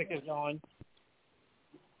truck pick is going.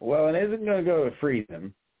 Well, it isn't going to go with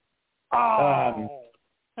Friesen. Oh.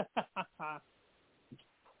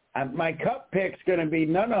 My Cup pick's going to be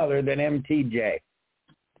none other than MTJ.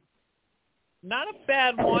 Not a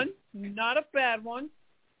bad one.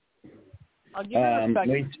 I'll give you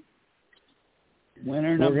respect.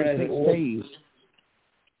 Winner number 16.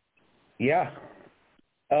 Yeah.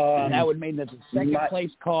 And that would mean that the second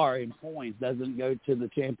place car in points doesn't go to the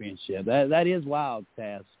championship. That is wild,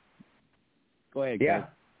 Taz. Go ahead, yeah.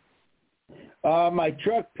 My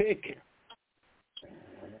truck pick.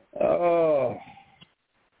 I'm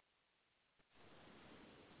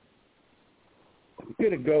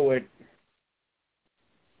gonna go with.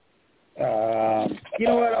 You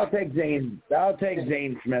know what? I'll take Zane. I'll take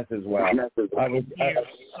Zane Smith as well.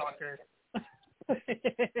 Sucker.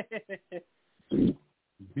 Did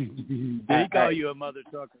he call you a mother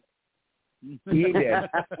trucker? He did.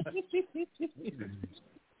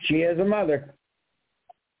 She is a mother.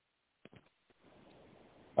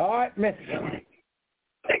 All right, Miss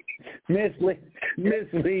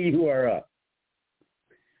Lee, you are up.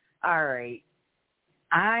 All right.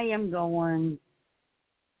 I am going.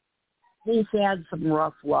 He's had some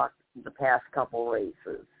rough luck the past couple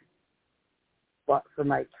races. But for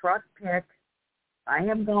my truck pick, I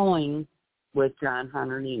am going with John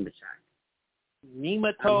Hunter Nemechek.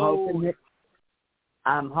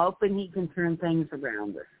 I'm hoping he can turn things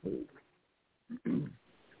around this week.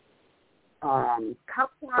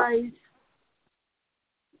 Cup-wise,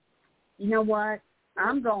 you know what?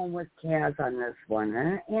 I'm going with Kaz on this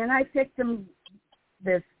one. And I picked him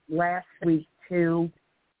this last week, too.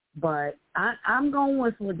 But I'm going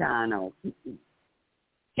with Logano.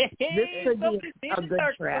 This could be a good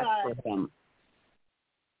track for him.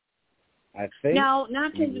 I think. No,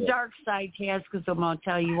 not to the dark side, Taz, because I'm going to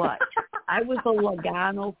tell you what. I was a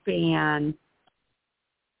Logano fan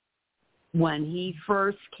when he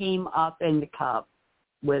first came up in the Cup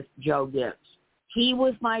with Joe Gibbs. He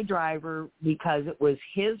was my driver because it was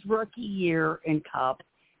his rookie year in Cup,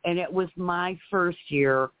 and it was my first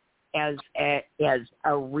year as a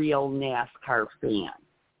real NASCAR fan.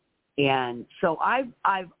 And so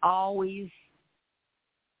I've always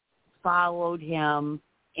followed him.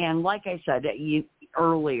 And like I said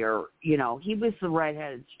earlier, you know, he was the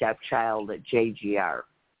redheaded stepchild at JGR.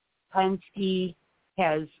 Penske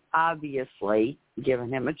has obviously given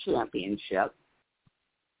him a championship.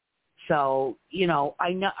 So, you know,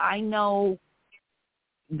 I know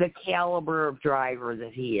the caliber of driver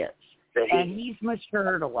that he is. And he's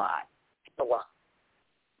matured a lot.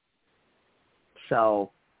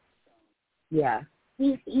 So, yeah,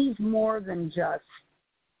 he's more than just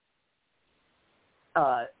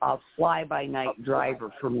a fly-by-night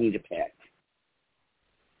driver for me to pick.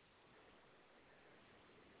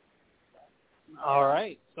 All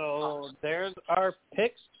right, so there's our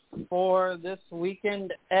picks for this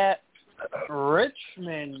weekend at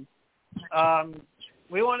Richmond.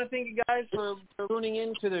 We want to thank you guys for tuning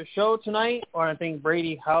in to the show tonight. I want to thank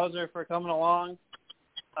Brady Hauser for coming along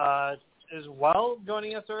as well,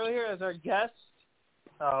 joining us earlier as our guest.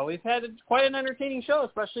 We've had quite an entertaining show,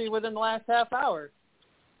 especially within the last half hour,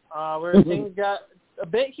 where things got a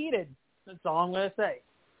bit heated. That's all I'm going to say.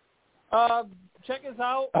 Check us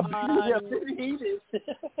out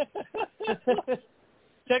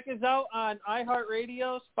Check us out on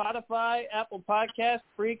iHeartRadio, Spotify, Apple Podcasts,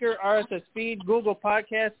 Spreaker, RSS Feed, Google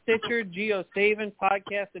Podcasts, Stitcher, GeoSaven,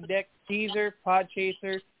 Podcast Addict, Teaser,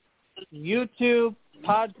 Podchaser, YouTube,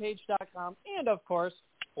 podpage.com, and, of course,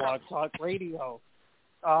 Blog Talk Radio.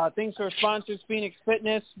 Thanks to our sponsors, Phoenix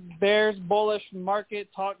Fitness, Bears Bullish Market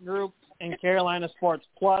Talk Group, and Carolina Sports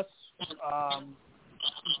Plus.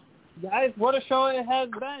 Guys, what a show it has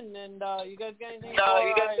been. And you guys got anything before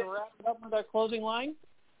I wrap it up with our closing line?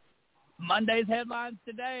 Monday's headlines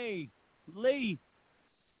today. Lee.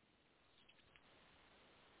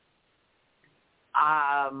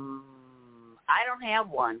 I don't have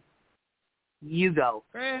one. You go.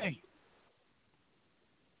 Hey.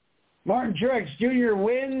 Martin Truex Jr.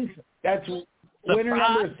 wins. That's winner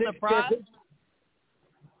number 16.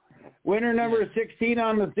 Winner number 16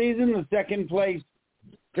 on the season, the second place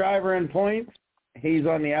driver in points. He's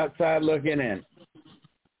on the outside looking in.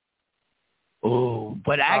 Oh,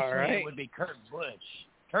 but actually it would be Kurt Busch.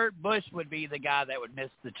 Kurt Busch would be the guy that would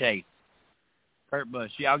miss the chase. Kurt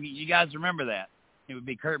Busch. You guys remember that. It would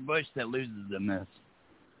be Kurt Busch that loses them this.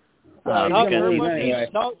 No.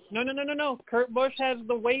 Kurt Busch has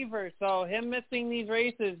the waiver, so him missing these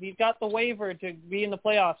races, he's got the waiver to be in the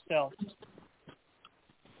playoffs still.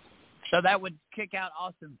 So that would kick out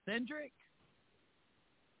Austin Cindric?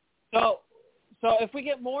 So if we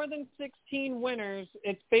get more than 16 winners,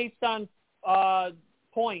 it's based on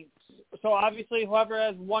points. So obviously whoever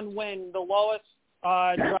has one win, the lowest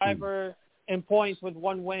driver in points with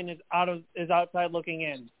one win is outside looking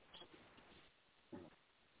in.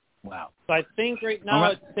 Wow. So I think right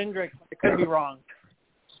now it's Cindric. I could be wrong.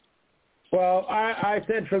 Well, I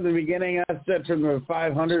said from the beginning, I said from the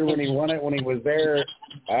 500 when he won it, when he was there,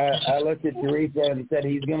 I looked at Teresa and said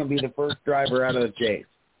he's going to be the first driver out of the chase.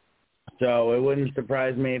 So it wouldn't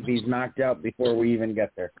surprise me if he's knocked out before we even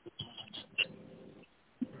get there.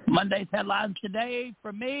 Monday's headlines today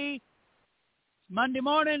for me. Monday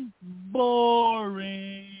morning,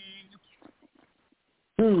 boring.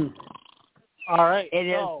 All right. It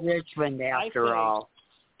is Richmond after all.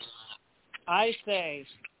 I say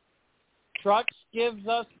Trucks gives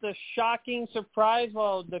us the shocking surprise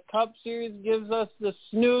while the Cup Series gives us the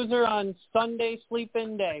snoozer on Sunday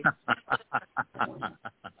sleep-in day.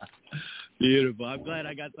 Beautiful. I'm glad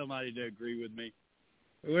I got somebody to agree with me.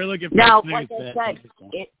 We're looking for now, a snooze like I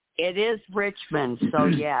said, it is Richmond, so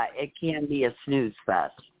yeah, it can be a snooze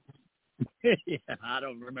fest. Yeah, I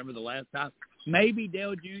don't remember the last time. Maybe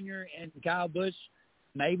Dale Jr. and Kyle Busch.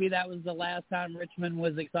 Maybe that was the last time Richmond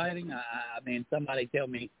was exciting. I mean, somebody tell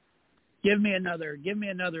me. Give me another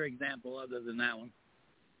example other than that one.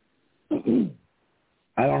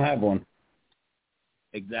 I don't have one.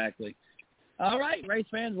 Exactly. All right, race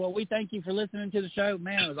fans. Well, we thank you for listening to the show.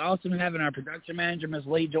 Man, it was awesome having our production manager, Ms.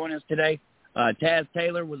 Lee, join us today. Taz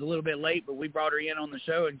Taylor was a little bit late, but we brought her in on the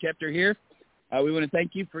show and kept her here. We want to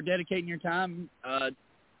thank you for dedicating your time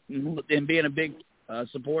and being a big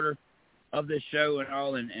supporter of this show and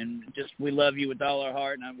all, and just we love you with all our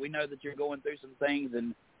heart. And we know that you're going through some things,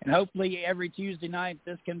 and hopefully every Tuesday night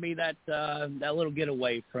this can be that little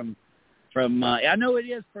getaway from I know it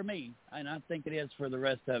is for me, and I think it is for the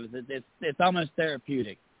rest of us. It's almost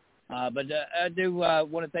therapeutic. But I do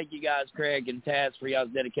want to thank you guys, Craig and Taz, for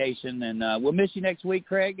y'all's dedication, and we'll miss you next week,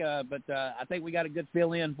 Craig. But I think we got a good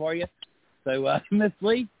fill-in for you. So, Miss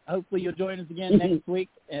Lee, hopefully you'll join us again next week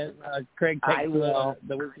as Craig takes the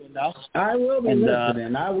weekend off. I will be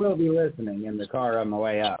listening. I will be listening in the car on the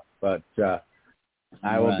way up, but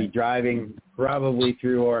I will be driving probably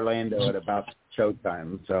through Orlando at about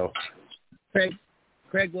showtime. So,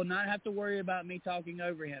 Craig will not have to worry about me talking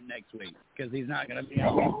over him next week because he's not going to be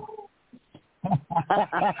on.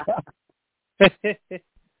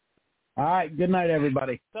 All right. Good night,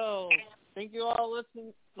 everybody. So, thank you all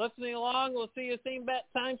listening along. We'll see you same bat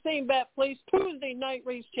time, same bat place, Tuesday night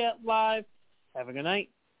Race Chat Live. Have a good night.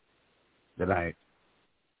 Good night.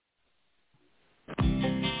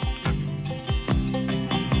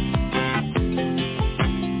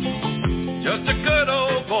 Just a good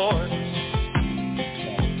old boy,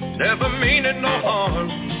 never meaning no harm.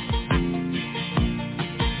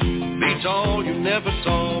 Beats all you never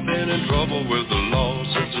saw, been in trouble with the law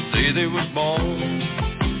since the day they was born.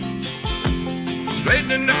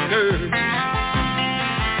 Straightening the curves,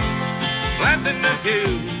 flattening the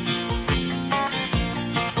hills.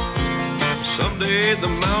 Someday the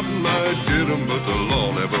mountain might get 'em, but the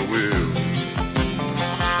law never will.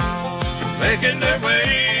 Making their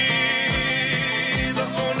way the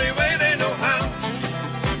only way they know how.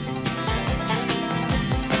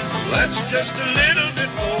 That's just a little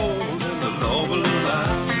bit more than the law will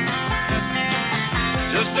allow.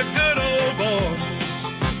 Just a good old boy,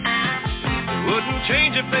 wouldn't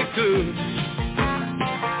change if they could.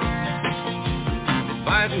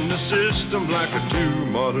 Fighting the system like a true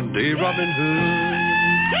modern day Robin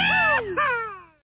Hood.